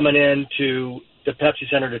coming in to the Pepsi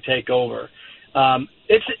Center to take over.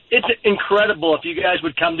 It's incredible if you guys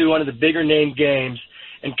would come to one of the bigger name games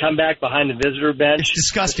and come back behind the visitor bench. It's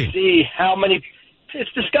disgusting. To see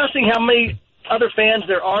it's disgusting how many other fans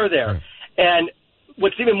there are there. Right. And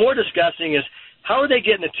what's even more disgusting is how are they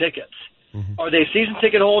getting the tickets? Mm-hmm. Are they season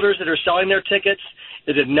ticket holders that are selling their tickets?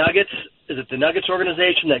 Is it Nuggets? Is it the Nuggets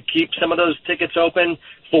organization that keeps some of those tickets open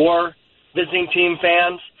for visiting team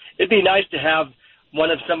fans? It'd be nice to have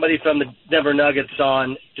somebody from the Denver Nuggets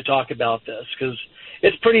on to talk about this, because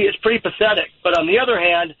it's pretty pathetic. But on the other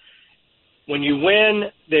hand, when you win,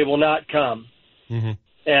 they will not come. Mm-hmm.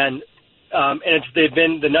 And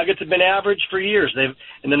the Nuggets have been average for years. Then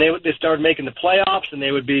they started making the playoffs, and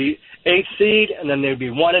they would be 8th seed, and then they would be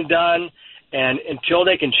one and done. And until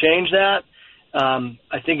they can change that,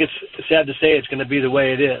 I think it's sad to say it's going to be the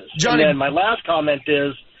way it is. Johnny, and then my last comment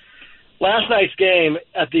is, last night's game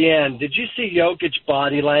at the end, did you see Jokic's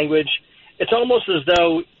body language? It's almost as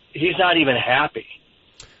though he's not even happy.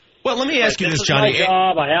 Well, let me ask you this, is Johnny. my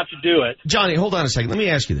job. I have to do it. Johnny, hold on a second. Let me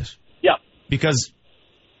ask you this. Yeah. Because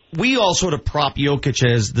we all sort of prop Jokic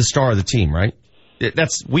as the star of the team, right?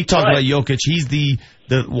 We talk about Jokic. He's the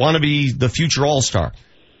wannabe, the future all-star.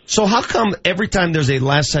 So how come every time there's a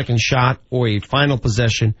last-second shot or a final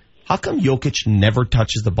possession, how come Jokic never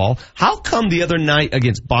touches the ball? How come the other night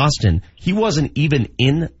against Boston, he wasn't even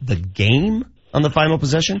in the game on the final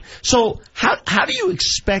possession? So how do you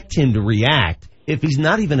expect him to react if he's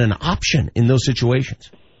not even an option in those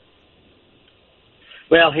situations?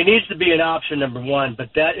 Well, he needs to be an option, number one, but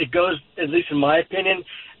it goes, at least in my opinion,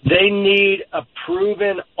 they need a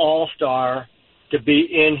proven all-star to be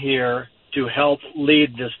in here to help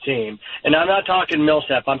lead this team. And I'm not talking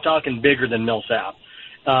Millsap. I'm talking bigger than Millsap.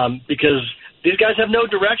 Because these guys have no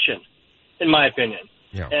direction, in my opinion.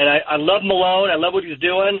 Yeah. And I love Malone. I love what he's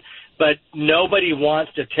doing, but nobody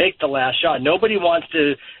wants to take the last shot. Nobody wants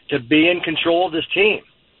to be in control of this team.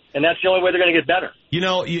 And that's the only way they're going to get better. You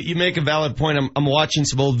know, you make a valid point. I'm watching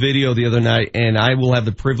some old video the other night, and I will have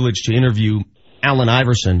the privilege to interview Allen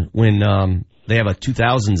Iverson when they have a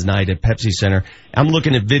 2000s night at Pepsi Center. I'm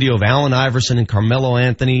looking at video of Allen Iverson and Carmelo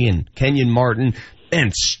Anthony and Kenyon Martin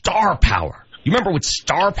and star power. You remember what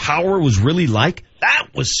star power was really like? That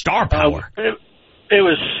was star power. It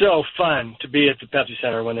was so fun to be at the Pepsi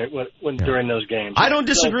Center during those games. I don't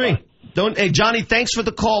disagree. Hey, Johnny, thanks for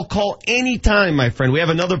the call. Call anytime, my friend. We have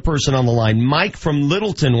another person on the line. Mike from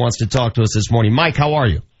Littleton wants to talk to us this morning. Mike, how are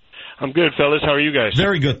you? I'm good, fellas. How are you guys?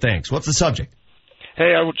 Very good, thanks. What's the subject?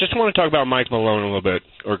 Hey, I just want to talk about Mike Malone a little bit,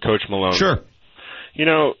 or Coach Malone. Sure. You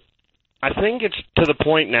know, I think it's to the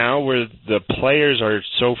point now where the players are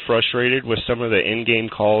so frustrated with some of the in-game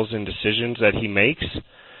calls and decisions that he makes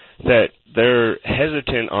that they're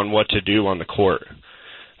hesitant on what to do on the court.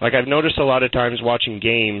 Like, I've noticed a lot of times watching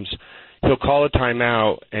games, he'll call a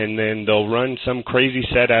timeout, and then they'll run some crazy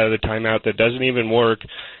set out of the timeout that doesn't even work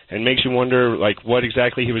and makes you wonder, like, what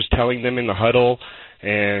exactly he was telling them in the huddle.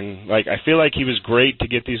 And, like, I feel like he was great to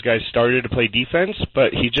get these guys started to play defense,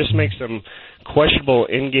 but he just makes some questionable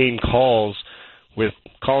in-game calls with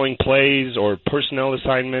calling plays or personnel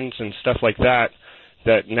assignments and stuff like that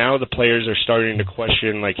now the players are starting to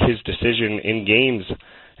question, like, his decision in games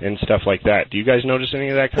and stuff like that. Do you guys notice any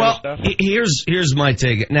of that kind of stuff? Here's my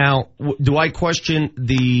take. Now, do I question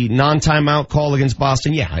the non-timeout call against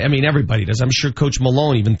Boston? Yeah, I mean, everybody does. I'm sure Coach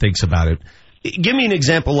Malone even thinks about it. Give me an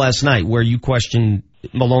example last night where you questioned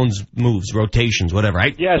Malone's moves, rotations, whatever,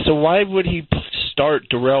 right? Yeah, so why would he start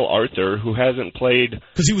Darrell Arthur, who hasn't played?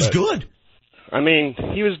 Because he was good. I mean,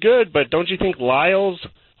 he was good, but don't you think Lyles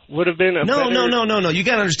would have been a No. You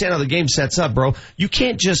got to understand how the game sets up, bro. You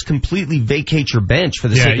can't just completely vacate your bench for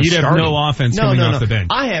the sake of you'd starting. have no offense coming off the bench.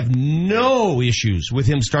 I have no issues with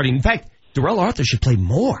him starting. In fact, Darrell Arthur should play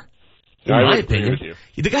more, in my opinion.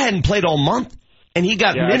 The guy hadn't played all month, and he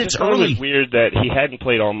got minutes early. It was weird that he hadn't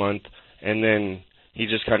played all month, and then he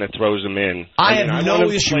just kind of throws him in. I have no want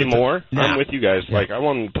him issue to play with more. No. I'm with you guys. Yeah. Like, I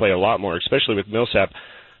want him to play a lot more, especially with Millsap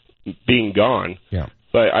being gone. Yeah.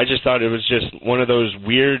 But I just thought it was just one of those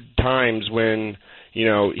weird times when, you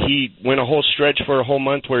know, he went a whole stretch for a whole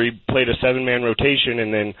month where he played a 7-man rotation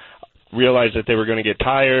and then realized that they were going to get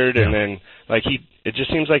tired, and then, like, it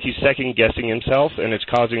just seems like he's second-guessing himself, and it's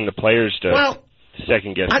causing the players to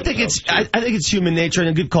second-guess I think it's human nature, and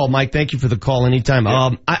a good call, Mike. Thank you for the call anytime. Yeah.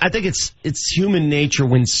 I think it's human nature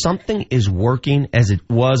when something is working as it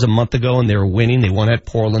was a month ago and they were winning. They won at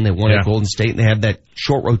Portland, they won at Golden State, and they have that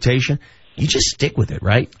short rotation. You just stick with it,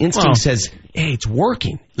 right? Instinct says, hey, it's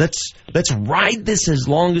working. Let's ride this as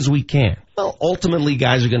long as we can. Well, ultimately,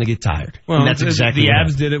 guys are going to get tired. Well, and that's exactly the what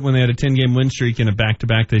Avs did it when they had a 10-game win streak and a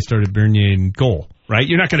back-to-back. They started Bernier in goal, right?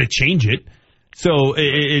 You're not going to change it. So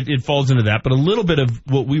it falls into that. But a little bit of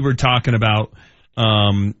what we were talking about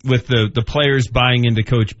with the players buying into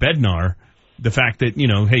Coach Bednar, the fact that,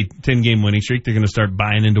 hey, 10-game winning streak, they're going to start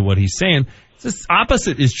buying into what he's saying. The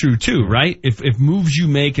opposite is true, too, right? If moves you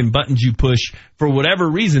make and buttons you push, for whatever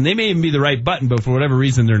reason, they may even be the right button, but for whatever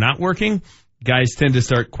reason they're not working, guys tend to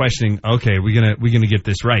start questioning, okay, we're gonna get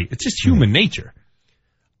this right. It's just human nature.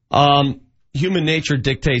 Human nature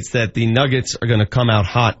dictates that the Nuggets are going to come out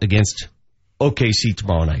hot against OKC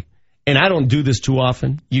tomorrow night. And I don't do this too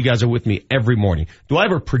often. You guys are with me every morning. Do I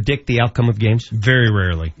ever predict the outcome of games? Very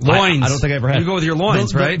rarely. Loins. I don't think I ever have. You go with your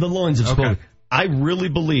loins, right? The loins have spoken. I really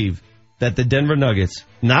believe that the Denver Nuggets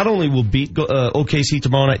not only will beat OKC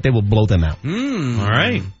tomorrow night, they will blow them out. All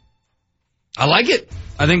right. I like it.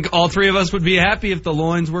 I think all three of us would be happy if the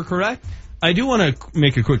loins were correct. I do want to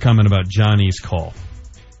make a quick comment about Johnny's call.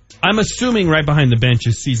 I'm assuming right behind the bench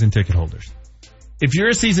is season ticket holders. If you're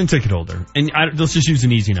a season ticket holder, and let's just use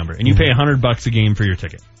an easy number, and you pay $100 a game for your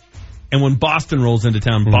ticket, and when Boston rolls into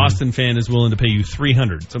town, Boston fan is willing to pay you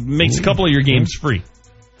 $300, so it makes a couple of your games free.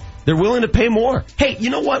 They're willing to pay more. Hey,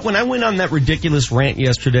 you know what? When I went on that ridiculous rant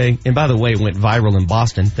yesterday, and by the way, it went viral in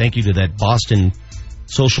Boston. Thank you to that Boston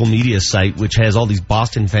social media site, which has all these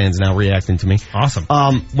Boston fans now reacting to me. Awesome.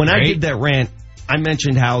 When I did that rant, I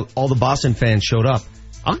mentioned how all the Boston fans showed up.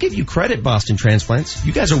 I'll give you credit, Boston transplants.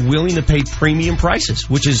 You guys are willing to pay premium prices,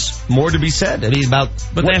 which is more to be said. I mean, about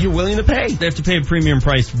what you're willing to pay. They have to pay a premium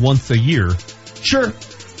price once a year. Sure.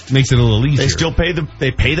 Makes it a little easier. They still pay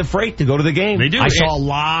the freight to go to the game. They do. I saw a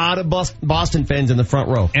lot of Boston fans in the front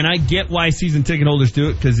row. And I get why season ticket holders do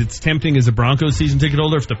it, because it's tempting as a Broncos season ticket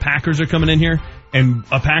holder. If the Packers are coming in here and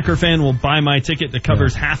a Packer fan will buy my ticket that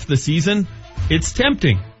covers half the season, it's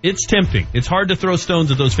tempting. It's tempting. It's hard to throw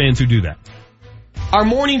stones at those fans who do that. Our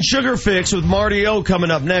morning sugar fix with Marty O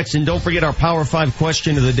coming up next. And don't forget our Power 5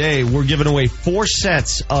 question of the day. We're giving away 4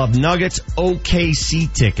 sets of Nuggets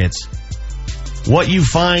OKC tickets. What you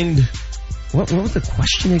find... What was the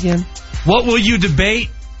question again? What will you debate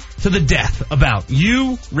to the death about?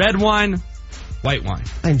 You, red wine, white wine.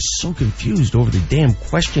 I'm so confused over the damn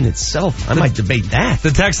question itself. I might debate that.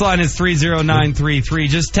 The text line is 30933.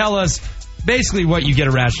 Just tell us basically what you get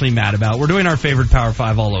irrationally mad about. We're doing our favorite Power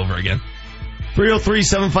 5 all over again.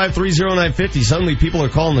 303-753-0950. Suddenly people are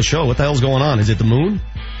calling the show. What the hell's going on? Is it the moon?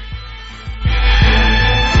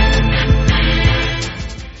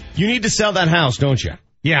 You need to sell that house, don't you?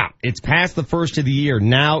 Yeah, it's past the first of the year.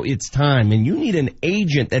 Now it's time. And you need an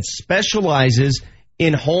agent that specializes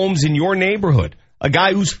in homes in your neighborhood. A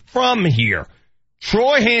guy who's from here.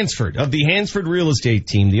 Troy Hansford of the Hansford Real Estate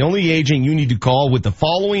Team. The only agent you need to call with the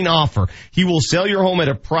following offer. He will sell your home at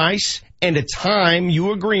a price and a time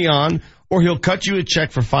you agree on, or he'll cut you a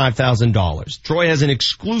check for $5,000. Troy has an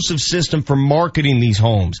exclusive system for marketing these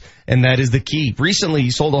homes, and that is the key. Recently,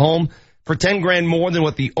 he sold a home for $10,000 more than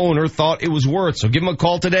what the owner thought it was worth. So give him a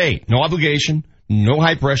call today. No obligation, no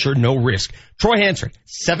high pressure, no risk. Troy Hansford,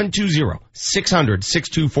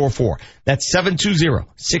 720-600-6244. That's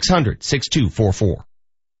 720-600-6244.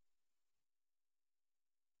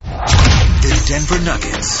 The Denver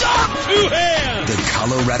Nuggets. The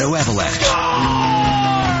Colorado Avalanche.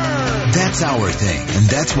 That's our thing, and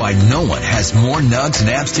that's why no one has more Nugs and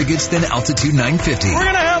Abs tickets than Altitude 950. We're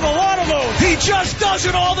going to have a lot of those. He just does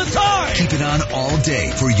it all the time. Keep it on all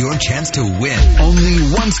day for your chance to win.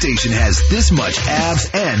 Only one station has this much Abs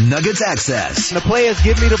and Nuggets access. The players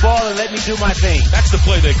give me the ball and let me do my thing. That's the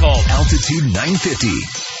play they call. Altitude 950.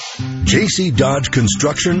 JC Dodge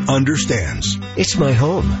Construction understands. It's my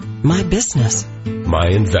home, my business, my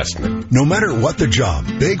investment. No matter what the job,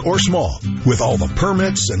 big or small, with all the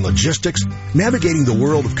permits and logistics, navigating the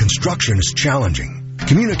world of construction is challenging.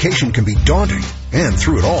 Communication can be daunting, and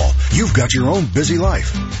through it all, you've got your own busy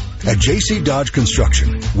life. At JC Dodge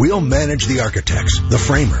Construction, we'll manage the architects, the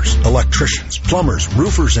framers, electricians, plumbers,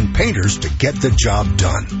 roofers, and painters to get the job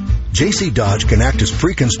done. JC Dodge can act as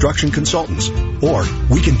pre-construction consultants, or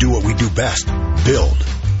we can do what we do best, build.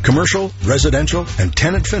 Commercial, residential, and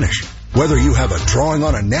tenant finish. Whether you have a drawing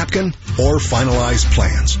on a napkin or finalized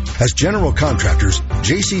plans. As general contractors,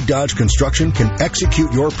 JC Dodge Construction can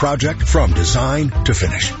execute your project from design to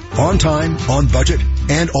finish. On time, on budget,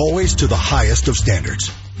 and always to the highest of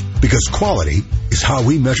standards. Because quality is how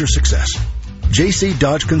we measure success. JC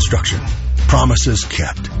Dodge Construction. Promises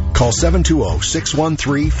kept. Call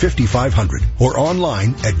 720-613-5500 or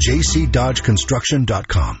online at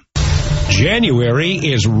jcdodgeconstruction.com. January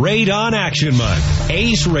is Radon Action Month.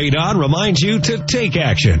 Ace Radon reminds you to take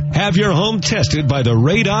action. Have your home tested by the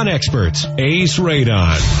Radon experts. Ace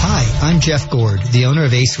Radon. Hi, I'm Jeff Gord, the owner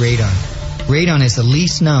of Ace Radon. Radon is the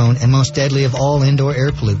least known and most deadly of all indoor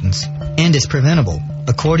air pollutants. and is preventable.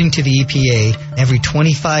 According to the EPA, every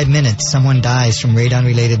 25 minutes someone dies from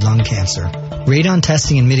radon-related lung cancer. Radon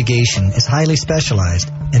testing and mitigation is highly specialized,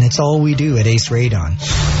 and it's all we do at Ace Radon.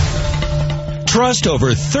 Trust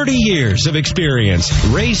over 30 years of experience.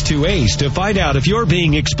 Race to Ace to find out if you're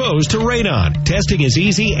being exposed to radon. Testing is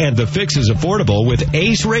easy and the fix is affordable with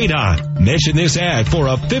Ace Radon. Mention this ad for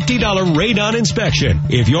a $50 radon inspection.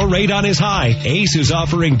 If your radon is high, Ace is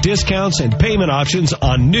offering discounts and payment options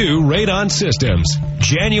on new radon systems.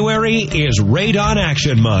 January is Radon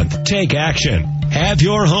Action Month. Take action. Have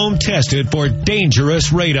your home tested for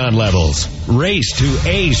dangerous radon levels. Race to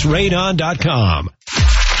aceradon.com.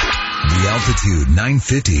 The Altitude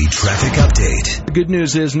 950 traffic update. The good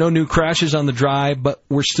news is no new crashes on the drive, but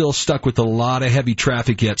we're still stuck with a lot of heavy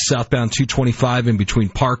traffic yet. Southbound 225 in between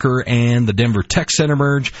Parker and the Denver Tech Center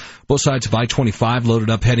merge. Both sides of I-25 loaded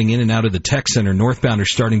up heading in and out of the Tech Center. Northbound are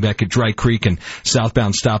starting back at Dry Creek and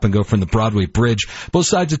southbound stop and go from the Broadway Bridge. Both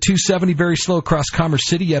sides of 270 very slow across Commerce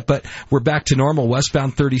City yet, but we're back to normal.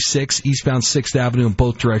 Westbound 36, eastbound 6th Avenue in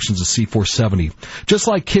both directions of C470. Just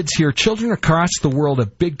like kids here, children across the world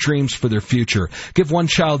have big dreams for their future. Give one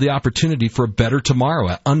child the opportunity for a better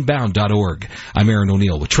tomorrow at unbound.org. I'm Aaron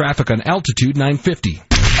O'Neill with traffic on Altitude 950.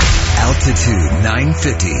 Altitude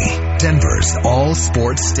 950, Denver's all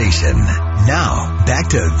sports station. Now, back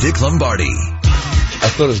to Vic Lombardi. I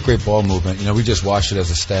thought it was great ball movement. You know, we just watched it as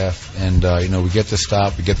a staff, and, we get the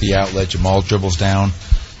stop, we get the outlet, Jamal dribbles down,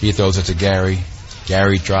 he throws it to Gary.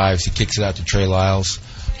 Gary drives, he kicks it out to Trey Lyles.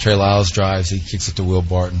 Trey Lyles drives, he kicks it to Will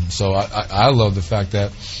Barton. So I love the fact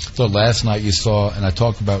that, so last night you saw, and I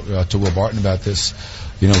talked about to Will Barton about this,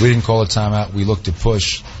 we didn't call a timeout, we looked to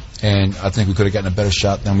push, and I think we could have gotten a better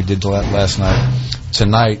shot than we did last night.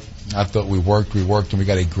 Tonight, I thought we worked, and we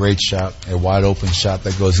got a great shot, a wide open shot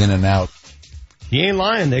that goes in and out. He ain't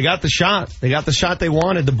lying. They got the shot. They got the shot they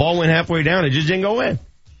wanted. The ball went halfway down. It just didn't go in.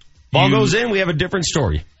 Ball goes in, we have a different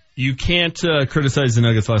story. You can't criticize the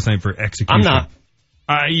Nuggets last night for execution. I'm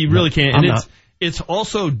not. You really can't. And not. It's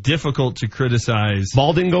also difficult to criticize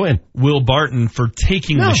ball didn't go in. Will Barton for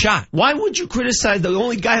taking the shot. Why would you criticize the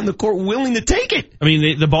only guy in the court willing to take it? I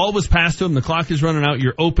mean, the ball was passed to him. The clock is running out.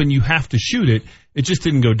 You're open. You have to shoot it. It just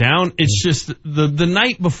didn't go down. It's just the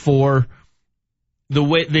night before, the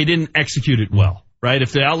way they didn't execute it well. Right?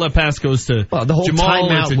 If the outlet pass goes to the whole Jamal,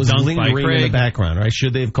 timeout was lingering in the Craig. background, right?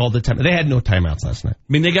 Should they have called the timeout? They had no timeouts last night. I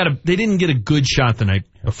mean, they didn't get a good shot the night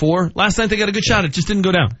before. Last night they got a good shot. It just didn't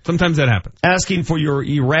go down. Sometimes that happens. Asking for your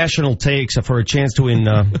irrational takes for a chance to win.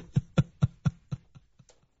 All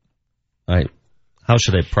right. How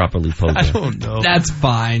should I properly pose I don't know. That's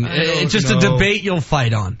fine. It's just a debate you'll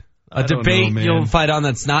fight on. A debate you'll fight on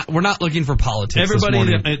that's not. We're not looking for politics.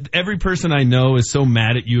 Every person I know is so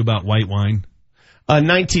mad at you about white wine.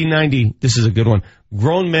 1990, this is a good one.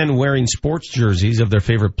 Grown men wearing sports jerseys of their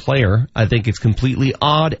favorite player. I think it's completely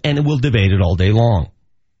odd, and we'll debate it all day long.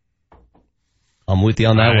 I'm with you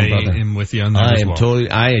on that one, brother. I am with you on that as well.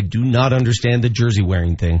 I do not understand the jersey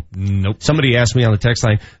wearing thing. Nope. Somebody asked me on the text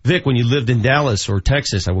line, Vic, when you lived in Dallas or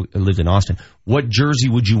Texas, I lived in Austin, what jersey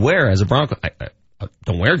would you wear as a Bronco? I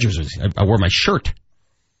don't wear jerseys. I wear my shirt.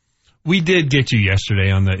 We did get you yesterday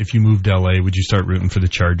on the, if you moved to L.A., would you start rooting for the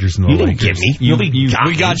Chargers and the Lakers? You didn't get me.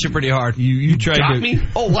 We got you pretty hard. You tried got to. Me?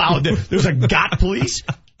 Oh, wow. There's a got police?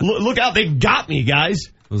 Look out. They got me, guys.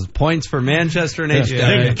 Those points for Manchester and H.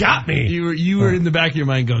 They got me. You were in the back of your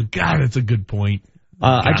mind going, God, that's a good point.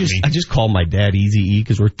 I just called my dad Easy E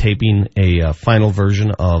because we're taping a final version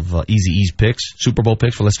of Easy E's picks, Super Bowl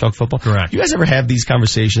picks for Let's Talk Football. Correct. You guys ever have these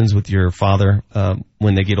conversations with your father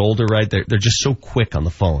when they get older, right? They're just so quick on the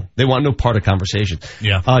phone. They want no part of conversation.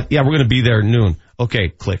 Yeah. Yeah, we're going to be there at noon. Okay,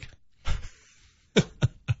 click.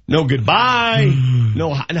 No goodbye.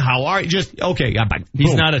 No, how are you? Just, okay.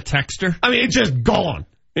 He's not a texter? I mean, it's just gone.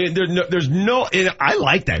 There's no. I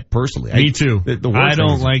like that personally. Me too. I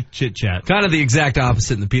don't like chit chat. Kind of the exact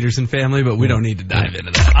opposite in the Peterson family, but we don't need to dive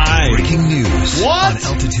into that. Breaking news What?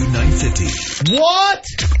 on Altitude 950. What?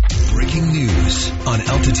 Breaking news on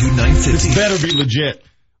Altitude 950. This better be legit.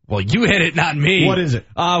 Well, you hit it, not me. What is it?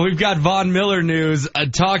 We've got Von Miller news.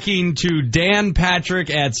 Talking to Dan Patrick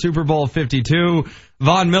at Super Bowl 52,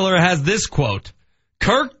 Von Miller has this quote: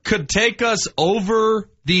 "Kirk could take us over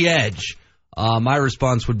the edge." My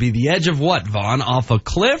response would be the edge of what, Vaughn? Off a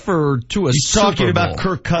cliff or to a Super Bowl? He's talking about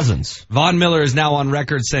Kirk Cousins. Von Miller is now on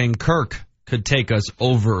record saying Kirk could take us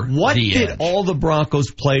over the edge. What did all the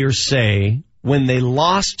Broncos players say when they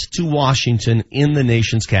lost to Washington in the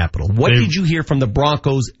nation's capital? What did you hear from the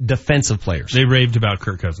Broncos defensive players? They raved about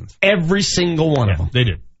Kirk Cousins. Every single one of them. They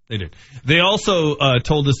did. They also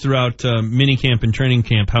told us throughout minicamp and training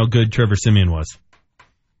camp how good Trevor Siemian was.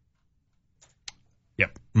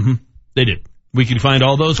 Mm-hmm. They did. We could find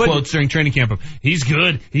all those quotes during training camp of, he's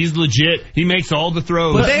good, he's legit, he makes all the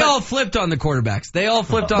throws. But they all flipped on the quarterbacks.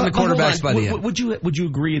 By the end. Would you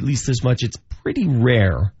agree at least this much? It's pretty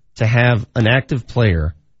rare to have an active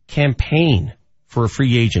player campaign for a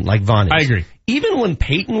free agent like Von is. I agree. Even when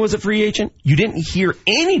Peyton was a free agent, you didn't hear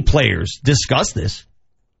any players discuss this.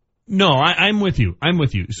 No, I'm with you.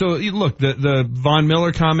 So, look, the Von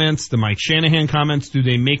Miller comments, the Mike Shanahan comments, do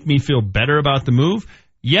they make me feel better about the move?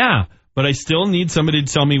 Yeah, but I still need somebody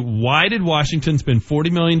to tell me, why did Washington spend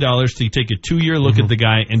 $40 million to take a 2-year look at the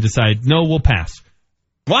guy and decide, no, we'll pass?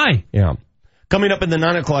 Why? Yeah. Coming up in the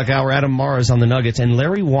 9 o'clock hour, Adam Morris on the Nuggets and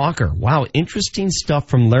Larry Walker. Wow, interesting stuff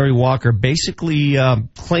from Larry Walker, basically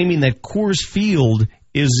claiming that Coors Field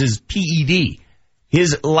is his PED.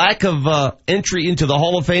 His lack of entry into the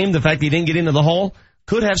Hall of Fame, the fact he didn't get into the Hall,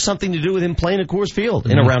 could have something to do with him playing at Coors Field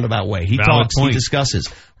in a roundabout way. He talks, he discusses.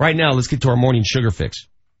 Right now, let's get to our morning sugar fix.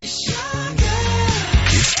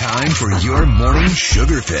 It's time for your morning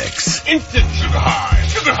sugar fix. Instant sugar high,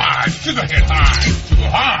 sugar high, sugar hit high, sugar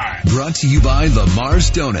high. Brought to you by Lamar's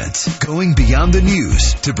Donuts, going beyond the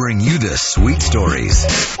news to bring you the sweet stories.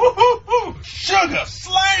 Woo-hoo-hoo, sugar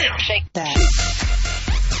slam. Shake that.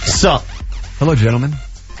 Sup? Hello, gentlemen.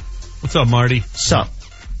 What's up, Marty? Sup?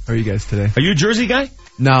 How are you guys today? Are you a Jersey guy?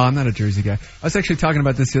 No, I'm not a Jersey guy. I was actually talking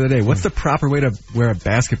about this the other day. What's the proper way to wear a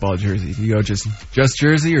basketball jersey? Do you go just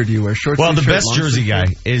Jersey, or do you wear shorts? Well, the best Jersey guy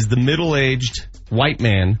is the middle-aged white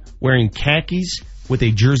man wearing khakis with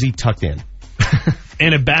a jersey tucked in.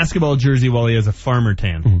 And a basketball jersey while he has a farmer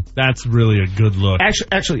tan. Mm-hmm. That's really a good look.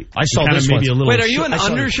 Actually, I saw this maybe once. Wait, are you an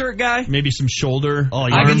undershirt guy? Maybe some shoulder. Oh,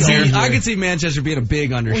 I can see Manchester being a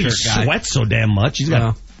big undershirt guy. He sweats so damn much. He's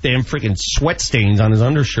got damn freaking sweat stains on his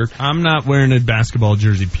undershirt. I'm not wearing a basketball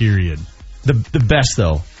jersey, period. The best,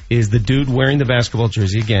 though, is the dude wearing the basketball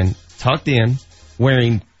jersey, again, tucked in,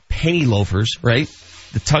 wearing penny loafers, right?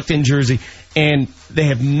 The tucked-in jersey, and they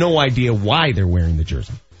have no idea why they're wearing the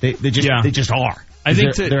jersey. They just are. I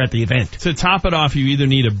think they're at the event. To top it off, you either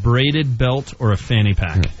need a braided belt or a fanny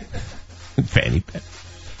pack. Fanny pack.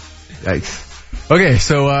 Yikes. Okay,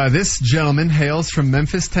 so this gentleman hails from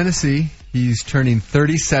Memphis, Tennessee. He's turning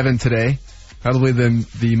 37 today. Probably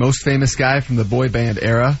the most famous guy from the boy band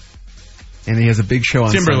era. And he has a big show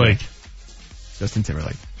on Timberlake. Sunday. Justin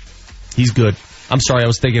Timberlake. He's good. I'm sorry, I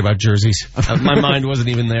was thinking about jerseys. My mind wasn't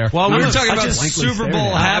even there. Well, we were talking about Super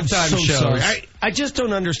Bowl halftime shows. I just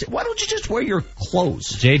don't understand. Why don't you just wear your clothes?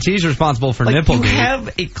 JT's responsible for Nipplegate. You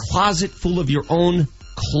have a closet full of your own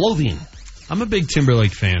clothing. I'm a big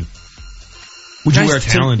Timberlake fan. Would you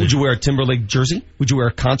wear a Timberlake jersey? Would you wear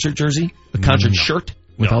a concert jersey? A concert shirt?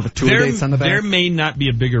 With all the tour dates on the back? There may not be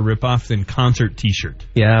a bigger ripoff than concert t-shirt.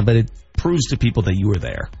 Yeah, but it proves to people that you were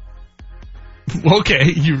there.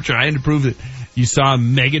 Okay, you're trying to prove that you saw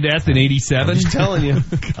Megadeth in 87?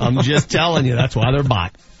 I'm just telling you. That's why they're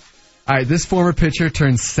bought. All right, this former pitcher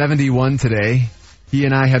turns 71 today. He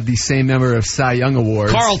and I have the same number of Cy Young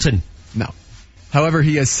Awards. Carlton. No. However,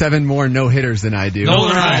 he has 7 more no-hitters than I do.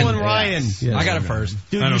 Nolan Ryan. Yes. I got it first.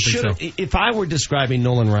 Dude, if I were describing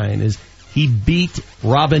Nolan Ryan, is he beat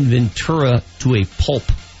Robin Ventura to a pulp.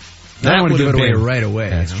 That would give it away right away.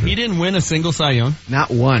 That's true. He didn't win a single Cy Young? Not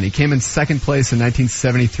one. He came in second place in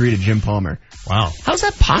 1973 to Jim Palmer. Wow. How's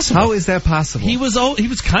that possible? How is that possible? He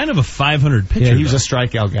was kind of a 500 pitcher. Yeah, he was a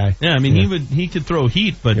strikeout guy. Yeah, I mean, he could throw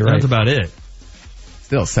heat, but that's about it.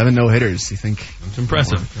 Still, 7 no-hitters, you think? It's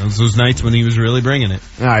impressive. Those nights when he was really bringing it.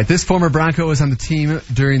 All right, this former Bronco was on the team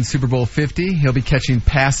during Super Bowl 50. He'll be catching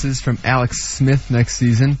passes from Alex Smith next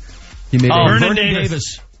season. He made Vernon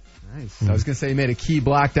Davis. Nice. I was going to say he made a key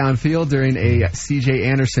block downfield during a C.J.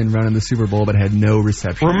 Anderson run in the Super Bowl, but had no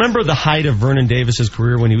reception. Remember the height of Vernon Davis's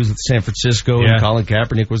career when he was with San Francisco and Colin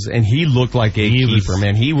Kaepernick was, and he looked like a keeper,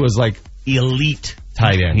 man. He was like elite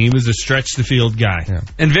tight end. He was a stretch the field guy. Yeah.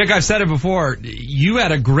 And Vic, I've said it before, you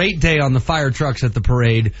had a great day on the fire trucks at the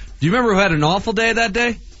parade. Do you remember who had an awful day that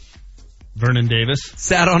day? Vernon Davis.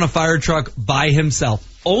 Sat on a fire truck by himself.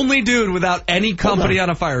 Only dude without any company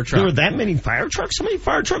on a fire truck. There were that many fire trucks? How many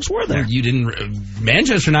fire trucks were there? You didn't.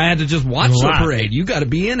 Manchester and I had to just watch the parade. You got to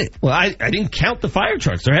be in it. Well, I didn't count the fire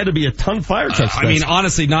trucks. There had to be a ton of fire trucks. I mean,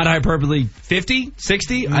 honestly, not hyperbole. 50?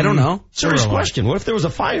 60? I don't know. Serious question. What if there was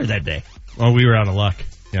a fire that day? Well, we were out of luck.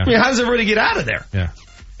 Yeah. I mean, how does everybody get out of there? Yeah.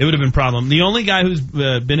 It would have been a problem. The only guy who's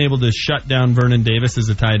been able to shut down Vernon Davis as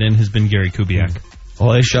a tight end has been Gary Kubiak.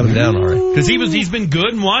 Oh, they shut him down, all right. Because he's been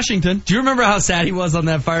good in Washington. Do you remember how sad he was on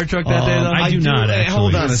that fire truck that day, though? I do not, actually.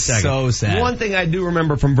 Hold on a second. So sad. One thing I do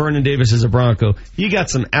remember from Vernon Davis as a Bronco, he got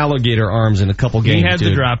some alligator arms in a couple games. He had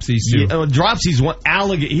the dropsies, too. Dropsies,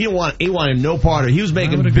 alligator. He wanted no part of it. He was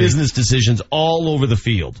making business decisions all over the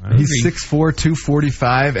field. He's 6'4",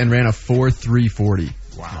 245, and ran a 4.340.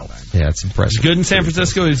 Wow. Yeah, it's impressive. He's good in San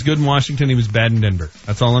Francisco. He's good in Washington. He was bad in Denver.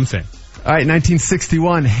 That's all I'm saying. All right,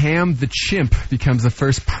 1961, Ham the chimp becomes the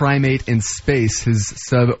first primate in space. His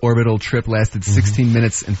suborbital trip lasted 16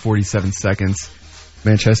 minutes and 47 seconds.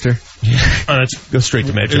 Manchester? Go straight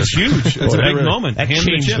to Manchester. It's huge. It's a big moment. That Ham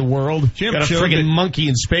changed the the world. Chimp Got a showed friggin' that- monkey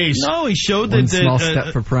in space. No, he showed One that small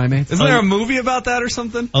step for primates. Isn't there a movie about that or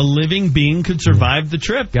something? a living being could survive the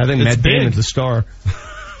trip. Yeah, I think It's Matt big. Damon's a star.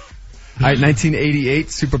 All right,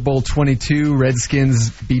 1988, Super Bowl 22,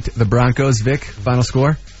 Redskins beat the Broncos. Vic, final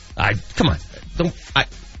score? Come on.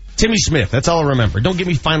 Timmy Smith, that's all I remember. Don't give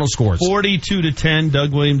me final scores. 42-10.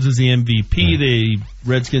 Doug Williams is the MVP. The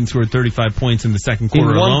Redskins scored 35 points in the second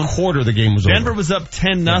quarter In one alone. quarter, the game was Denver over. was up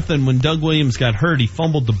 10-0 when Doug Williams got hurt. He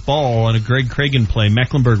fumbled the ball on a Greg Cragen play.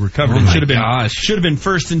 Mecklenburg recovered. Oh It my should have been gosh. should have been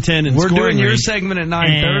 1st and 10 in We're scoring doing your range. segment at And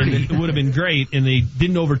 9:30. it would have been great, and they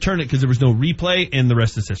didn't overturn it because there was no replay, and the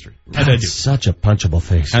rest is history. How'd I do? Such a punchable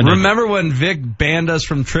face. Remember when Vic banned us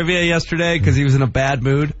from trivia yesterday because he was in a bad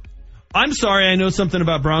mood? I'm sorry, I know something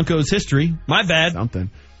about Broncos history. My bad. Something.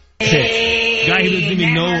 Guy who doesn't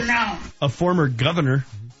even know a former governor.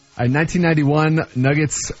 All right, 1991,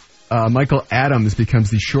 Nuggets, Michael Adams becomes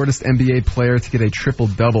the shortest NBA player to get a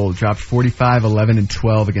triple-double. Dropped 45, 11, and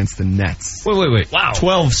 12 against the Nets. Wait. Wow.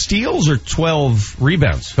 12 steals or 12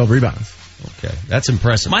 rebounds? 12 rebounds. Okay, that's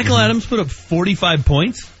impressive. Michael Adams put up 45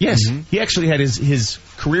 points Yes, he actually had his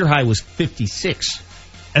career high was 56.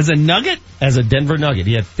 as a Nugget. As a Denver Nugget,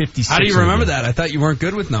 he had 56. How do you remember that? I thought you weren't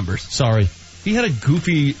good with numbers. Sorry. He had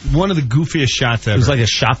one of the goofiest shots ever. It was like a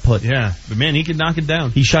shot put. Yeah, but man, he could knock it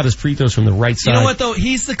down. He shot his free throws from the right side. You know what, though?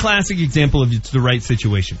 He's the classic example of it's the right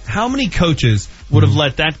situation. How many coaches would have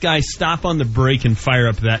let that guy stop on the break and fire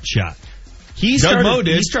up that shot? He Doug Moe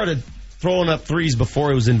did. He started throwing up threes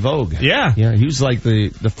before it was in vogue. Yeah. Yeah, he was like the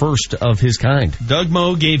first of his kind. Doug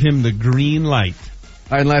Moe gave him the green light.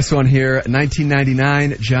 All right, last one here.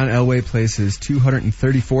 1999, John Elway plays his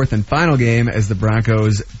 234th and final game as the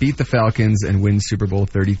Broncos beat the Falcons and win Super Bowl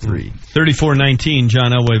 33. 34-19,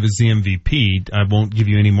 John Elway was the MVP. I won't give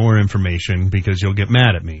you any more information because you'll get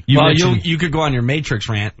mad at me. You could go on your Matrix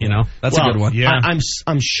rant, you know. That's a good one. Yeah.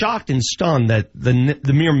 I'm shocked and stunned that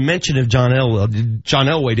the mere mention of John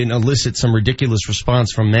Elway didn't elicit some ridiculous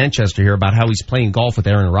response from Manchester here about how he's playing golf with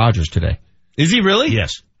Aaron Rodgers today. Is he really?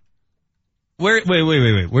 Yes. Wait.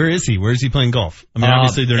 Where is he? Where is he playing golf? I mean,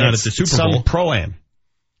 obviously they're not at the Super Bowl. Some pro-am.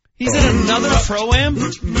 He's at another pro-am?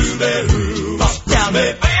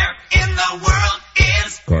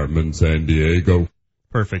 Carmen, San Diego.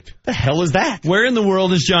 Perfect. The hell is that? Where in the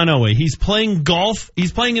world is John Elway? He's playing golf.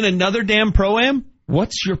 He's playing in another damn pro-am?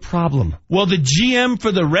 What's your problem? Well, the GM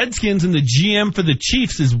for the Redskins and the GM for the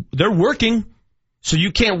Chiefs they're working. So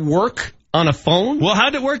you can't work on a phone? Well,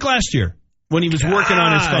 how'd it work last year when he was working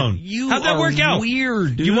on his phone? How'd that work out?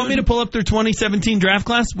 Weird, dude. You want me to pull up their 2017 draft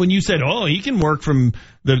class when you said, oh, he can work from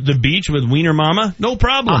the beach with Wiener Mama? No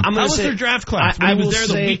problem. How was their draft class when he was there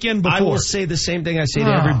the weekend before? I will say the same thing I say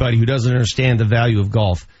to everybody who doesn't understand the value of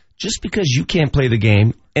golf. Just because you can't play the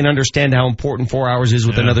game and understand how important 4 hours is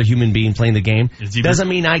with another human being playing the game doesn't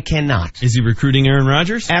mean I cannot. Is he recruiting Aaron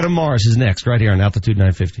Rodgers? Adam Morris is next, right here on Altitude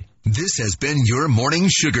 950. This has been your morning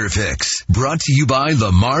sugar fix, brought to you by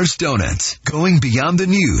Lamar's Donuts, going beyond the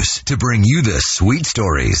news to bring you the sweet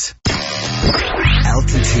stories.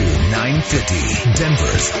 Altitude 950,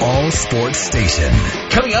 Denver's all-sports station.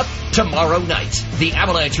 Coming up tomorrow night, the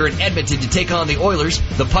Avalanche are in Edmonton to take on the Oilers.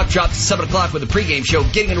 The puck drops at 7 o'clock with the pregame show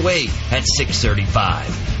getting underway at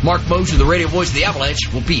 6:35. Mark Mosier, the radio voice of the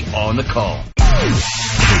Avalanche, will be on the call.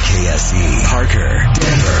 KKSE, Parker,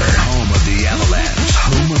 Denver, home of the Avalanche,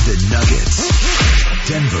 home of the Nuggets.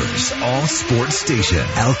 Denver's all-sports station,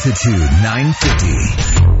 Altitude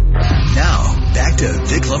 950. Now, back to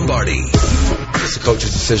Vic Lombardi. It's the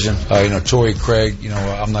coach's decision. Torrey Craig,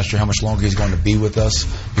 I'm not sure how much longer he's going to be with us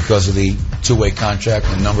because of the two-way contract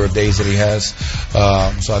and the number of days that he has.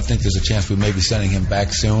 So I think there's a chance we may be sending him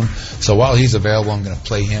back soon. So while he's available, I'm going to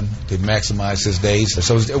play him to maximize his days.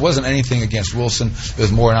 So it wasn't anything against Wilson. It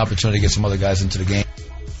was more an opportunity to get some other guys into the game.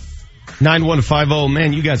 9150,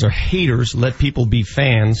 man, you guys are haters. Let people be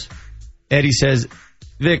fans. Eddie says,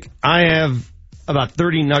 Vic, I have about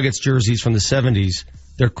 30 Nuggets jerseys from the 70s.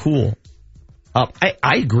 They're cool. I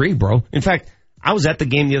agree, bro. In fact, I was at the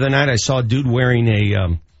game the other night. I saw a dude wearing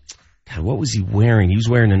God, what was he wearing? He was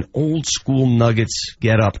wearing an old school Nuggets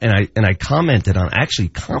getup, and I commented on, actually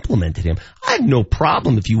complimented him. I have no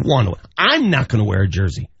problem if you want to. I'm not going to wear a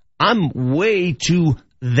jersey. I'm way too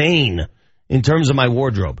vain in terms of my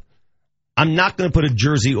wardrobe. I'm not going to put a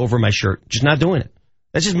jersey over my shirt. Just not doing it.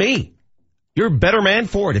 That's just me. You're a better man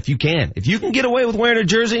for it if you can. If you can get away with wearing a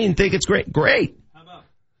jersey and think it's great, great.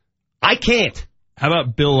 I can't. How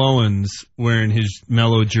about Bill Owens wearing his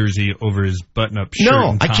Mellow jersey over his button-up shirt? No,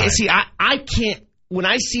 and tie? I can't. See, I can't. When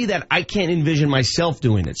I see that, I can't envision myself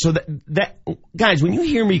doing it. So that guys, when you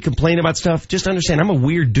hear me complain about stuff, just understand I'm a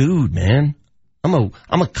weird dude, man. I'm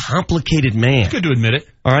a complicated man. It's good to admit it.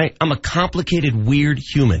 All right, I'm a complicated, weird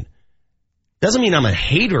human. Doesn't mean I'm a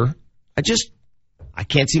hater. I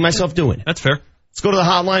can't see myself doing it. That's fair. Let's go to the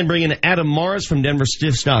hotline, bring in Adam Mars from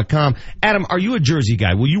DenverStiffs.com. Adam, are you a jersey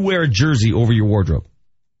guy? Will you wear a jersey over your wardrobe?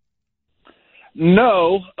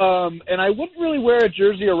 No, and I wouldn't really wear a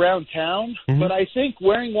jersey around town, but I think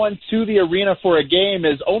wearing one to the arena for a game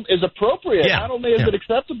is appropriate. Yeah. Not only is it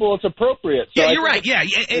acceptable, it's appropriate. So Yeah, you're right. Yeah,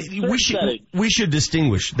 we should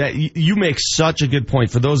distinguish that. You make such a good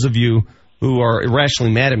point for those of you who are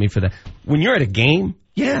irrationally mad at me for that. When you're at a game,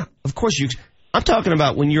 yeah, of course I'm talking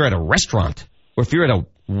about when you're at a restaurant or if you're at a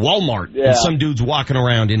Walmart and some dude's walking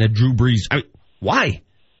around in a Drew Brees. Why?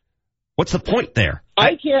 What's the point there?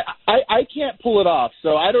 I can't pull it off,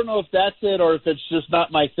 so I don't know if that's it or if it's just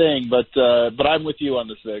not my thing. But I'm with you on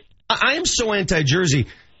this, Vic. I am so anti-jersey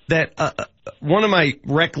that one of my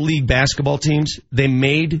rec league basketball teams, they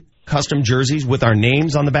made custom jerseys with our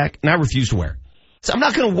names on the back, and I refuse to wear it. So I'm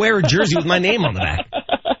not going to wear a jersey with my name on the back.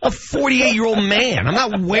 A 48-year-old man. I'm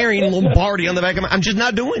not wearing Lombardi on the back. I'm just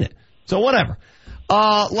not doing it. So whatever.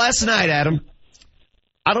 Last night, Adam,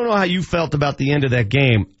 I don't know how you felt about the end of that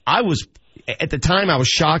game. At the time, I was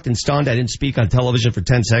shocked and stunned. I didn't speak on television for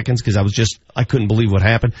 10 seconds because I couldn't believe what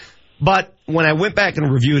happened. But when I went back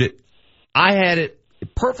and reviewed it, I had it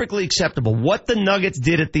perfectly acceptable. What the Nuggets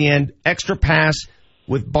did at the end, extra pass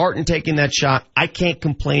with Barton taking that shot, I can't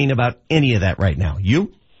complain about any of that right now.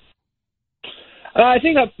 You? I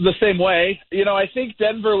think that's the same way. I think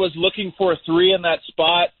Denver was looking for a three in that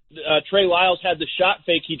spot. Trey Lyles had the shot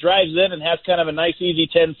fake. He drives in and has kind of a nice, easy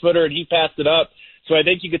 10-footer, and he passed it up. So I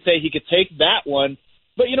think you could say he could take that one.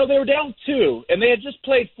 But, they were down 2, and they had just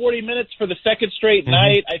played 40 minutes for the second straight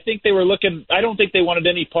night. I think they were I don't think they wanted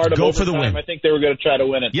any part of overtime. For the win. I think they were going to try to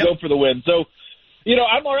win it. Yep. Go for the win. So,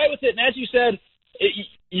 I'm all right with it. And as you said,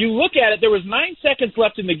 you look at it, there was 9 seconds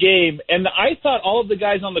left in the game, and I thought all of the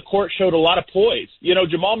guys on the court showed a lot of poise.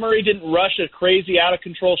 Jamal Murray didn't rush a crazy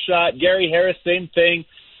out-of-control shot. Gary Harris, same thing.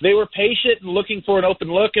 They were patient and looking for an open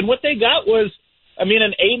look, and what they got was, an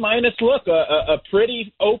A-minus look, a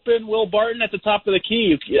pretty open Will Barton at the top of the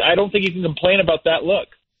key. I don't think you can complain about that look.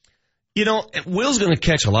 Will's going to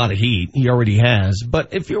catch a lot of heat. He already has.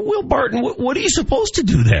 But if you're Will Barton, what are you supposed to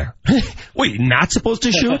do there? Wait, you're not supposed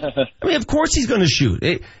to shoot? Of course he's going to shoot.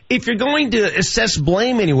 If you're going to assess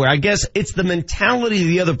blame anywhere, I guess it's the mentality of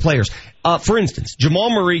the other players. For instance,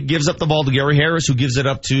 Jamal Murray gives up the ball to Gary Harris, who gives it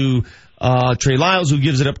up to Trey Lyles, who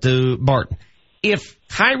gives it up to Barton. If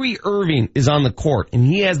Kyrie Irving is on the court and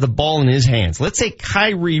he has the ball in his hands, let's say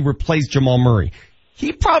Kyrie replaced Jamal Murray,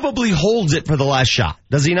 he probably holds it for the last shot,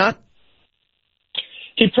 does he not?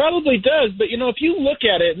 He probably does, but, if you look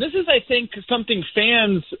at it, and this is, I think, something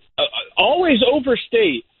fans always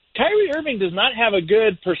overstate, Kyrie Irving does not have a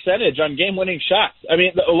good percentage on game-winning shots.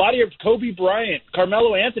 A lot of your Kobe Bryant,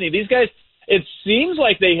 Carmelo Anthony, these guys, it seems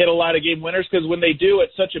like they hit a lot of game winners because when they do,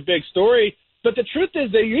 it's such a big story. But the truth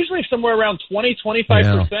is they're usually somewhere around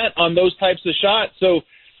 20-25% on those types of shots. So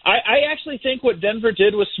I actually think what Denver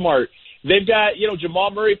did was smart. They've got,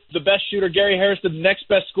 Jamal Murray, the best shooter, Gary Harris, the next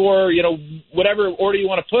best scorer, whatever order you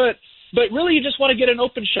want to put. But really you just want to get an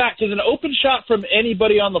open shot because an open shot from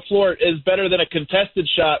anybody on the floor is better than a contested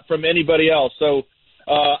shot from anybody else. So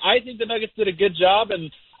I think the Nuggets did a good job,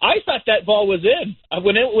 and I thought that ball was in.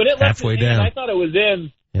 When it left his hand, I thought it was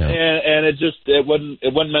in, and it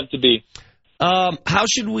wasn't meant to be. How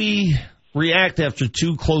should we react after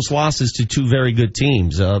 2 close losses to 2 very good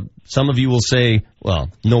teams? Some of you will say, well,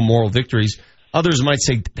 no moral victories. Others might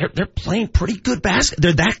say they're playing pretty good basketball.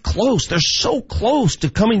 They're that close. They're so close to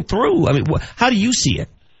coming through. How do you see it?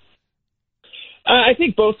 I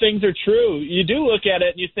think both things are true. You do look at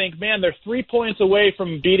it and you think, man, they're 3 points away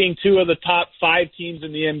from beating 2 of the top 5 teams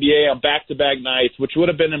in the NBA on back-to-back nights, which would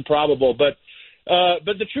have been improbable. But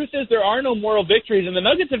the truth is there are no moral victories, and the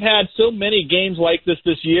Nuggets have had so many games like this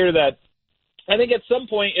year that I think at some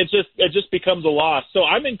point it just becomes a loss. So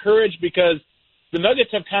I'm encouraged because the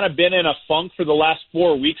Nuggets have kind of been in a funk for the last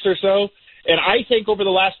 4 weeks or so, and I think over the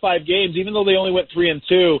last 5 games, even though they only went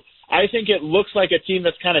 3-2, I think it looks like a team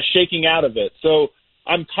that's kind of shaking out of it. So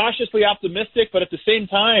I'm cautiously optimistic, but at the same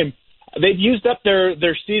time, they've used up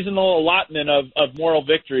their seasonal allotment of moral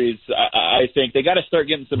victories. I think they got to start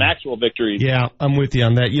getting some actual victories. Yeah, I'm with you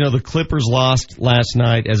on that. You know, the Clippers lost last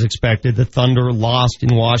night as expected. The Thunder lost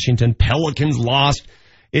in Washington. Pelicans lost.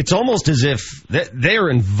 It's almost as if they're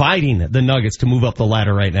inviting the Nuggets to move up the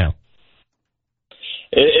ladder right now.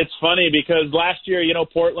 It's funny because last year,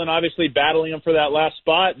 Portland obviously battling them for that last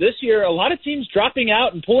spot. This year, a lot of teams dropping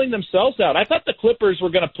out and pulling themselves out. I thought the Clippers were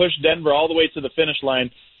going to push Denver all the way to the finish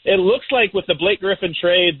line. It looks like with the Blake Griffin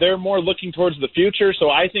trade, they're more looking towards the future, so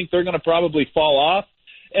I think they're going to probably fall off.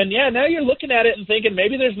 And, yeah, now you're looking at it and thinking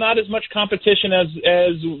maybe there's not as much competition as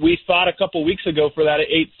we thought a couple weeks ago for that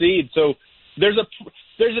 8th seed. So there's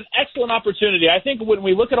an excellent opportunity. I think when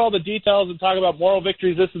we look at all the details and talk about moral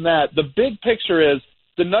victories, this and that, the big picture is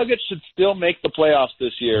the Nuggets should still make the playoffs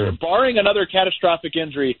this year. Barring another catastrophic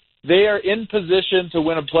injury, they are in position to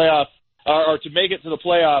win a playoff or to make it to the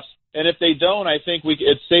playoffs. And if they don't, I think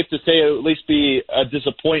it's safe to say it'll at least be a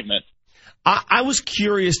disappointment. I was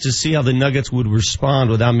curious to see how the Nuggets would respond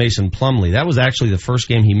without Mason Plumlee. That was actually the first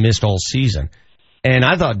game he missed all season. And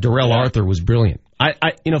I thought Darrell Arthur was brilliant.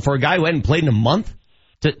 For a guy who hadn't played in a month,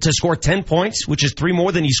 to score 10 points, which is 3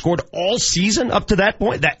 more than he scored all season up to that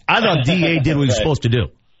point, I thought D.A. did what he was supposed to do.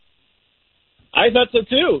 I thought so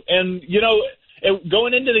too. And,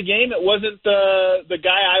 going into the game, it wasn't the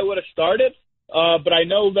guy I would have started. But I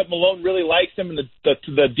know that Malone really likes him and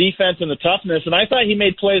the defense and the toughness. And I thought he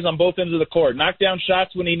made plays on both ends of the court, knocked down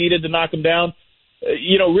shots when he needed to knock them down,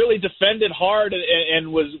 really defended hard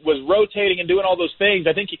and was rotating and doing all those things.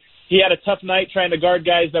 I think he had a tough night trying to guard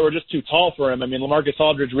guys that were just too tall for him. I mean, LaMarcus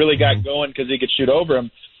Aldridge really got going because he could shoot over him.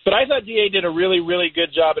 But I thought D.A. did a really, really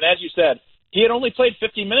good job. And as you said, he had only played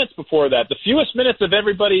 50 minutes before that. The fewest minutes of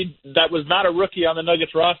everybody that was not a rookie on the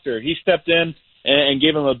Nuggets roster. He stepped in and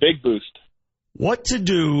gave him a big boost. What to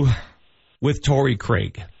do with Torrey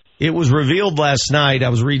Craig? It was revealed last night. I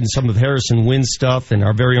was reading some of Harrison Wynn's stuff and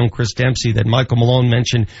our very own Chris Dempsey that Michael Malone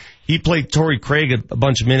mentioned. He played Torrey Craig a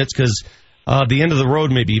bunch of minutes because the end of the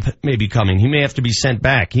road may be coming. He may have to be sent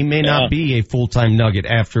back. He may not be a full-time Nugget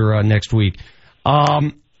after next week.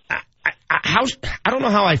 I don't know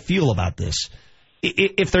how I feel about this.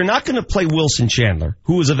 If they're not going to play Wilson Chandler,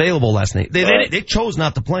 who was available last night, they chose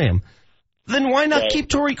not to play him. Then why not keep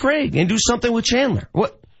Torrey Craig and do something with Chandler?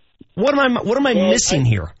 What am I missing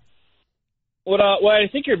here? What I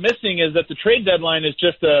think you're missing is that the trade deadline is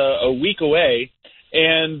just a week away,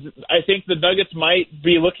 and I think the Nuggets might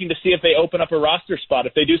be looking to see if they open up a roster spot.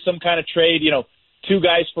 If they do some kind of trade, 2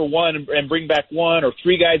 guys for 1 and bring back 1, or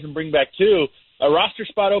 3 guys and bring back 2, a roster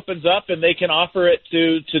spot opens up and they can offer it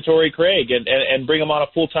to Torrey Craig and bring him on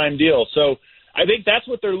a full-time deal. So I think that's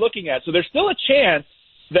what they're looking at. So there's still a chance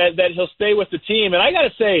that he'll stay with the team. And I got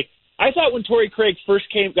to say, I thought when Torrey Craig first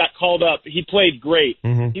got called up, he played great.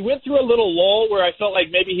 Mm-hmm. He went through a little lull where I felt like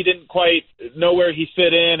maybe he didn't quite know where he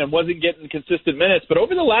fit in and wasn't getting consistent minutes. But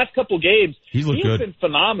over the last couple games, he's been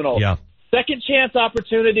phenomenal. Yeah. Second chance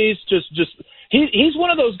opportunities, he's one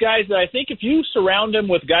of those guys that I think if you surround him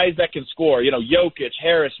with guys that can score, Jokic,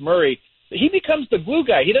 Harris, Murray, he becomes the glue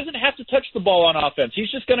guy. He doesn't have to touch the ball on offense. He's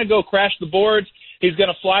just going to go crash the boards. He's going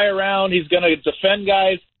to fly around. He's going to defend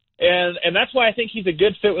guys. And that's why I think he's a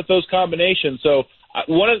good fit with those combinations. So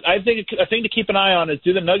I think a thing to keep an eye on is,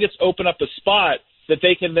 do the Nuggets open up a spot that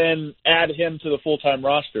they can then add him to the full-time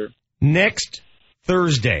roster? Next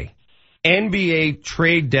Thursday, NBA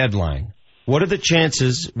trade deadline. What are the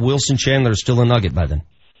chances Wilson Chandler is still a Nugget by then?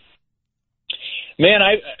 Man,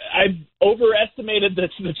 I've overestimated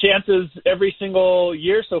the chances every single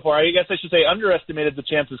year so far. I guess I should say underestimated the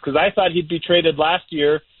chances because I thought he'd be traded last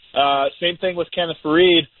year. Same thing with Kenneth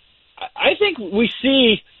Faried. I think we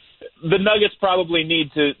see the Nuggets probably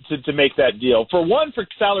need to make that deal. For one, for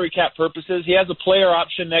salary cap purposes, he has a player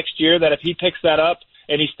option next year that if he picks that up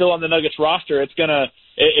and he's still on the Nuggets roster, it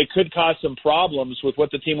could cause some problems with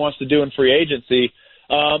what the team wants to do in free agency.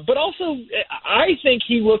 But also, I think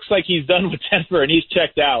he looks like he's done with Denver and he's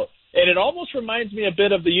checked out. And it almost reminds me a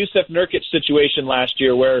bit of the Jusuf Nurkic situation last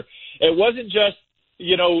year where it wasn't just,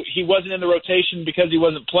 he wasn't in the rotation because he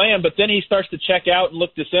wasn't playing, but then he starts to check out and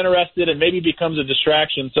look disinterested and maybe becomes a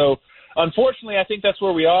distraction. So, unfortunately, I think that's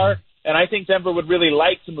where we are, and I think Denver would really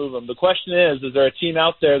like to move him. The question is there a team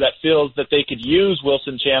out there that feels that they could use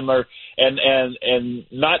Wilson Chandler and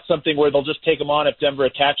not something where they'll just take him on if Denver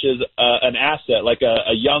attaches an asset, like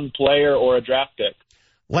a young player or a draft pick?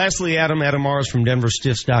 Lastly, Adam Morris from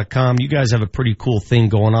DenverStiffs.com. You guys have a pretty cool thing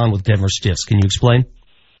going on with Denver Stiffs. Can you explain?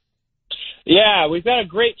 Yeah, we've got a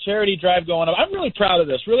great charity drive going on. I'm really proud of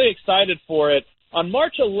this, really excited for it. On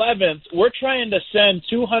March 11th, we're trying to send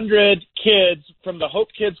 200 kids from the Hope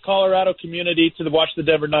Kids Colorado community to watch the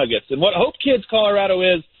Denver Nuggets. And what Hope Kids Colorado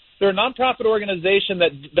is, they're a nonprofit organization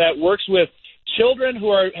that works with children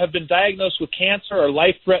who have been diagnosed with cancer or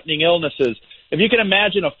life-threatening illnesses. If you can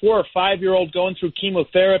imagine a 4 or 5-year-old going through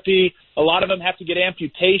chemotherapy, a lot of them have to get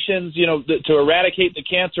amputations, to eradicate the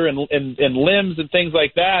cancer in limbs and things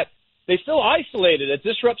like that. They feel isolated. It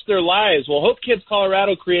disrupts their lives. Well, Hope Kids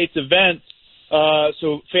Colorado creates events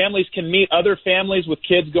so families can meet other families with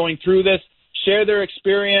kids going through this, share their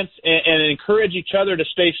experience, and encourage each other to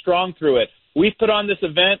stay strong through it. We've put on this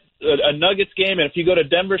event, a Nuggets game, and if you go to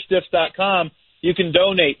denverstiffs.com, you can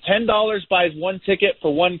donate. $10 buys one ticket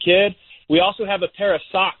for one kid. We also have a pair of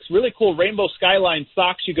socks, really cool Rainbow Skyline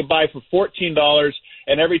socks you could buy for $14,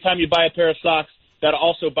 and every time you buy a pair of socks, that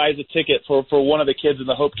also buys a ticket for one of the kids in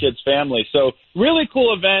the Hope Kids family. So really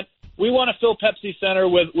cool event. We want to fill Pepsi Center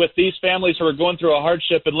with these families who are going through a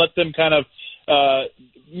hardship and let them kind of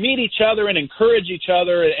meet each other and encourage each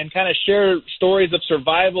other and kind of share stories of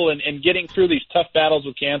survival and getting through these tough battles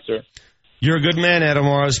with cancer. You're a good man, Adam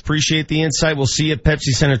Morris. Appreciate the insight. We'll see you at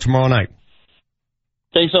Pepsi Center tomorrow night.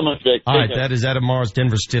 Thanks so much, Vic. All right, that is Adam Morris,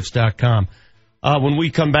 denverstiffs.com. When we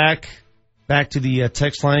come back to the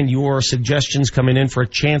text line, your suggestions coming in for a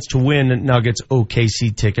chance to win Nuggets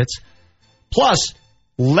OKC tickets. Plus,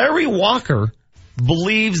 Larry Walker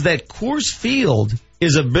believes that Coors Field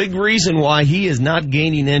is a big reason why he is not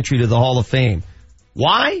gaining entry to the Hall of Fame.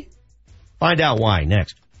 Why? Find out why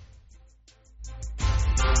next.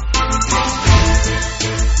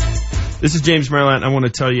 This is James Merlant. I want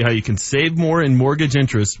to tell you how you can save more in mortgage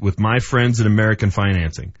interest with my friends at American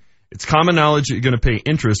Financing. It's common knowledge that you're going to pay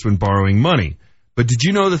interest when borrowing money. But did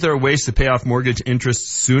you know that there are ways to pay off mortgage interest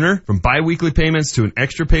sooner? From biweekly payments to an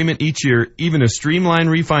extra payment each year, even a streamlined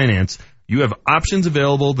refinance, you have options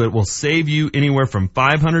available that will save you anywhere from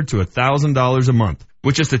 $500 to $1,000 a month.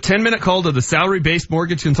 With just a 10-minute call to the salary-based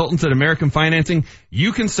mortgage consultants at American Financing,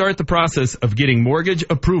 you can start the process of getting mortgage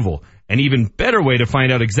approval. An even better way to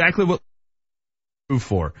find out exactly what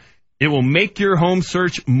for. It will make your home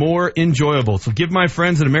search more enjoyable. So give my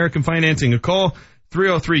friends at American Financing a call,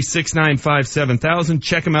 303-695-7000.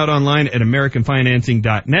 Check them out online at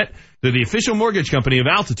AmericanFinancing.net. They're the official mortgage company of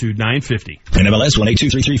Altitude 950. NMLS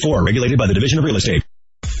 182334, regulated by the Division of Real Estate.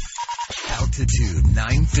 Altitude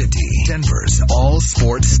 950, Denver's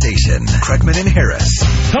all-sports station. Kreckman and Harris.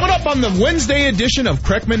 Coming up on the Wednesday edition of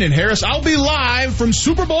Kreckman and Harris, I'll be live from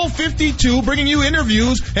Super Bowl 52, bringing you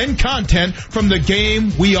interviews and content from the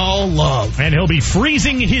game we all love. And he'll be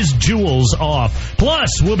freezing his jewels off.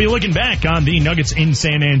 Plus, we'll be looking back on the Nuggets in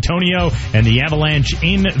San Antonio and the Avalanche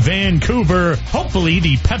in Vancouver. Hopefully,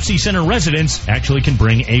 the Pepsi Center residents actually can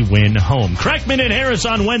bring a win home. Kreckman and Harris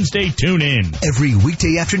on Wednesday. Tune in. Every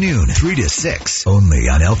weekday afternoon, 3 to 6, only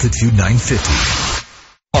on Altitude 950.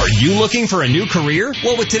 Are you looking for a new career?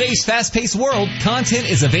 Well, with today's fast-paced world, content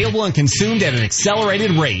is available and consumed at an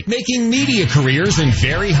accelerated rate, making media careers in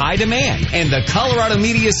very high demand. And the Colorado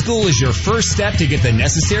Media School is your first step to get the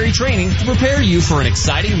necessary training to prepare you for an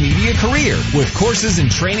exciting media career. With courses and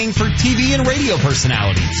training for TV and radio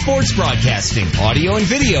personality, sports broadcasting, audio and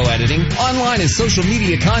video editing, online and social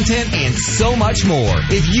media content, and so much more.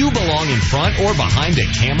 If you belong in front or behind a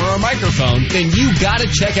camera or microphone, then you gotta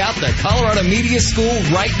check out the Colorado Media School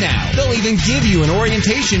right now. They'll even give you an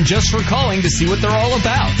orientation just for calling to see what they're all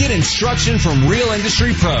about. Get instruction from real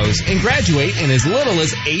industry pros and graduate in as little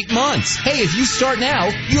as 8 months. Hey, if you start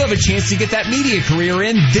now, you have a chance to get that media career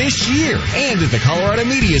in this year. And at the Colorado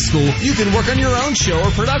Media School, you can work on your own show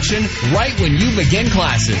or production right when you begin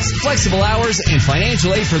classes. Flexible hours and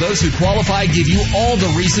financial aid for those who qualify give you all the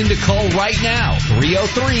reason to call right now.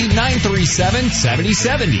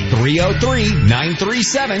 303-937-7070.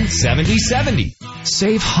 303-937-7070.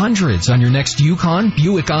 Save hundreds on your next Yukon,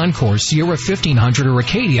 Buick Encore, Sierra 1500, or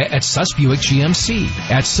Acadia at Suss Buick GMC.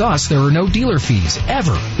 At Suss, there are no dealer fees,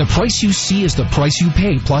 ever. The price you see is the price you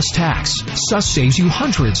pay plus tax. Suss saves you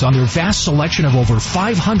hundreds on their vast selection of over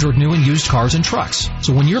 500 new and used cars and trucks.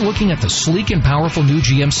 So when you're looking at the sleek and powerful new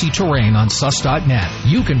GMC Terrain on Suss.net,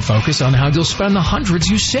 you can focus on how you'll spend the hundreds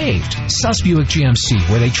you saved. Suss Buick GMC,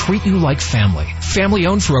 where they treat you like family. Family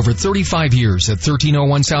owned for over 35 years at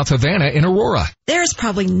 1301 South Havana in Aurora. There's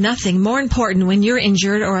probably nothing more important when you're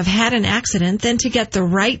injured or have had an accident than to get the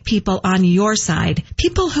right people on your side.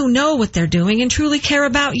 People who know what they're doing and truly care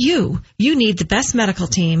about you. You need the best medical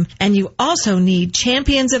team, and you also need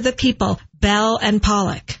champions of the people, Bell and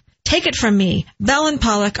Pollock. Take it from me. Bell and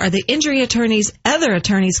Pollock are the injury attorneys other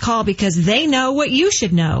attorneys call because they know what you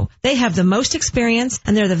should know. They have the most experience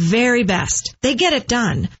and they're the very best. They get it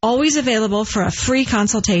done. Always available for a free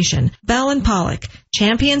consultation. Bell and Pollock,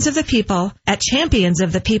 champions of the people at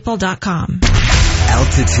championsofthepeople.com.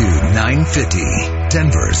 Altitude 950,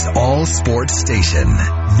 Denver's all sports station.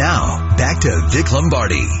 Now, back to Vic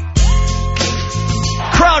Lombardi.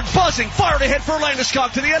 Crowd buzzing, fired ahead for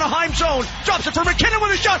Landeskog to the Anaheim zone. Drops it for McKinnon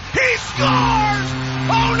with a shot. He scores!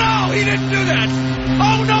 Oh no, he didn't do that.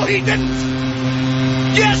 Oh no, he didn't.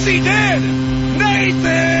 Yes, he did.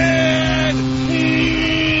 Nathan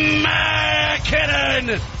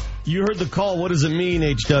McKinnon. You heard the call. What does it mean,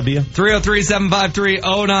 HW?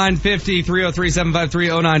 303-753-0950,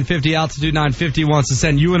 303-753-0950, Altitude 950 wants to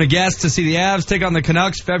send you and a guest to see the Avs take on the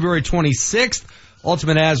Canucks February 26th.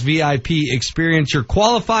 Ultimate Avs VIP experience. You're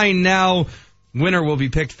qualifying now. Winner will be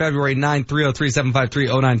picked February 9th,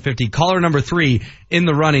 303-753-0950. Caller number 3 in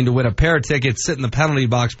the running to win a pair of tickets. Sit in the penalty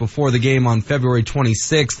box before the game on February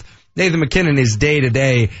 26th. Nathan McKinnon is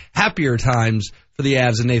day-to-day. Happier times for the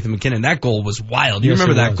Avs and Nathan McKinnon. That goal was wild. You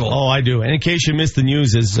remember that goal? Oh, I do. And in case you missed the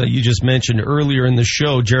news, as you just mentioned earlier in the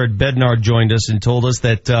show, Jared Bednar joined us and told us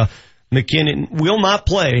that McKinnon will not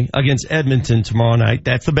play against Edmonton tomorrow night.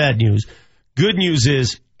 That's the bad news. Good news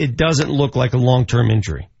is it doesn't look like a long-term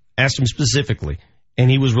injury. Asked him specifically,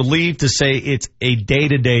 and he was relieved to say it's a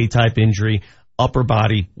day-to-day type injury, upper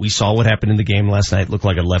body. We saw what happened in the game last night. It looked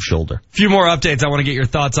like a left shoulder. A few more updates I want to get your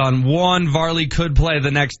thoughts on. 1, Varley could play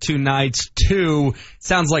the next 2 nights. 2,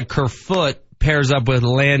 sounds like Kerfoot pairs up with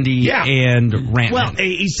Landy and Rantanen. Well,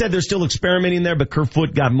 he said they're still experimenting there, but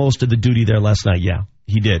Kerfoot got most of the duty there last night. Yeah,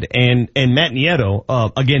 he did. And Matt Nieto,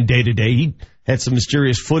 again, day-to-day, he had some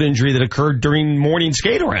mysterious foot injury that occurred during morning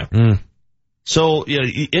skate around. So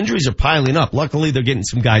injuries are piling up. Luckily, they're getting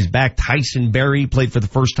some guys back. Tyson Berry played for the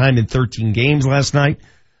first time in 13 games last night.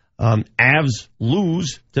 Avs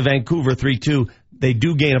lose to Vancouver 3-2. They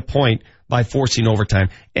do gain a point by forcing overtime.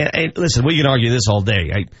 And listen, we can argue this all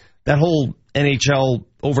day. That whole NHL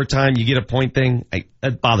overtime, you get a point thing,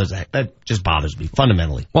 that just bothers me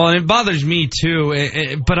fundamentally. Well, and it bothers me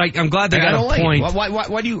too, but I'm glad they got a point.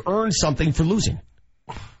 Why do you earn something for losing?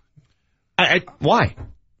 Why?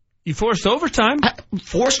 You forced overtime.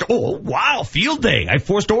 Field day. I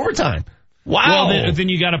forced overtime. Wow. Well, then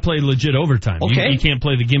you got to play legit overtime. Okay. You can't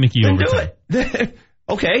play the gimmicky overtime. Do it.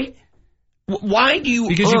 Okay. Why do you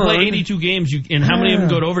Because you play 82 games, and how many of them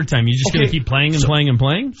go to overtime? You're just going to keep playing and playing and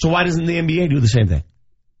playing? So why doesn't the NBA do the same thing?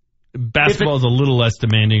 Basketball is a little less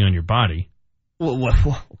demanding on your body.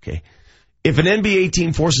 Well, okay. If an NBA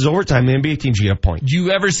team forces overtime, the NBA team should get a point. Do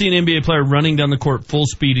you ever see an NBA player running down the court full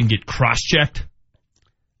speed and get cross-checked?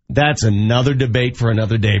 That's another debate for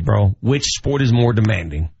another day, bro. Which sport is more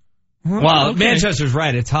demanding? Well, Manchester's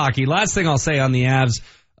right. It's hockey. Last thing I'll say on the Avs,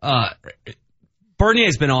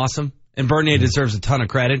 Bernier's been awesome, and Bernier deserves a ton of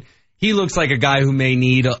credit. He looks like a guy who may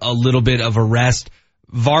need a little bit of a rest.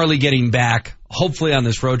 Varley getting back, hopefully on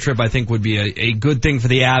this road trip, I think would be a good thing for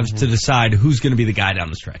the Avs to decide who's going to be the guy down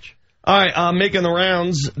the stretch. All right, making the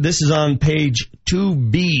rounds. This is on page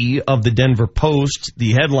 2B of the Denver Post.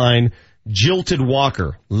 The headline, Jilted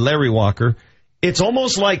Walker, Larry Walker. It's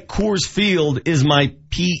almost like Coors Field is my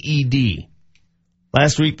PED.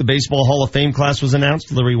 Last week, the Baseball Hall of Fame class was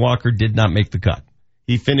announced. Larry Walker did not make the cut.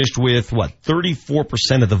 He finished with,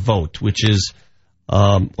 34% of the vote, which is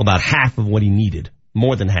about half of what he needed,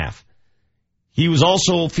 more than half. He was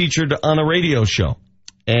also featured on a radio show,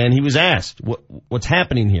 and he was asked, what's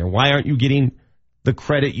happening here? Why aren't you getting the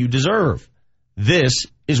credit you deserve? This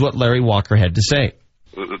is what Larry Walker had to say.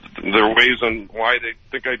 There are ways on why they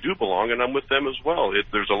think I do belong, and I'm with them as well.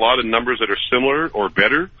 There's a lot of numbers that are similar or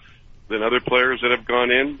better than other players that have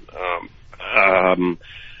gone in.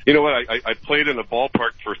 You know what? I played in a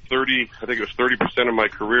ballpark for 30 of my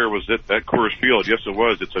career was at Coors Field. Yes, it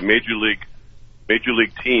was. It's a major league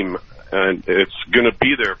team, and it's going to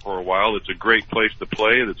be there for a while. It's a great place to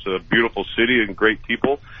play. It's a beautiful city and great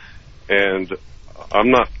people, and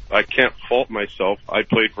I can't fault myself. I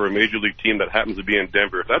played for a major league team that happens to be in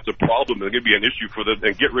Denver. If that's a problem, it's going to be an issue for them,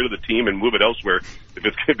 and get rid of the team and move it elsewhere if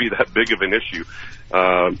it's going to be that big of an issue.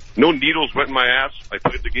 No needles went in my ass. I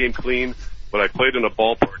played the game clean, but I played in a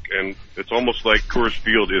ballpark, and it's almost like Coors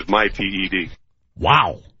Field is my PED.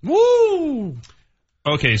 Wow. Woo!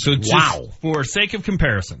 Okay, so just for sake of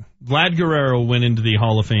comparison, Vlad Guerrero went into the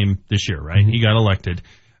Hall of Fame this year, right? He got elected.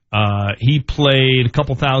 He played a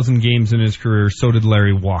couple thousand games in his career. So did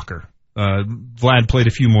Larry Walker. Vlad played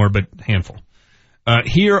a few more, but handful.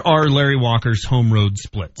 Here are Larry Walker's home road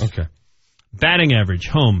splits. Okay. Batting average,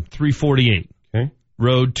 home, 348. Okay.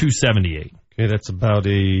 Road, 278. Okay, that's about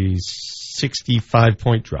a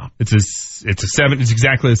 65-point drop. It's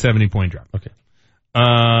exactly a 70-point drop. Okay.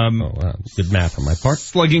 Wow. Good math on my part.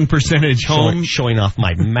 Slugging percentage home. Showing off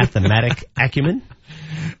my mathematic acumen.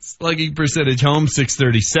 Slugging percentage home,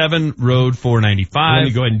 637. Road, 495. Let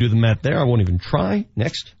me go ahead and do the math there. I won't even try.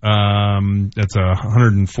 Next. That's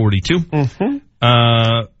 142.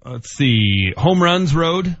 Mm-hmm. Let's see. Home runs,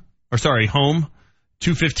 home,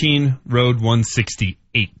 215. Road,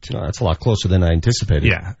 168. Oh, that's a lot closer than I anticipated.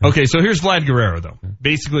 Yeah. Okay, so here's Vlad Guerrero, though.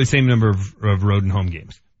 Basically the same number of road and home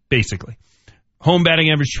games. Basically. Home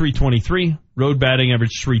batting average 323, road batting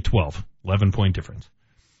average 312, 11-point difference.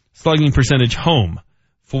 Slugging percentage home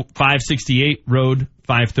 568, road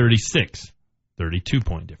 536,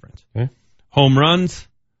 32-point difference. Okay. Home runs,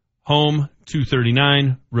 home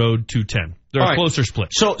 239, road 210. They're All a closer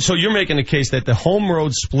split. So you're making a case that the home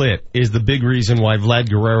road split is the big reason why Vlad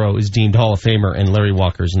Guerrero is deemed Hall of Famer and Larry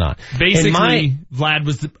Walker is not. Basically, Vlad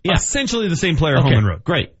was essentially the same player home and road.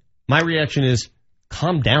 Great. My reaction is,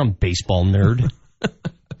 calm down, baseball nerd.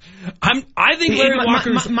 I think Larry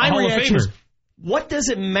Walker's my Hall of reaction Famer. is, what does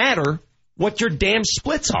it matter what your damn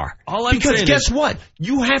splits are? Because guess what?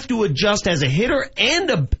 You have to adjust as a hitter and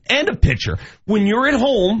a pitcher. When you're at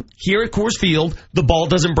home here at Coors Field, the ball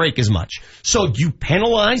doesn't break as much. So do you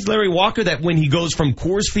penalize Larry Walker that when he goes from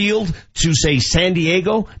Coors Field to, say, San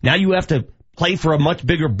Diego, now you have to play for a much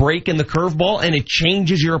bigger break in the curveball and it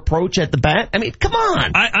changes your approach at the bat? I mean, come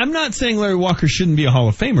on. I'm not saying Larry Walker shouldn't be a Hall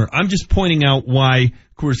of Famer. I'm just pointing out why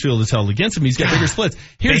Coors Field is held against him. He's got bigger splits.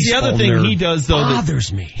 Here's the other thing he does, though.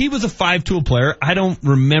 Bothers me. He was a 5-tool player. I don't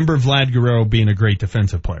remember Vlad Guerrero being a great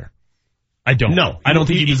defensive player. I don't. No. I don't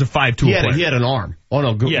think he was a 5-tool player. He had an arm. Oh,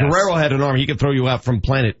 no. Yes. Guerrero had an arm. He could throw you out from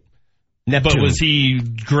planet Neptune. But was he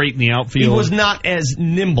great in the outfield? He was not as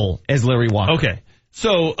nimble as Larry Walker. Okay.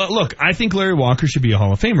 So, look, I think Larry Walker should be a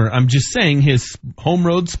Hall of Famer. I'm just saying his home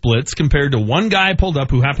road splits compared to one guy pulled up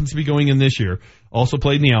who happens to be going in this year, also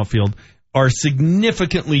played in the outfield, are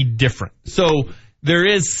significantly different. So there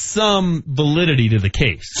is some validity to the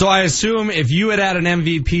case. So I assume if you had an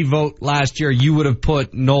MVP vote last year, you would have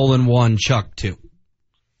put Nolan 1, Chuck 2.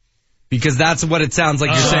 Because that's what it sounds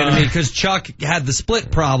like you're saying to me, because Chuck had the split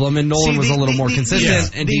problem and Nolan was a little more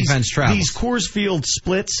consistent and defense travels. These Coors Field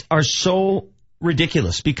splits are so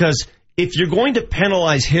ridiculous because if you're going to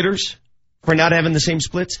penalize hitters for not having the same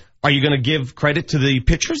splits, are you going to give credit to the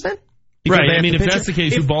pitchers then? Because right. I mean, if that's the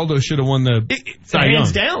case, Ubaldo should have won the Cy Young.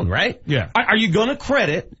 Hands down, right? Yeah. Are you going to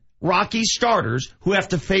credit Rockies starters who have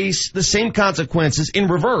to face the same consequences in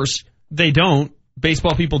reverse? They don't.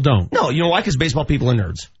 Baseball people don't. No, you know why? Because baseball people are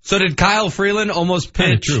nerds. So did Kyle Freeland almost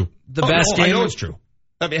pitch the best game? I know it's true.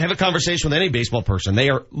 I mean, have a conversation with any baseball person.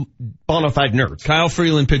 They are bona fide nerds. Kyle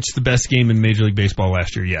Freeland pitched the best game in Major League Baseball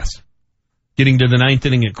last year, yes. Getting to the ninth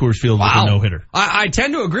inning at Coors Field with a no-hitter. I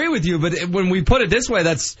tend to agree with you, but when we put it this way,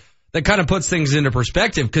 that kind of puts things into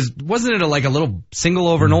perspective, because wasn't it like a little single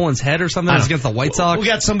over Nolan's head or something? It was against the White Sox. We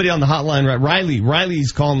got somebody on the hotline, right?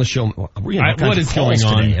 Riley's calling the show. What is going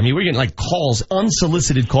on today? I mean, we're getting like calls,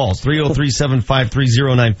 unsolicited calls,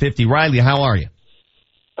 303-753-0950. Riley, how are you?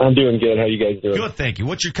 I'm doing good. How you guys doing? Good, thank you.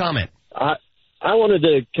 What's your comment? I wanted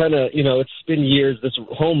to kind of, it's been years, this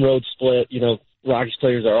home road split, Rockies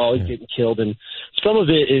players are always getting killed, and some of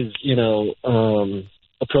it is,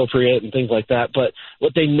 appropriate and things like that. But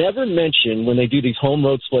what they never mention when they do these home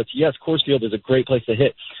road splits, yes, Coors Field is a great place to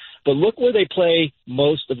hit, but look where they play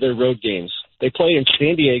most of their road games. They play in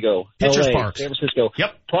San Diego, Pitchers LA, Parks. San Francisco.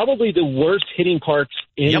 Yep. Probably the worst hitting parks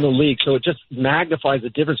in the league. So it just magnifies the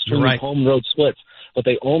difference between the home road splits. But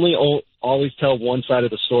they only always tell one side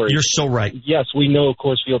of the story. You're so right. Yes, we know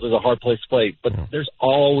Coors Field is a hard place to play, but there's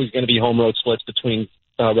always going to be home road splits between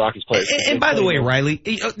Rockies players. And by the way, Riley,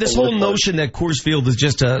 this whole notion that Coors Field is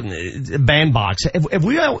just a bandbox, have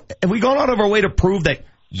we gone out of our way to prove that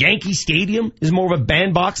Yankee Stadium is more of a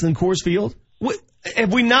bandbox than Coors Field?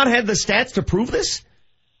 Have we not had the stats to prove this?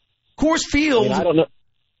 Coors Field, I don't know.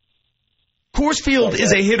 Coors Field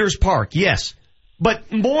is a hitter's park, yes.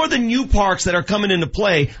 But more than new parks that are coming into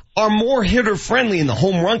play are more hitter-friendly in the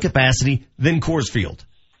home run capacity than Coors Field.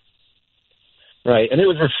 Right, and it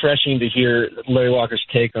was refreshing to hear Larry Walker's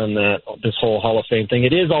take on this whole Hall of Fame thing.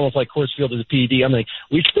 It is almost like Coors Field is a PED. I'm like,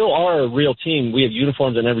 we still are a real team. We have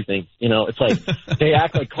uniforms and everything. It's like they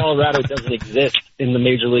act like Colorado doesn't exist in the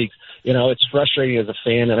major leagues. It's frustrating as a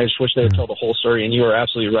fan, and I just wish they would tell the whole story. And you are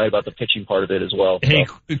absolutely right about the pitching part of it as well. Hey,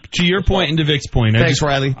 to your point and to Vic's point. Thanks,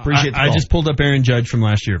 Riley. Appreciate the call. I just pulled up Aaron Judge from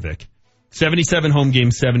last year, Vic. 77 home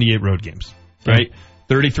games, 78 road games. Right?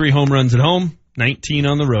 33 home runs at home, 19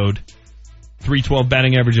 on the road. 312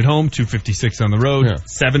 batting average at home, 256 on the road,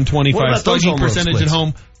 725 slugging percentage at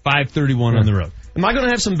home, 531 on the road. Am I going to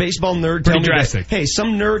have some baseball nerd Pretty tell me drastic. that, hey,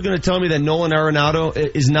 some nerd going to tell me that Nolan Arenado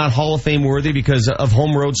is not Hall of Fame worthy because of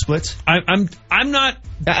home road splits? I'm not,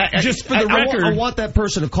 just for the record. I want that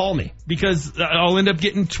person to call me. Because I'll end up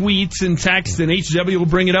getting tweets and texts, and HW will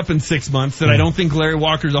bring it up in 6 months that I don't think Larry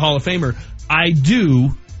Walker's a Hall of Famer. I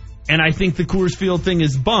do, and I think the Coors Field thing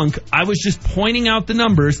is bunk. I was just pointing out the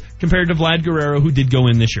numbers compared to Vlad Guerrero, who did go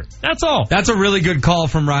in this year. That's all. That's a really good call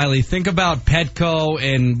from Riley. Think about Petco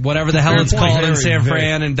and whatever the hell it's called in San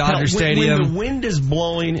Fran and Dodger Stadium. When the wind is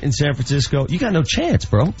blowing in San Francisco, you got no chance,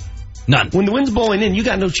 bro. None. When the wind's blowing in, you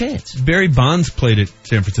got no chance. Barry Bonds played at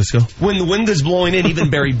San Francisco. When the wind is blowing in, even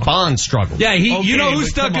Barry Bonds struggled. Yeah, you know who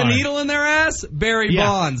stuck a needle in their ass? Barry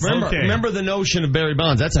Bonds. Remember the notion of Barry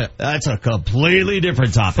Bonds. That's a completely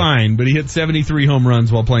different topic. Fine, but he hit 73 home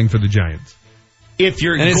runs while playing for the Giants. And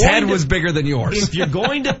his head was bigger than yours. If you're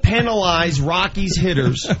going to penalize Rockies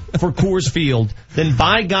hitters for Coors Field, then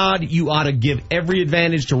by God, you ought to give every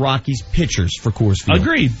advantage to Rockies pitchers for Coors Field.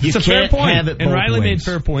 Agreed. You it's a fair can't point. have it and both Riley ways. made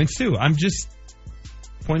fair points, too. I'm just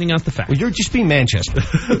pointing out the fact. Well, you're just being Manchester.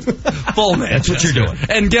 Full Manchester. That's what you're doing.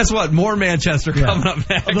 And guess what? More Manchester coming up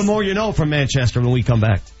next. The more you know from Manchester when we come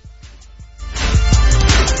back.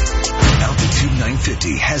 Altitude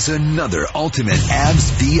 950 has another ultimate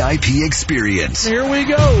Avs VIP experience. Here we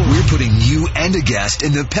go. We're putting you and a guest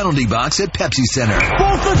in the penalty box at Pepsi Center.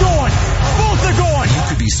 Both are going. Both are going. You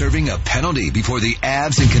could be serving a penalty before the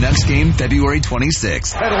Avs and Canucks game February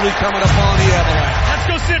 26th. Penalty coming up on the Avalanche. Let's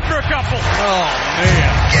go sit for a couple. Oh,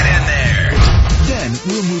 man. Get in there. Then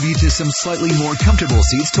we'll move you to some slightly more comfortable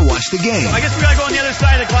seats to watch the game. I guess we gotta go on the other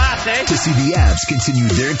side of the glass, eh? To see the Avs continue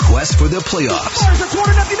their quest for the playoffs.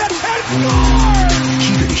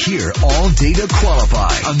 Keep it here all day to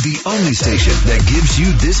qualify on the only station that gives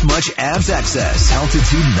you this much Avs access.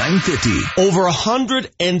 Altitude 950. Over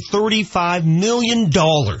 $135 million.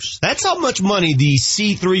 That's how much money the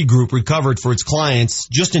C3 Group recovered for its clients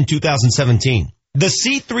just in 2017. The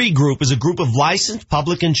C3 Group is a group of licensed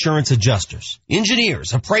public insurance adjusters,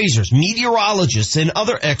 engineers, appraisers, meteorologists, and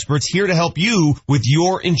other experts here to help you with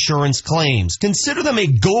your insurance claims. Consider them a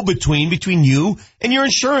go-between between you and your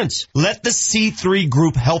insurance. Let the C3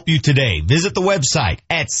 Group help you today. Visit the website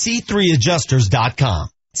at c3adjusters.com.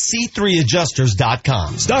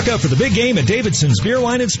 C3adjusters.com. Stock up for the big game at Davidson's Beer,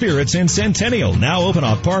 Wine, and Spirits in Centennial. Now open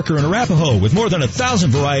off Parker and Arapahoe with more than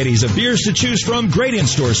 1,000 varieties of beers to choose from, great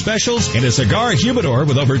in-store specials, and a cigar humidor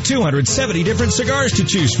with over 270 different cigars to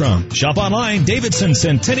choose from. Shop online,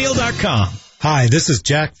 DavidsonCentennial.com. Hi, this is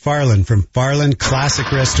Jack Farland from Farland Classic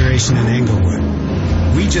Restoration in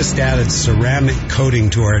Englewood. We just added ceramic coating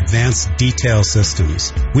to our advanced detail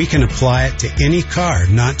systems. We can apply it to any car,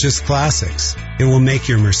 not just classics. It will make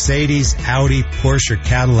your Mercedes, Audi, Porsche, or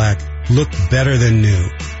Cadillac look better than new.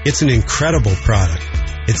 It's an incredible product.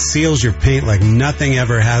 It seals your paint like nothing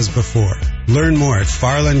ever has before. Learn more at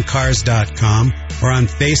farlandcars.com or on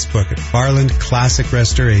Facebook at Farland Classic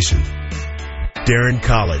Restoration. Darren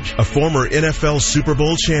College, a former NFL Super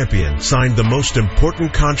Bowl champion, signed the most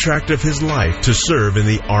important contract of his life to serve in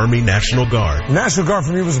the Army National Guard. The National Guard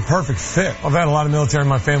for me was a perfect fit. I've had a lot of military in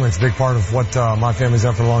my family. It's a big part of what my family's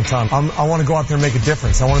done for a long time. I want to go out there and make a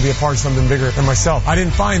difference. I want to be a part of something bigger than myself. I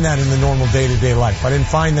didn't find that in the normal day-to-day life. I didn't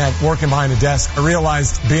find that working behind a desk. I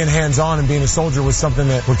realized being hands-on and being a soldier was something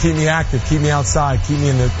that would keep me active, keep me outside, keep me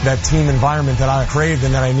in that team environment that I craved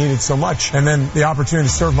and that I needed so much. And then the opportunity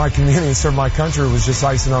to serve my community and serve my country was just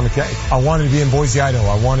icing on the cake. I wanted to be in Boise, Idaho.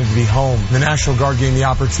 I wanted to be home. The National Guard gave me the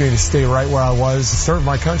opportunity to stay right where I was, to serve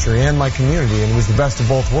my country and my community, and it was the best of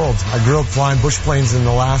both worlds. I grew up flying bush planes in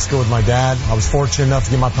Alaska with my dad. I was fortunate enough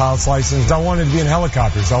to get my pilot's license. I wanted to be in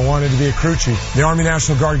helicopters. I wanted to be a crew chief. The Army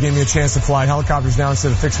National Guard gave me a chance to fly helicopters now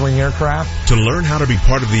instead of fixed-wing aircraft. To learn how to be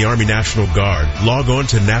part of the Army National Guard, log on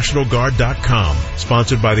to nationalguard.com.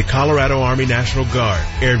 Sponsored by the Colorado Army National Guard.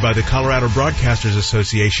 Aired by the Colorado Broadcasters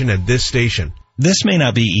Association and this station. This may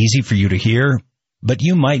not be easy for you to hear, but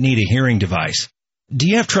you might need a hearing device. Do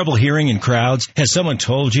you have trouble hearing in crowds? Has someone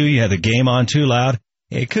told you you have the game on too loud?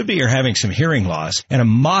 It could be you're having some hearing loss, and a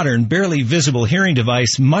modern, barely visible hearing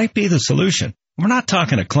device might be the solution. We're not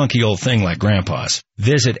talking a clunky old thing like Grandpa's.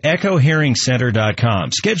 Visit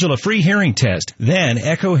EchoHearingCenter.com. Schedule a free hearing test. Then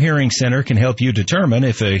Echo Hearing Center can help you determine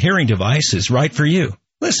if a hearing device is right for you.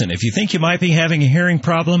 Listen, if you think you might be having a hearing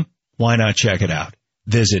problem, why not check it out?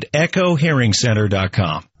 Visit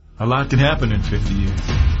EchoHearingCenter.com. A lot can happen in 50 years.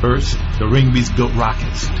 First, the Ringbeats built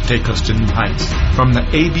rockets to take us to new heights. From the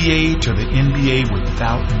ABA to the NBA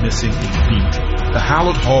without missing a beat. The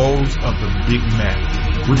hallowed halls of the Big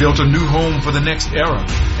Mac. We built a new home for the next era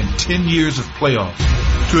and 10 years of playoffs.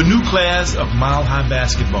 To a new class of mile-high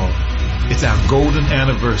basketball. It's our golden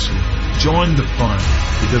anniversary. Join the fun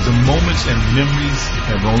because the moments and memories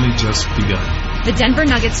have only just begun. The Denver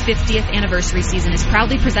Nuggets 50th anniversary season is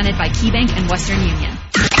proudly presented by KeyBank and Western Union.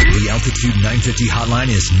 The Altitude 950 hotline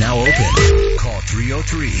is now open. Call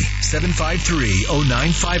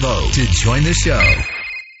 303-753-0950 to join the show.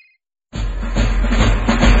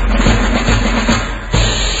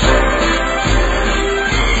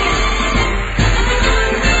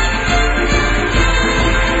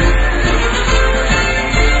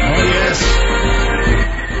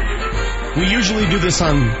 We usually do this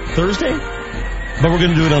on Thursday, but we're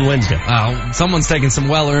going to do it on Wednesday. Oh, someone's taking some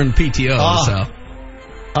well-earned PTO, so.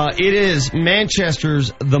 It is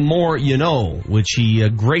Manchester's The More You Know, which he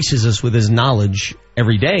graces us with his knowledge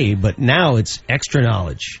every day, but now it's extra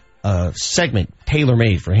knowledge, a segment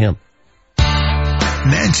tailor-made for him.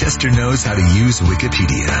 Manchester knows how to use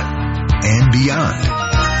Wikipedia and beyond.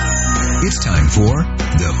 It's time for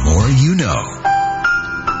The More You Know.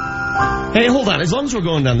 Hey, hold on. As long as we're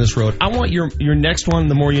going down this road, I want your next one,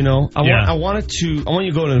 The More You Know. I want you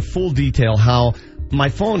to go into full detail how my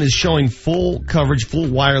phone is showing full coverage, full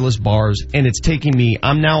wireless bars, and it's taking me,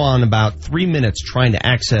 I'm now on about 3 minutes trying to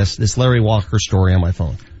access this Larry Walker story on my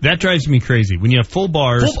phone. That drives me crazy. When you have full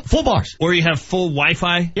bars. Full bars. Or you have full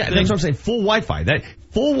Wi-Fi. Yeah, that's what I'm saying. Full Wi-Fi. That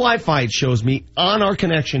full Wi-Fi shows me on our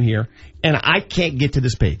connection here, and I can't get to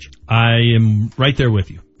this page. I am right there with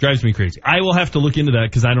you. Drives me crazy. I will have to look into that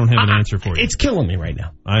because I don't have an answer for you. It's killing me right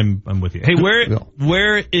now. I'm with you. Hey,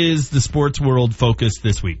 where is the sports world focused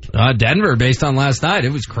this week? Denver, based on last night.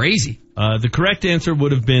 It was crazy. The correct answer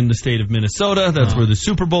would have been the state of Minnesota. That's where the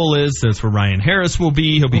Super Bowl is. That's where Ryan Harris will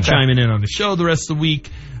be. He'll be chiming in on the show the rest of the week.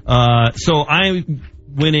 So I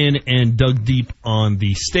went in and dug deep on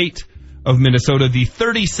the state of Minnesota, the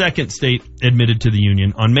 32nd state admitted to the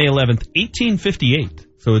Union on May 11th, 1858.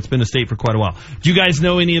 So it's been a state for quite a while. Do you guys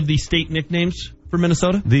know any of the state nicknames for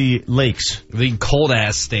Minnesota? The Lakes. The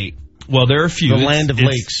cold-ass state. Well, there are a few. The land of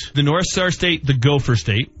lakes. The North Star State, the Gopher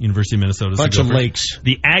State, University of Minnesota. Bunch of lakes.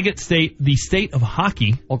 The Agate State, the state of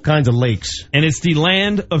hockey. All kinds of lakes. And it's the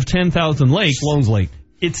land of 10,000 lakes. Sloan's Lake.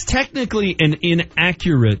 It's technically an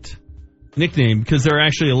inaccurate nickname because there are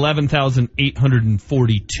actually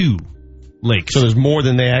 11,842 lakes. So there's more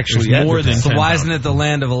than they actually There's more than 10,000. So why isn't it the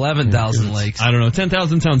land of 11,000 lakes? I don't know.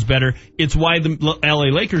 10,000 sounds better. It's why the LA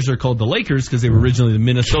Lakers are called the Lakers because they were originally the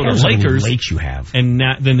Minnesota Lakers. How many lakes you have? And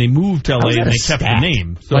then they moved to LA and they kept the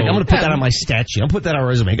name. So I'm going to put that on my stat sheet. I'll put that on our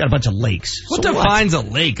resume. I got a bunch of lakes. What defines a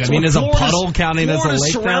lake? I mean, is a puddle counting as a lake?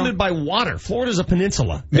 Florida's surrounded by water. Florida's a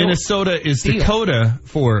peninsula. Minnesota is Dakota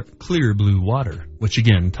for clear blue water, which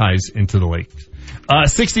again ties into the lakes.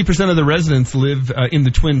 60% of the residents live in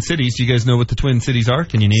the Twin Cities. Do you guys know what the Twin Cities are?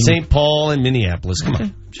 Can you name them? St. Paul and Minneapolis. Come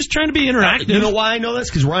on. Just trying to be interactive. You know why I know this?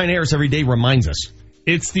 Because Ryan Harris every day reminds us.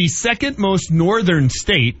 It's the second most northern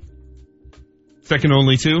state. Second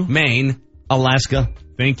only to Maine. Alaska.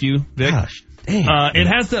 Thank you, Vic. Gosh. Dang. It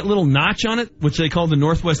has that little notch on it, which they call the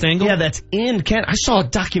Northwest Angle. Yeah, that's in Canada. I saw a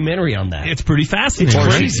documentary on that. It's pretty fascinating.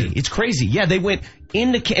 It's crazy. It's crazy. Yeah, they went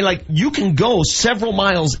into Canada. Like, you can go several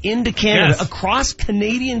miles into Canada, across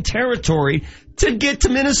Canadian territory to get to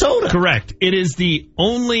Minnesota. Correct. It is the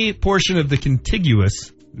only portion of the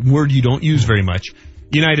contiguous, word you don't use very much,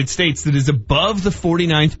 United States that is above the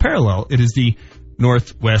 49th parallel. It is the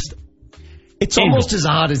Northwest It's almost as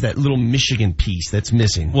odd as that little Michigan piece that's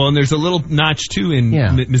missing. Well, and there's a little notch, too, in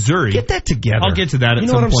Missouri. Get that together. I'll get to that at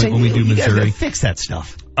some point when we do Missouri. You guys gotta fix that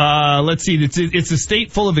stuff. Let's see. It's a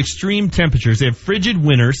state full of extreme temperatures. They have frigid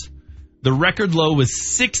winters. The record low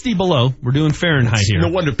was 60 below. We're doing Fahrenheit here. No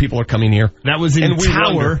wonder people are coming here. That was in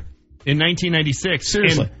Tower in 1996.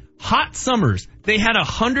 Seriously. And hot summers. They had a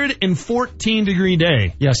 114-degree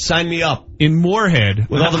day. Yeah, sign me up. In Moorhead.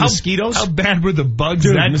 With all the mosquitoes? How bad were the bugs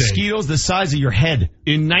Dude, that day? mosquitoes the size of your head.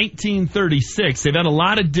 In 1936, they've had a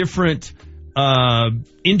lot of different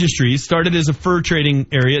industries. Started as a fur trading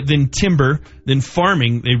area, then timber, then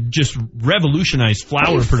farming. They've just revolutionized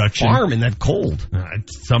flour production. Farm in that cold.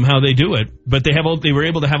 Somehow they do it. But they were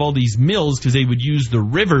able to have all these mills because they would use the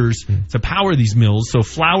rivers to power these mills. So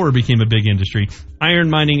flour became a big industry. Iron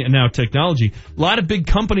mining and now technology. A lot of big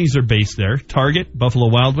companies are based there. Target, Buffalo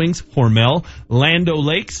Wild Wings, Hormel, Land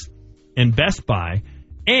O'Lakes, and Best Buy.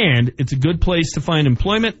 And it's a good place to find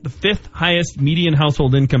employment. The fifth highest median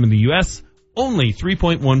household income in the U.S., only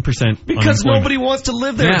 3.1%. Because nobody wants to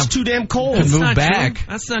live there. Yeah. It's too damn cold. Move back. True.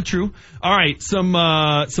 That's not true. All right, some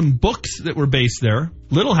books that were based there.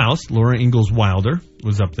 Little House, Laura Ingalls Wilder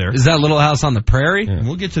was up there. Is that Little House on the Prairie? Yeah.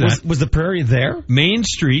 We'll get to that. Was the Prairie there? Main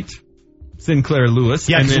Street, Sinclair Lewis.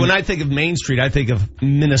 Yeah, And because then when I think of Main Street, I think of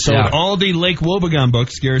Minnesota. Aldi Lake Wobegon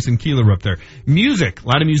books, Garrison Keillor were up there. Music, a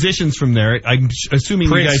lot of musicians from there. I'm assuming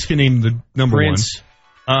Prince. you guys can name the number Prince.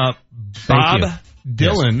 one. Thank Bob you.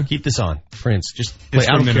 Dylan. Yes, keep this on. Prince. Just Is play.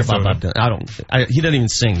 I from don't care about Minnesota. Bob Dylan. He doesn't even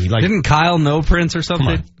sing. Didn't Kyle know Prince or something?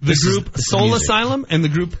 Come on. The This group is Soul music. Asylum and the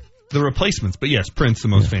group The Replacements. But yes, Prince, the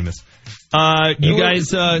most famous. You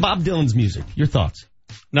guys... Bob Dylan's music. Your thoughts?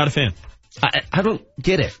 Not a fan. I don't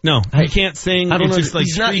get it. No, he can't sing. I don't It's know. just like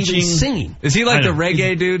He's not even screeching. singing. Is he like I the know.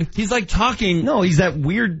 reggae dude? He's like talking. No, he's that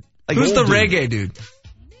weird. Like, Who's the old dude. reggae dude?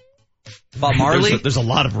 Bob Marley? There's a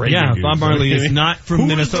lot of reggae. Yeah, dudes. Bob Marley is not from Who's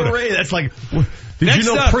Minnesota. The reggae? That's like. Did Next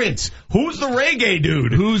you know up. Prince? Who's the reggae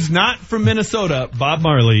dude? Who's not from Minnesota? Bob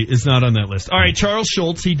Marley is not on that list. All right, Charles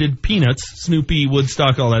Schultz. He did Peanuts, Snoopy,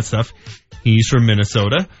 Woodstock, all that stuff. He's from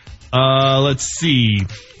Minnesota. Let's see.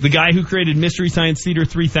 The guy who created Mystery Science Theater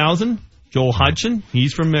 3000, Joel Hodgson.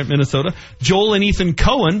 He's from Minnesota. Joel and Ethan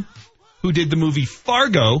Cohen, who did the movie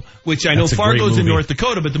Fargo, which I know That's a great Fargo's in movie. North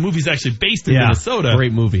Dakota, but the movie's actually based in Minnesota.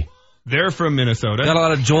 Great movie. They're from Minnesota. Got a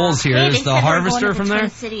lot of Joels here. Is the Harvester from there?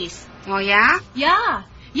 Cities. Oh, yeah? Yeah.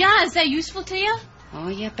 Yeah, is that useful to you? Oh,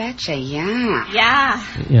 you betcha, yeah. Yeah.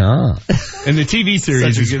 Yeah. And the TV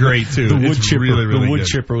series is great, too. The wood It's chipper. really, really the wood good.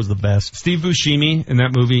 chipper was the best. Steve Buscemi in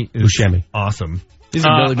that movie is Buscemi. awesome. He's in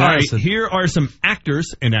Billy all right, Madison. here are some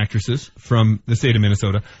actors and actresses from the state of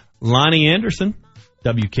Minnesota. Lonnie Anderson.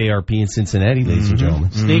 WKRP in Cincinnati, ladies and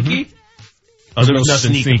gentlemen. Sneaky? Oh, there no was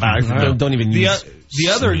nothing sneak sneaky. about it. Don't even use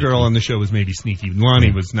The other girl on the show was maybe sneaky.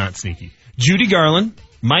 Lonnie was not sneaky. Judy Garland,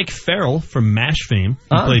 Mike Farrell from MASH fame,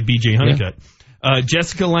 who played B.J. Honeycutt.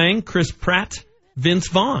 Jessica Lange, Chris Pratt, Vince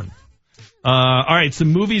Vaughn. All right, some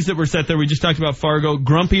movies that were set there. We just talked about Fargo,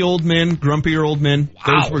 Grumpy Old Men, Grumpier Old Men.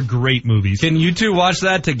 Wow. Those were great movies. Can you two watch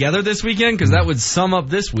that together this weekend? Because that would sum up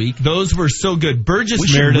this week. Those were so good. Burgess We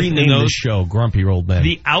should Meredith rename in those. this show Grumpy Old Men.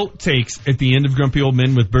 The outtakes at the end of Grumpy Old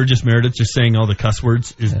Men with Burgess Meredith just saying all the cuss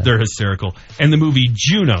words, they're hysterical. And the movie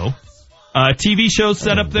Juno. TV shows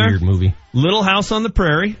set up there. Weird movie. Little House on the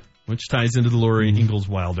Prairie, which ties into the Lori Ingalls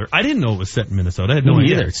Wilder. I didn't know it was set in Minnesota. I had no Me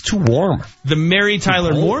idea. either. It's too warm. The Mary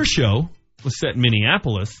Tyler cold. Moore Show was set in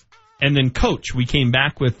Minneapolis. And then Coach. We came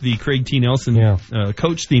back with the Craig T. Nelson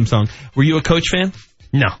Coach theme song. Were you a Coach fan?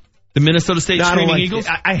 No. The Minnesota State No, I don't Screaming like- Eagles?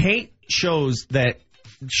 I hate shows that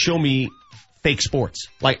show me fake sports.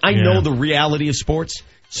 Like, I Yeah. know the reality of sports.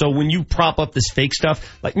 So when you prop up this fake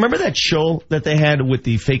stuff, like, remember that show that they had with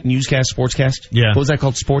the fake newscast, Sportscast? Yeah. What was that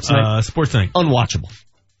called? Sports Night? Sports Night. Unwatchable.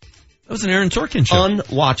 That was an Aaron Sorkin show.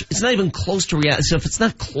 Unwatchable. It's not even close to reality. So if it's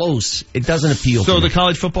not close, it doesn't appeal So to the me.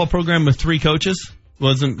 college football program with 3 coaches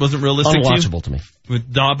wasn't realistic to you? Unwatchable to me.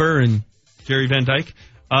 With Dauber and Jerry Van Dyke.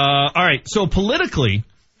 All right, so politically,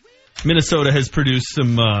 Minnesota has produced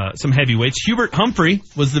some heavyweights. Hubert Humphrey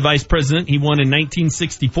was the vice president. He won in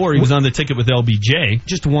 1964. He was on the ticket with LBJ.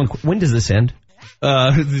 Just one. When does this end?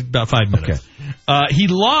 About 5 minutes. Okay. He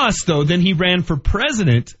lost, though. Then he ran for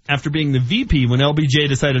president after being the VP when LBJ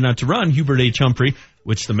decided not to run. Hubert H. Humphrey,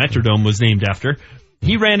 which the Metrodome was named after.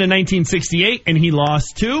 He ran in 1968, and he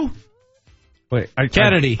lost to Wait,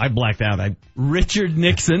 Kennedy. I blacked out. Richard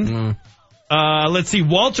Nixon. Let's see.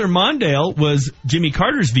 Walter Mondale was Jimmy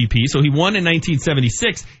Carter's VP, so he won in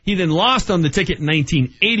 1976. He then lost on the ticket in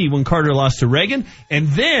 1980 when Carter lost to Reagan. And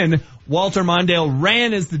then Walter Mondale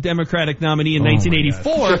ran as the Democratic nominee in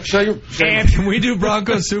 1984. And Can we do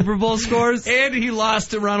Broncos Super Bowl scores? And he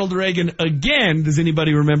lost to Ronald Reagan again. Does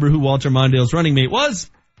anybody remember who Walter Mondale's running mate was?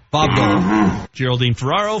 Bob Dole. Geraldine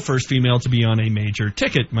Ferraro, first female to be on a major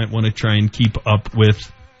ticket. Might want to try and keep up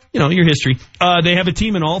with, your history. They have a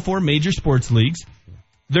team in all 4 major sports leagues.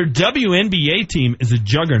 Their WNBA team is a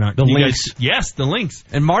juggernaut. The You Lynx. guys- yes, the Lynx.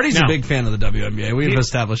 And Marty's Now, a big fan of the WNBA. We've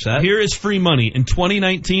established that. Here is free money. In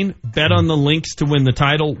 2019, bet on the Lynx to win the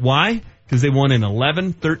title. Why? Because they won in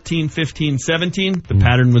 11, 13, 15, 17. The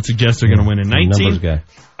pattern would suggest they're going to win in 19. Numbers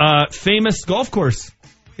guy. Famous golf course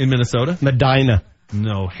in Minnesota. Medina.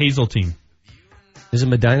 No, Hazeltine. Is it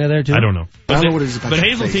Medina there too? I don't know. I don't know what it is about But your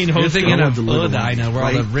Hazeltine face. You're hosted. thinking of little Medina, where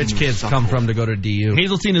all the rich kids come from to go to DU.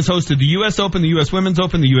 Hazeltine has hosted the U.S. Open, the U.S. Women's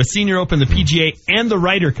Open, the U.S. Senior Open, the PGA, and the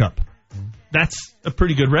Ryder Cup. That's a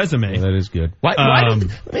pretty good resume. Yeah, that is good.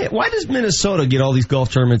 Why does Minnesota get all these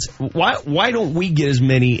golf tournaments? Why don't we get as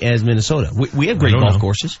many as Minnesota? We have great I don't golf know.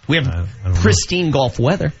 courses. We have I don't know. pristine golf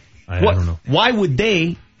weather. I don't know. Why would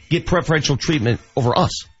they get preferential treatment over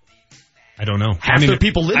us? I don't know. Half their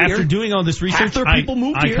people live after here. doing all this research, Half their people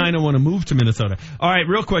moved I here. kind of want to move to Minnesota. All right,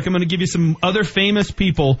 real quick, I'm going to give you some other famous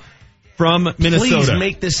people from Minnesota. Please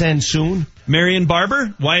make this end soon. Marion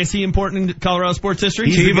Barber, why is he important in Colorado sports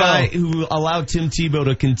history? He's the guy who allowed Tim Tebow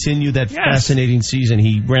to continue that fascinating season.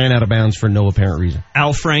 He ran out of bounds for no apparent reason.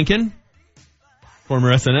 Al Franken,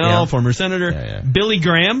 former SNL, former senator. Billy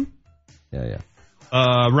Graham.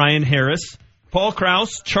 Ryan Harris. Paul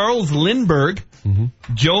Krause. Charles Lindbergh.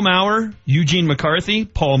 Joe Mauer. Eugene McCarthy.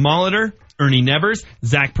 Paul Molitor. Ernie Nevers.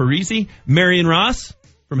 Zach Parisi. Marion Ross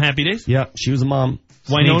from Happy Days. Yep, she was a mom.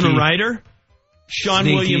 Winona Ryder. Sean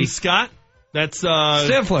William Scott. That's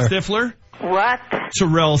Stifler. What?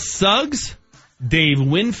 Terrell Suggs. Dave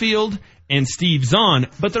Winfield. And Steve Zahn.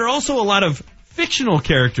 But there are also a lot of fictional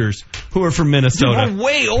characters who are from Minnesota. Dude, we're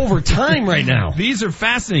way over time right now. These are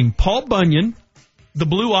fascinating. Paul Bunyan. The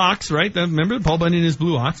Blue Ox, right? Remember Paul Bunyan is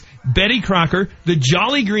Blue Ox. Betty Crocker. The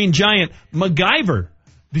Jolly Green Giant. MacGyver.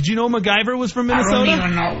 Did you know MacGyver was from Minnesota? I don't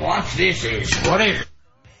even know what this is. What is it?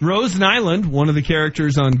 Rose Nyland, one of the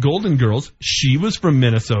characters on Golden Girls, she was from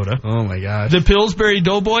Minnesota. Oh, my gosh. The Pillsbury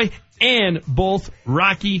Doughboy and both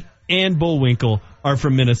Rocky and Bullwinkle are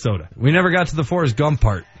from Minnesota. We never got to the Forrest Gump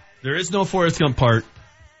part. There is no Forrest Gump part,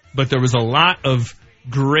 but there was a lot of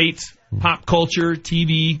great pop culture,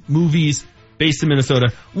 TV, movies based in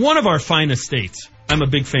Minnesota. One of our finest states. I'm a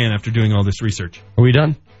big fan after doing all this research. Are we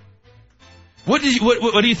done? What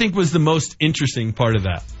do you think was the most interesting part of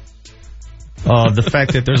that? The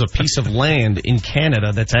fact that there's a piece of land in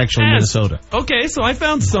Canada that's actually Minnesota. Okay, so I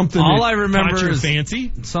found something. All I remember is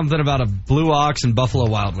fancy. Something about a Blue Ox and Buffalo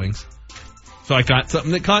Wild Wings. So I got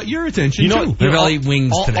something that caught your attention, too. Maybe I'll eat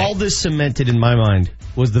wings today. All this cemented in my mind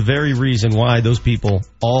was the very reason why those people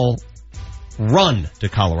all run to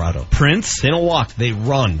Colorado. Prince? They don't walk, they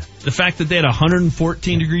run. The fact that they had a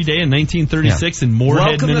 114-degree day in 1936 in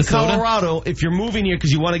Moorhead, Minnesota. Welcome to Colorado. If you're moving here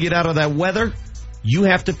because you want to get out of that weather, you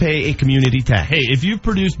have to pay a community tax. Hey, if you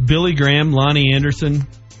produced Billy Graham, Lonnie Anderson,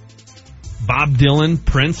 Bob Dylan,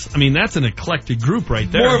 Prince, I mean, that's an eclectic group right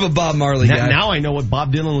there. More of a Bob Marley guy. Now I know what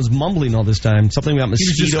Bob Dylan was mumbling all this time. Something about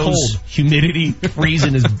mosquitoes, humidity,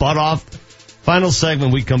 freezing his butt off. Final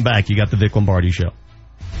segment, we come back. You got the Vic Lombardi Show.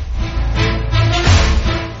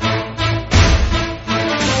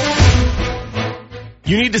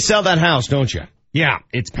 You need to sell that house, don't you? Yeah,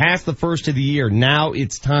 it's past the first of the year. Now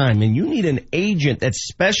it's time. And you need an agent that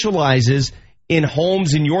specializes in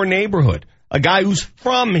homes in your neighborhood. A guy who's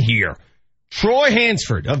from here. Troy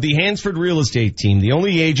Hansford of the Hansford Real Estate Team. The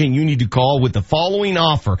only agent you need to call with the following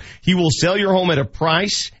offer. He will sell your home at a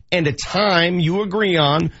price and a time you agree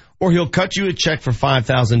on, or he'll cut you a check for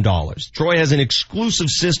 $5,000. Troy has an exclusive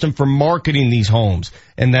system for marketing these homes,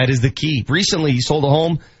 and that is the key. Recently, he sold a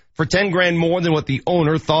home for $10,000 more than what the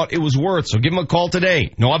owner thought it was worth. So give him a call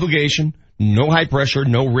today. No obligation, no high pressure,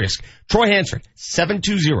 no risk. Troy Hansford,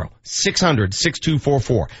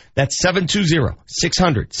 720-600-6244. That's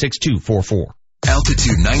 720-600-6244.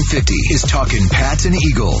 Altitude 950 is talking Pats and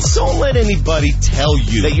Eagles. Don't let anybody tell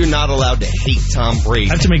you that you're not allowed to hate Tom Brady.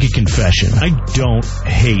 I have to make a confession. I don't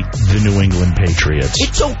hate the New England Patriots.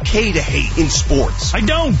 It's okay to hate in sports. I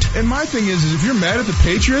don't. And my thing is if you're mad at the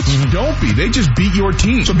Patriots, don't be. They just beat your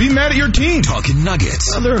team. So be mad at your team. Talking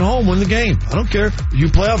Nuggets. Well, they're at home, win the game. I don't care. You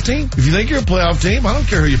playoff team. If you think you're a playoff team, I don't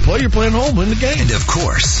care who you play. You're playing home, win the game. And of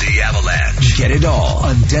course, the Avalanche. Get it all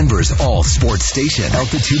on Denver's all sports station,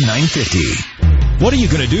 Altitude 950. What are you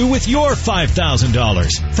going to do with your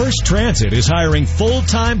 $5,000? First Transit is hiring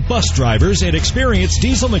full-time bus drivers and experienced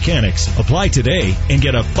diesel mechanics. Apply today and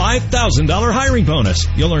get a $5,000 hiring bonus.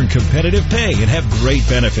 You'll earn competitive pay and have great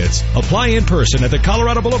benefits. Apply in person at the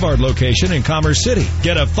Colorado Boulevard location in Commerce City.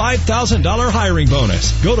 Get a $5,000 hiring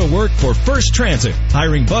bonus. Go to work for First Transit,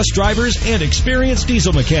 hiring bus drivers and experienced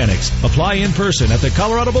diesel mechanics. Apply in person at the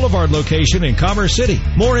Colorado Boulevard location in Commerce City.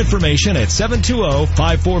 More information at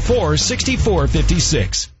 720-544-6456.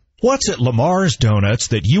 What's at Lamar's Donuts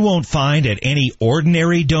that you won't find at any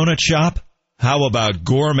ordinary donut shop? How about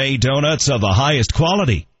gourmet donuts of the highest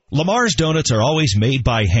quality? Lamar's Donuts are always made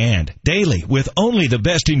by hand, daily, with only the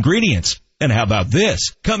best ingredients. And how about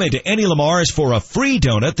this? Come into any Lamar's for a free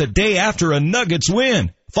donut the day after a Nuggets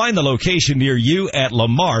win. Find the location near you at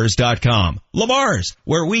lamars.com. Lamar's,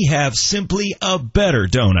 where we have simply a better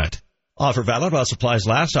donut. Offer valid while supplies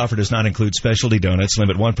last. Offer does not include specialty donuts.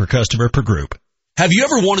 Limit 1 per customer per group. Have you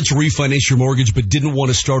ever wanted to refinance your mortgage but didn't want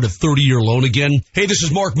to start a 30-year loan again? Hey, this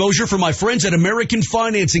is Mark Mosier from my friends at American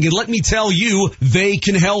Financing, and let me tell you, they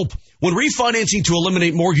can help. When refinancing to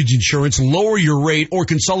eliminate mortgage insurance, lower your rate, or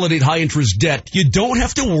consolidate high-interest debt, you don't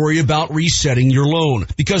have to worry about resetting your loan.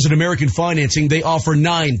 Because at American Financing, they offer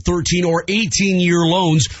 9, 13, or 18-year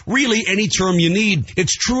loans, really any term you need.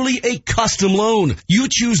 It's truly a custom loan. You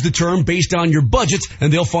choose the term based on your budget,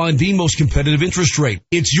 and they'll find the most competitive interest rate.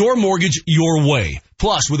 It's your mortgage, your way.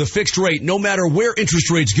 Plus, with a fixed rate, no matter where interest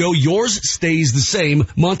rates go, yours stays the same.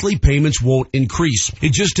 Monthly payments won't increase.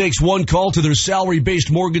 It just takes one call to their salary-based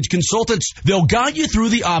mortgage consultants. They'll guide you through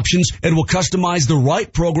the options and will customize the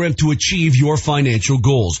right program to achieve your financial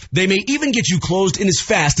goals. They may even get you closed in as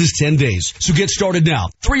fast as 10 days. So get started now.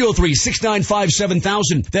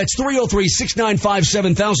 303-695-7000. That's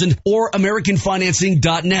 303-695-7000 or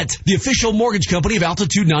AmericanFinancing.net, the official mortgage company of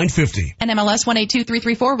Altitude 950. NMLS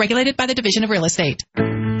 182334, regulated by the Division of Real Estate.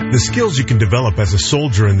 The skills you can develop as a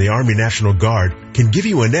soldier in the Army National Guard can give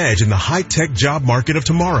you an edge in the high-tech job market of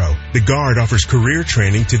tomorrow. The Guard offers career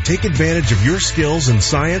training to take advantage of your skills in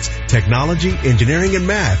science, technology, engineering, and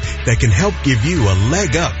math that can help give you a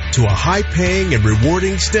leg up to a high-paying and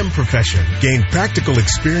rewarding STEM profession. Gain practical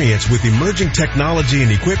experience with emerging technology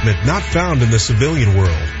and equipment not found in the civilian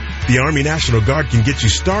world. The Army National Guard can get you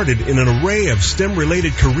started in an array of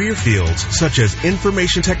STEM-related career fields such as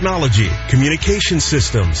information technology, communication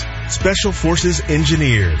systems, special forces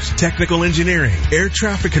engineers, technical engineering, air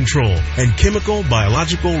traffic control, and chemical,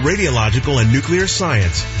 biological, radiological, and nuclear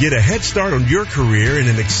science. Get a head start on your career in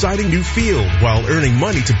an exciting new field while earning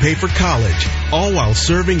money to pay for college, all while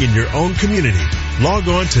serving in your own community. Log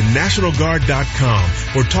on to NationalGuard.com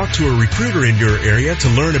or talk to a recruiter in your area to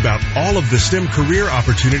learn about all of the STEM career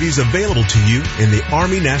opportunities available to you in the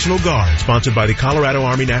Army National Guard. Sponsored by the Colorado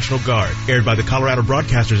Army National Guard. Aired by the Colorado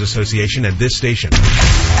Broadcasters Association and this station.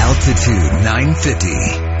 Altitude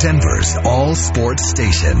 950, Denver's all sports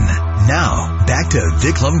station. Now, back to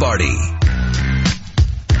Vic Lombardi.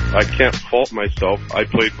 I can't fault myself. I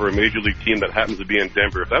played for a major league team that happens to be in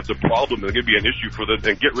Denver. If that's a problem, then it's going to be an issue for them,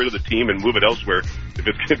 and get rid of the team and move it elsewhere if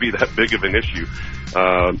it's going to be that big of an issue.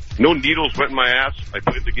 No needles went in my ass. I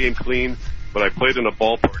played the game clean, but I played in a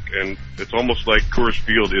ballpark, and it's almost like Coors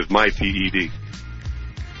Field is my PED.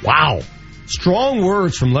 Wow. Strong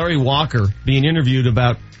words from Larry Walker being interviewed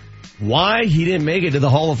about why he didn't make it to the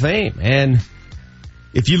Hall of Fame. And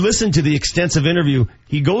if you listen to the extensive interview,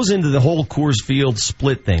 he goes into the whole Coors Field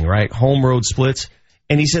split thing, right? Home road splits.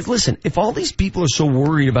 And he said, listen, if all these people are so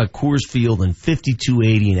worried about Coors Field and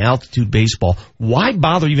 5280 and altitude baseball, why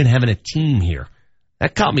bother even having a team here?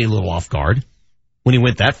 That caught me a little off guard when he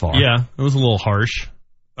went that far. Yeah, it was a little harsh.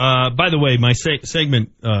 By the way, my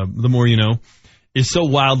segment, The More You Know, is so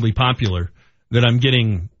wildly popular that I'm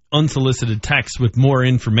getting unsolicited texts with more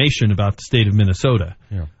information about the state of Minnesota.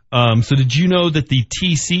 Yeah. So did you know that the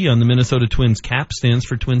TC on the Minnesota Twins cap stands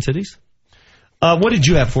for Twin Cities? What did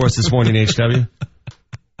you have for us this morning, HW?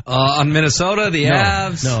 On Minnesota, the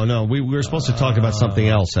Avs. No. We were supposed to talk about something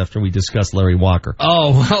else after we discussed Larry Walker.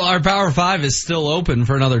 Oh, well, our Power 5 is still open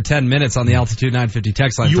for another 10 minutes on the Altitude 950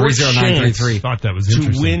 text line, Your 30933. Thought that was to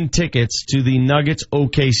interesting. win tickets to the Nuggets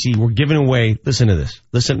OKC. We're giving away, listen to this,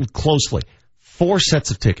 listen closely, 4 sets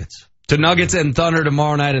of tickets. To Nuggets and Thunder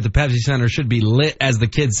tomorrow night at the Pepsi Center should be lit, as the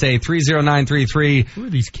kids say. 30933. Who are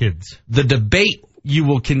these kids? The debate you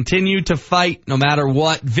will continue to fight no matter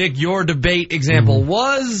what. Vic, your debate example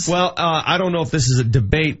was? Well, I don't know if this is a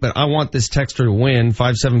debate, but I want this texter to win,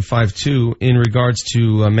 5752, in regards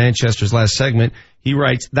to Manchester's last segment. He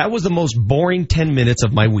writes, that was the most boring 10 minutes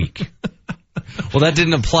of my week. Well, that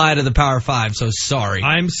didn't apply to the Power 5, so sorry.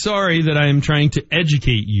 I'm sorry that I am trying to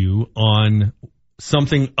educate you on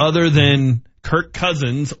something other than Kirk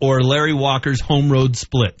Cousins or Larry Walker's home road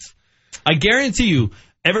splits. I guarantee you,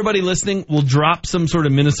 everybody listening will drop some sort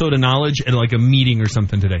of Minnesota knowledge at like a meeting or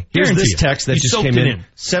something today. Here's Guarantee this you. text that You just soaked came it in.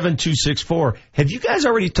 7264. Have you guys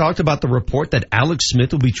already talked about the report that Alex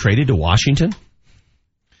Smith will be traded to Washington?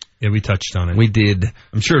 Yeah, we touched on it. We did.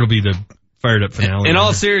 I'm sure it'll be the fired up finale. In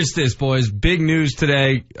all seriousness, boys, big news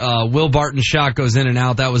today. Will Barton shot goes in and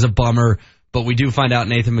out. That was a bummer. But we do find out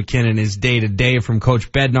Nathan McKinnon is day-to-day from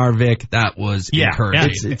Coach Bednar, Vic. That was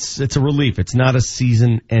encouraging. It's a relief. It's not a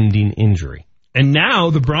season-ending injury. And now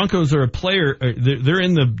the Broncos are a player. They're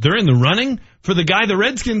in the running for the guy the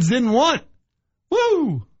Redskins didn't want.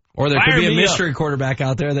 Woo! Or there could be a mystery quarterback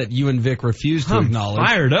out there that you and Vic refuse to acknowledge.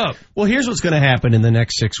 Fired up. Well, here's what's going to happen in the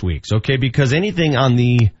next 6 weeks, okay? Because anything on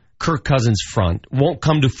the Kirk Cousins front won't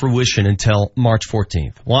come to fruition until March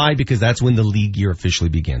 14th. Why? Because that's when the league year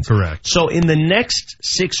officially begins. Correct. So in the next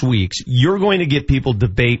 6 weeks, you're going to get people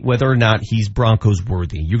debate whether or not he's Broncos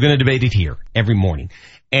worthy. You're going to debate it here every morning.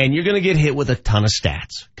 And you're going to get hit with a ton of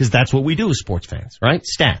stats, because that's what we do as sports fans, right?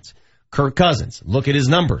 Stats. Kirk Cousins, look at his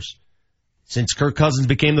numbers. Since Kirk Cousins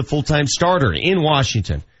became the full-time starter in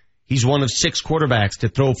Washington, he's one of 6 quarterbacks to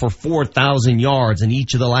throw for 4,000 yards in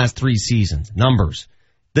each of the last 3 seasons. Numbers.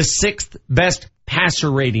 The 6th best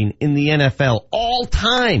passer rating in the NFL all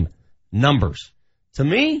time. Numbers. To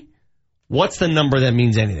me, what's the number that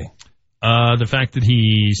means anything? The fact that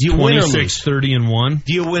he's 26, 30, and 1.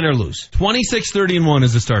 Do you win or lose? 26, 30, and 1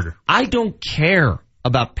 as a starter. I don't care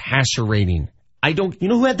about passer rating. You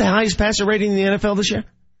know who had the highest passer rating in the NFL this year?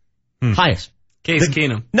 Highest. Case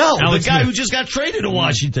Keenum. No, Alex the guy Smith. who just got traded to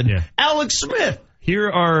Washington. Yeah. Alex Smith. Here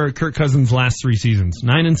are Kirk Cousins' last 3 seasons.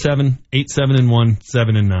 9-7, 8-7-1,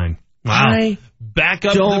 7-9. Wow. I Back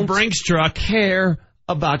up don't the Brinks truck. care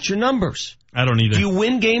about your numbers. I don't either. Do you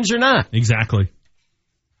win games or not? Exactly.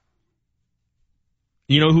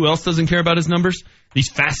 You know who else doesn't care about his numbers? These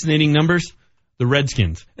fascinating numbers? The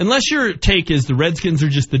Redskins. Unless your take is the Redskins are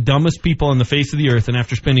just the dumbest people on the face of the earth, and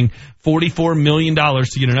after spending $44 million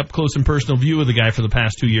to get an up-close and personal view of the guy for the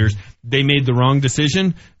past 2 years, they made the wrong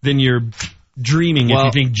decision, then you're dreaming if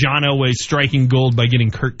you think John Elway's striking gold by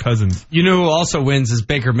getting Kirk Cousins. You know who also wins is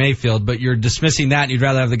Baker Mayfield, but you're dismissing that and you'd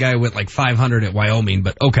rather have the guy who went like 500 at Wyoming,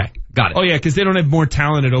 but okay, got it. Oh, yeah, because they don't have more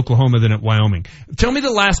talent at Oklahoma than at Wyoming. Tell me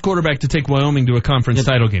the last quarterback to take Wyoming to a conference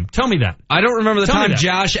title game. Tell me that. I don't remember the Tell me time that.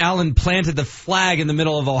 Josh Allen planted the flag in the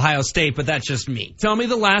middle of Ohio State, but that's just me. Tell me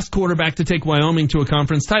the last quarterback to take Wyoming to a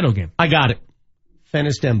conference title game. I got it.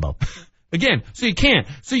 Fennis Dembo. Again, so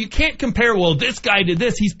you can't compare, well, this guy did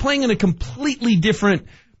this. He's playing in a completely different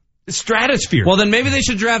stratosphere. Well, then maybe they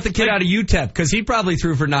should draft the kid out of UTEP, because he probably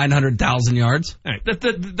threw for 900,000 yards. All right,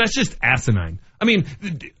 that's just asinine. I mean,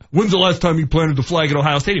 when's the last time he planted the flag at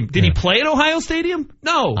Ohio Stadium? Did he play at Ohio Stadium?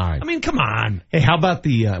 No. All right. I mean, come on. Hey, how about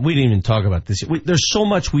we didn't even talk about this. There's so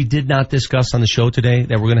much we did not discuss on the show today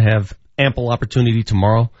that we're going to have ample opportunity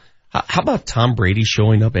tomorrow. How about Tom Brady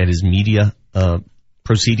showing up at his media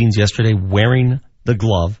proceedings yesterday wearing the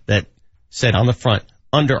glove that said on the front,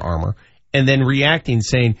 Under Armour, and then reacting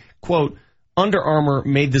saying, quote, Under Armour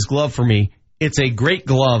made this glove for me. It's a great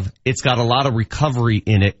glove. It's got a lot of recovery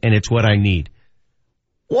in it, and it's what I need.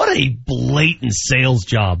 What a blatant sales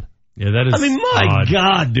job. Yeah, that is. I mean, my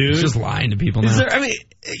God, dude. He's just lying to people now.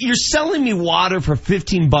 You're selling me water for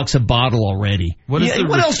 $15 a bottle already. What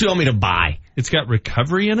else do you want me to buy? It's got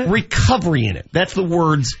recovery in it? Recovery in it. That's the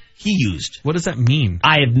words he used. What does that mean?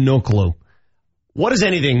 I have no clue. What does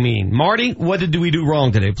anything mean? Marty, what did we do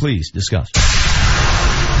wrong today? Please discuss.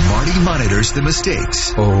 Marty monitors the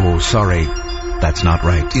mistakes. Oh, sorry. That's not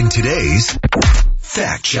right. In today's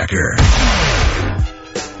Fact Checker.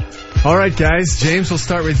 All right, guys. James, we'll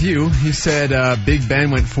start with you. You said Big Ben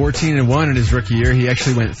went 14-1 in his rookie year. He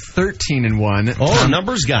actually went 13-1. Oh,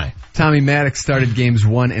 numbers guy. Tommy Maddox started games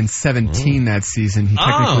 1 and 17 that season. He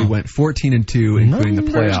technically went 14-2, including the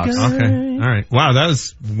playoffs. Okay. All right. Wow, that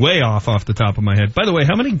was way off the top of my head. By the way,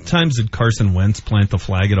 how many times did Carson Wentz plant the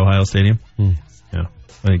flag at Ohio Stadium? Yeah,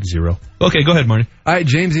 I think 0. Okay, go ahead, Marty. All right,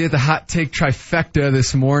 James, you had the hot take trifecta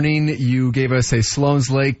this morning. You gave us a Sloan's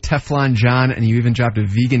Lake, Teflon John, and you even dropped a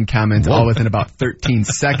vegan comment all within about 13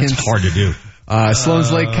 seconds. That's hard to do.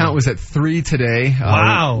 Sloan's Lake count was at 3 today.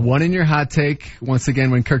 Wow. 1 in your hot take, once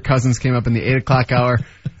again, when Kirk Cousins came up in the 8 o'clock hour.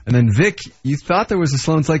 And then, Vic, you thought there was a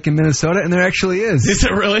Sloan's Lake in Minnesota, and there actually is. Is it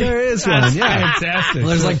really? There is one, yeah. Fantastic. Well,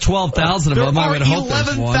 there's like 12,000 of them. I would hope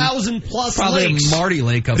there's one. 11,000 plus Probably lakes. a Marty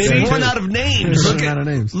Lake up there, They've too. run out of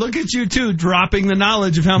names. Look at you, too, dropping the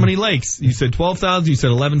knowledge of how many lakes. You said 12,000. You said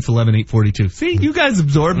 11. It's 11,842. See, you guys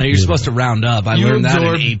absorb. No, you're supposed to round up. I learned that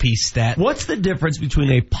in AP Stat. What's the difference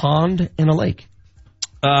between a pond and a lake?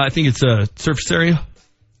 I think it's a surface area.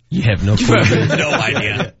 You have no clue. No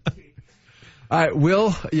idea. All right,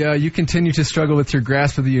 Will, you continue to struggle with your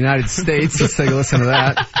grasp of the United States. Let's take a listen to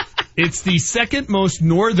that. It's the second most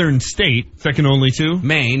northern state, second only to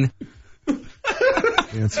Maine. The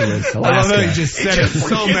answer is I love Alaska. how he just said it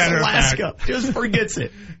so matter of fact. Alaska. Just forgets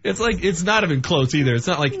it. It's like, it's not even close either. It's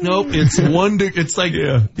not like, nope, it's one, it's like,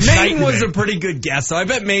 Maine was a pretty good guess, so I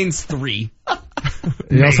bet Maine's 3.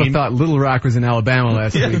 You also thought Little Rock was in Alabama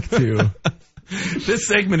last week, too. This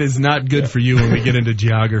segment is not good for you when we get into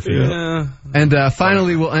geography. Yeah. And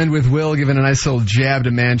finally, we'll end with Will giving a nice little jab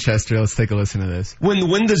to Manchester. Let's take a listen to this. When the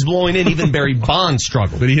wind is blowing in, even Barry Bonds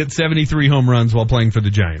struggled. But he hit 73 home runs while playing for the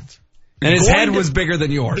Giants. And his head was bigger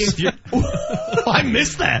than yours. I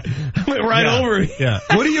missed that. I went right over it. Yeah.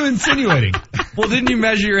 What are you insinuating? Well, didn't you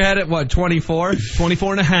measure your head at, 24?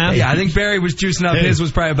 24 and a half? Yeah, I think Barry was juicing up. His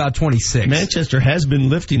was probably about 26. Manchester has been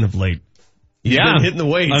lifting of late. He's been hitting the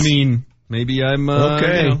weights. I mean, maybe I'm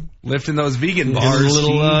lifting those vegan bars. bars. A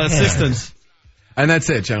little assistance. And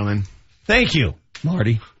that's it, gentlemen. Thank you,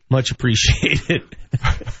 Marty. Much appreciated.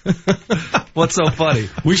 What's so funny?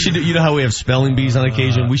 We should do, you know how we have spelling bees on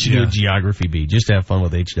occasion? We should do a geography bee just to have fun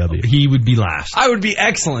with HW. He would be last. I would be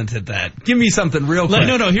excellent at that. Give me something real quick.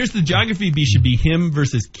 No, here's the geography bee should be him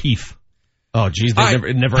versus Keith. Oh, geez,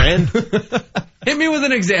 it never end. Hit me with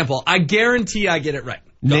an example. I guarantee I get it right.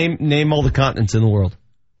 Name all the continents in the world.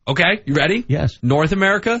 Okay, you ready? Yes. North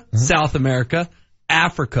America, South America,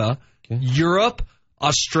 Africa, Europe,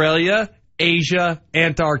 Australia, Asia,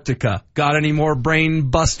 Antarctica. Got any more brain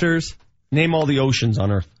busters? Name all the oceans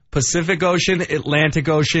on Earth. Pacific Ocean, Atlantic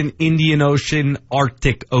Ocean, Indian Ocean,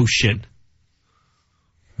 Arctic Ocean.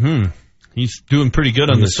 He's doing pretty good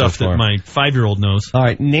on the stuff that my 5-year-old knows. All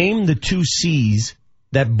right, name the 2 seas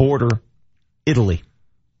that border Italy.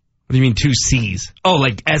 What do you mean 2 seas? Oh,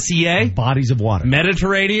 like SEA? Bodies of water.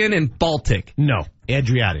 Mediterranean and Baltic. No,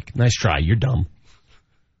 Adriatic. Nice try. You're dumb.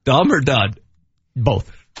 Dumb or done? Both.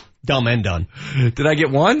 Dumb and done. Did I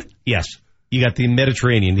get one? Yes. You got the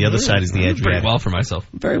Mediterranean. The other side is the Adriatic. Pretty well for myself.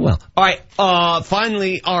 Very well. All right.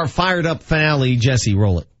 Finally, our fired up finale. Jesse,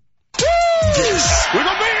 roll it. This We're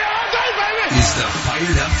going to be here all day, baby! is the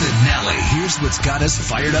fired up finale. Here's what's got us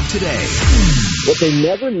fired up today. What they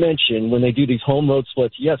never mention when they do these home road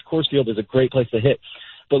splits, yes, Coors Field is a great place to hit.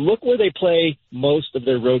 But look where they play most of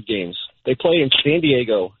their road games. They play in San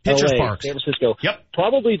Diego, Pitchers LA, Parks. San Francisco. Yep.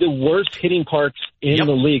 Probably the worst hitting parks in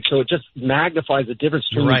the league. So it just magnifies the difference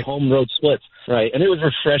between home road splits. Right. And it was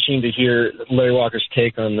refreshing to hear Larry Walker's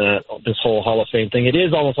take on this whole Hall of Fame thing. It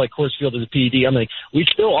is almost like Coors Field is a PED. I'm like, we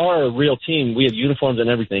still are a real team. We have uniforms and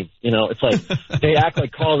everything. You know, it's like they act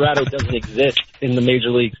like Colorado doesn't exist in the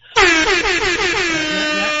major leagues.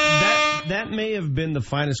 That may have been the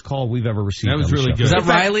finest call we've ever received. That was really good. Was that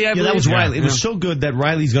Riley, I believe? Yeah, that was Riley. It was so good that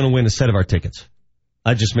Riley's going to win a set of our tickets.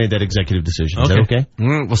 I just made that executive decision. Is that okay?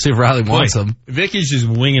 We'll see if Riley wants them. Vicky's just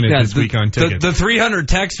winging it this week on tickets. The 300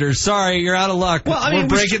 texters, sorry, you're out of luck. Well, I mean, we're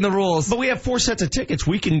breaking the rules. But we have 4 sets of tickets.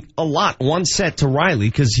 We can allot 1 set to Riley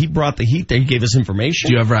because he brought the heat there. He gave us information.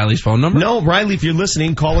 Do you have Riley's phone number? No, Riley, if you're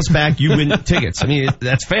listening, call us back. You win tickets. I mean,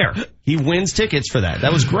 that's fair. He wins tickets for that.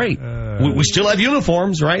 That was great. We still have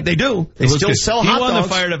uniforms, right? They do. They still sell hot dogs. He won the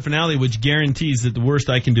Fired Up finale, which guarantees that the worst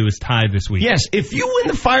I can do is tie this week. Yes, if you win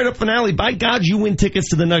the Fired Up finale, by God, you win tickets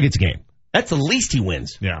to the Nuggets game. That's the least he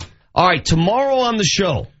wins. Yeah. All right, tomorrow on the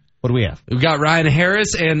show, what do we have? We've got Ryan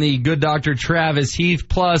Harris and the good Dr. Travis Heath,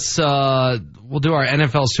 plus we'll do our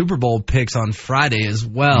NFL Super Bowl picks on Friday as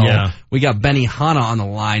well. Yeah. We got Benny Hanna on the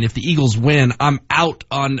line. If the Eagles win, I'm out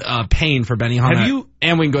on paying for Benny Hanna,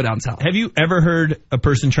 and we can go down south. Have you ever heard a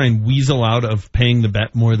person try and weasel out of paying the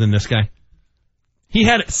bet more than this guy? He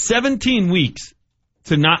had 17 weeks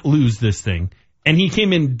to not lose this thing, and he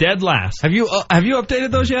came in dead last. Have you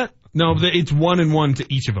updated those yet? No, it's 1-1 to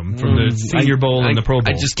each of them from the Senior Bowl and the Pro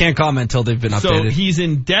Bowl. I just can't comment until they've been updated. So he's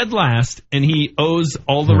in dead last, and he owes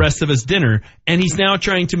all the rest of us dinner, and he's now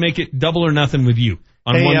trying to make it double or nothing with you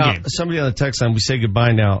on one game. Somebody on the text line, we say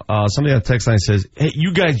goodbye now. Somebody on the text line says, hey,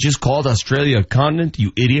 you guys just called Australia a continent,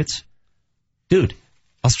 you idiots. Dude,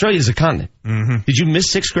 Australia's a continent. Mm-hmm. Did you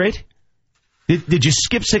miss 6th grade? Did you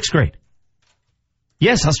skip 6th grade?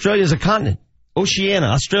 Yes, Australia's a continent. Oceania,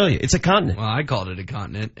 Australia. It's a continent. Well, I called it a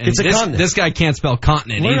continent. And it's a continent. This guy can't spell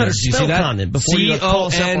continent Learn either. how to spell continent before you call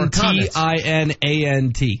us out on continents.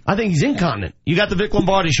 C-O-N-T-I-N-A-N-T. I think he's incontinent. You got the Vic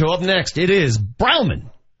Lombardi Show up next. It is Browman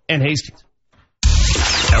and Hastings.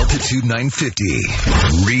 Altitude 950.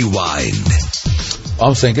 Rewind.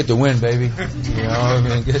 I'm saying get the win, baby. You know, I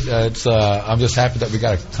mean, I'm just happy that we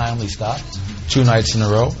got a timely stop 2 nights in a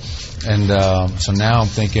row. And so now I'm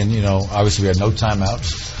thinking, you know, obviously we had no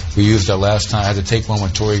timeouts. We used our last time. I had to take one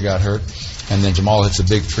when Torrey got hurt. And then Jamal hits a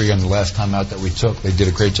big 3 on the last timeout that we took. They did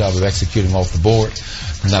a great job of executing off the board.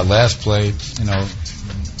 And that last play, you know,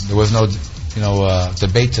 there was no,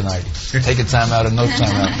 debate tonight. Take a timeout or no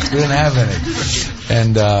timeout. We didn't have any.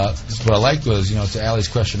 And what I liked was, to Allie's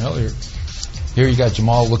question earlier, here you got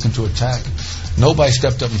Jamal looking to attack. Nobody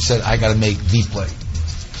stepped up and said, I got to make the play.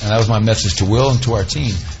 And that was my message to Will and to our team.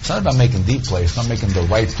 It's not about making the play. It's not making the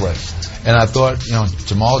right play. And I thought,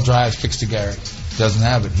 Jamal drives, kicks to Gary. Doesn't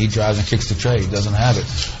have it. He drives and kicks to Trey. Doesn't have it.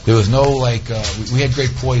 There was no, we had great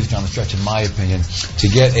poise down the stretch, in my opinion, to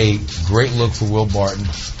get a great look for Will Barton,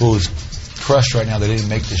 who is crushed right now that he didn't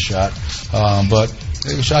make the shot. But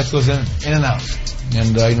the shot goes in and out.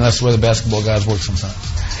 And, that's the way the basketball guys work sometimes.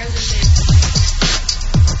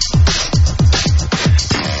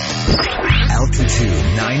 Altitude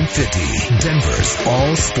 950, Denver's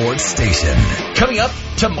all sports station. Coming up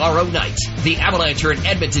tomorrow night, the Avalanche are in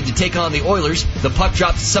Edmonton to take on the Oilers. The puck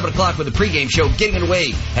drops at 7 o'clock with the pregame show getting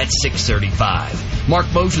underway at 6:35. Mark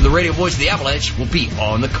Mosher, the radio voice of the Avalanche, will be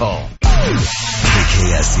on the call.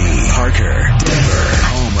 KKSE, Parker, Denver,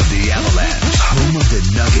 home of the Avalanche, home of the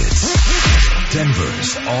Nuggets.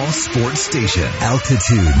 Denver's all-sports station,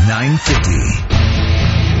 Altitude 950.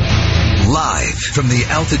 Live from the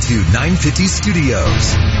Altitude 950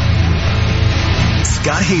 studios.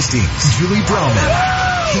 Scott Hastings, Julie Browman.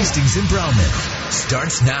 Hastings and Browman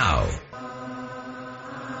starts now.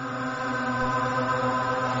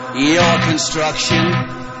 Your construction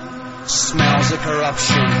smells of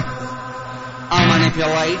corruption. I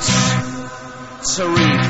manipulate to reap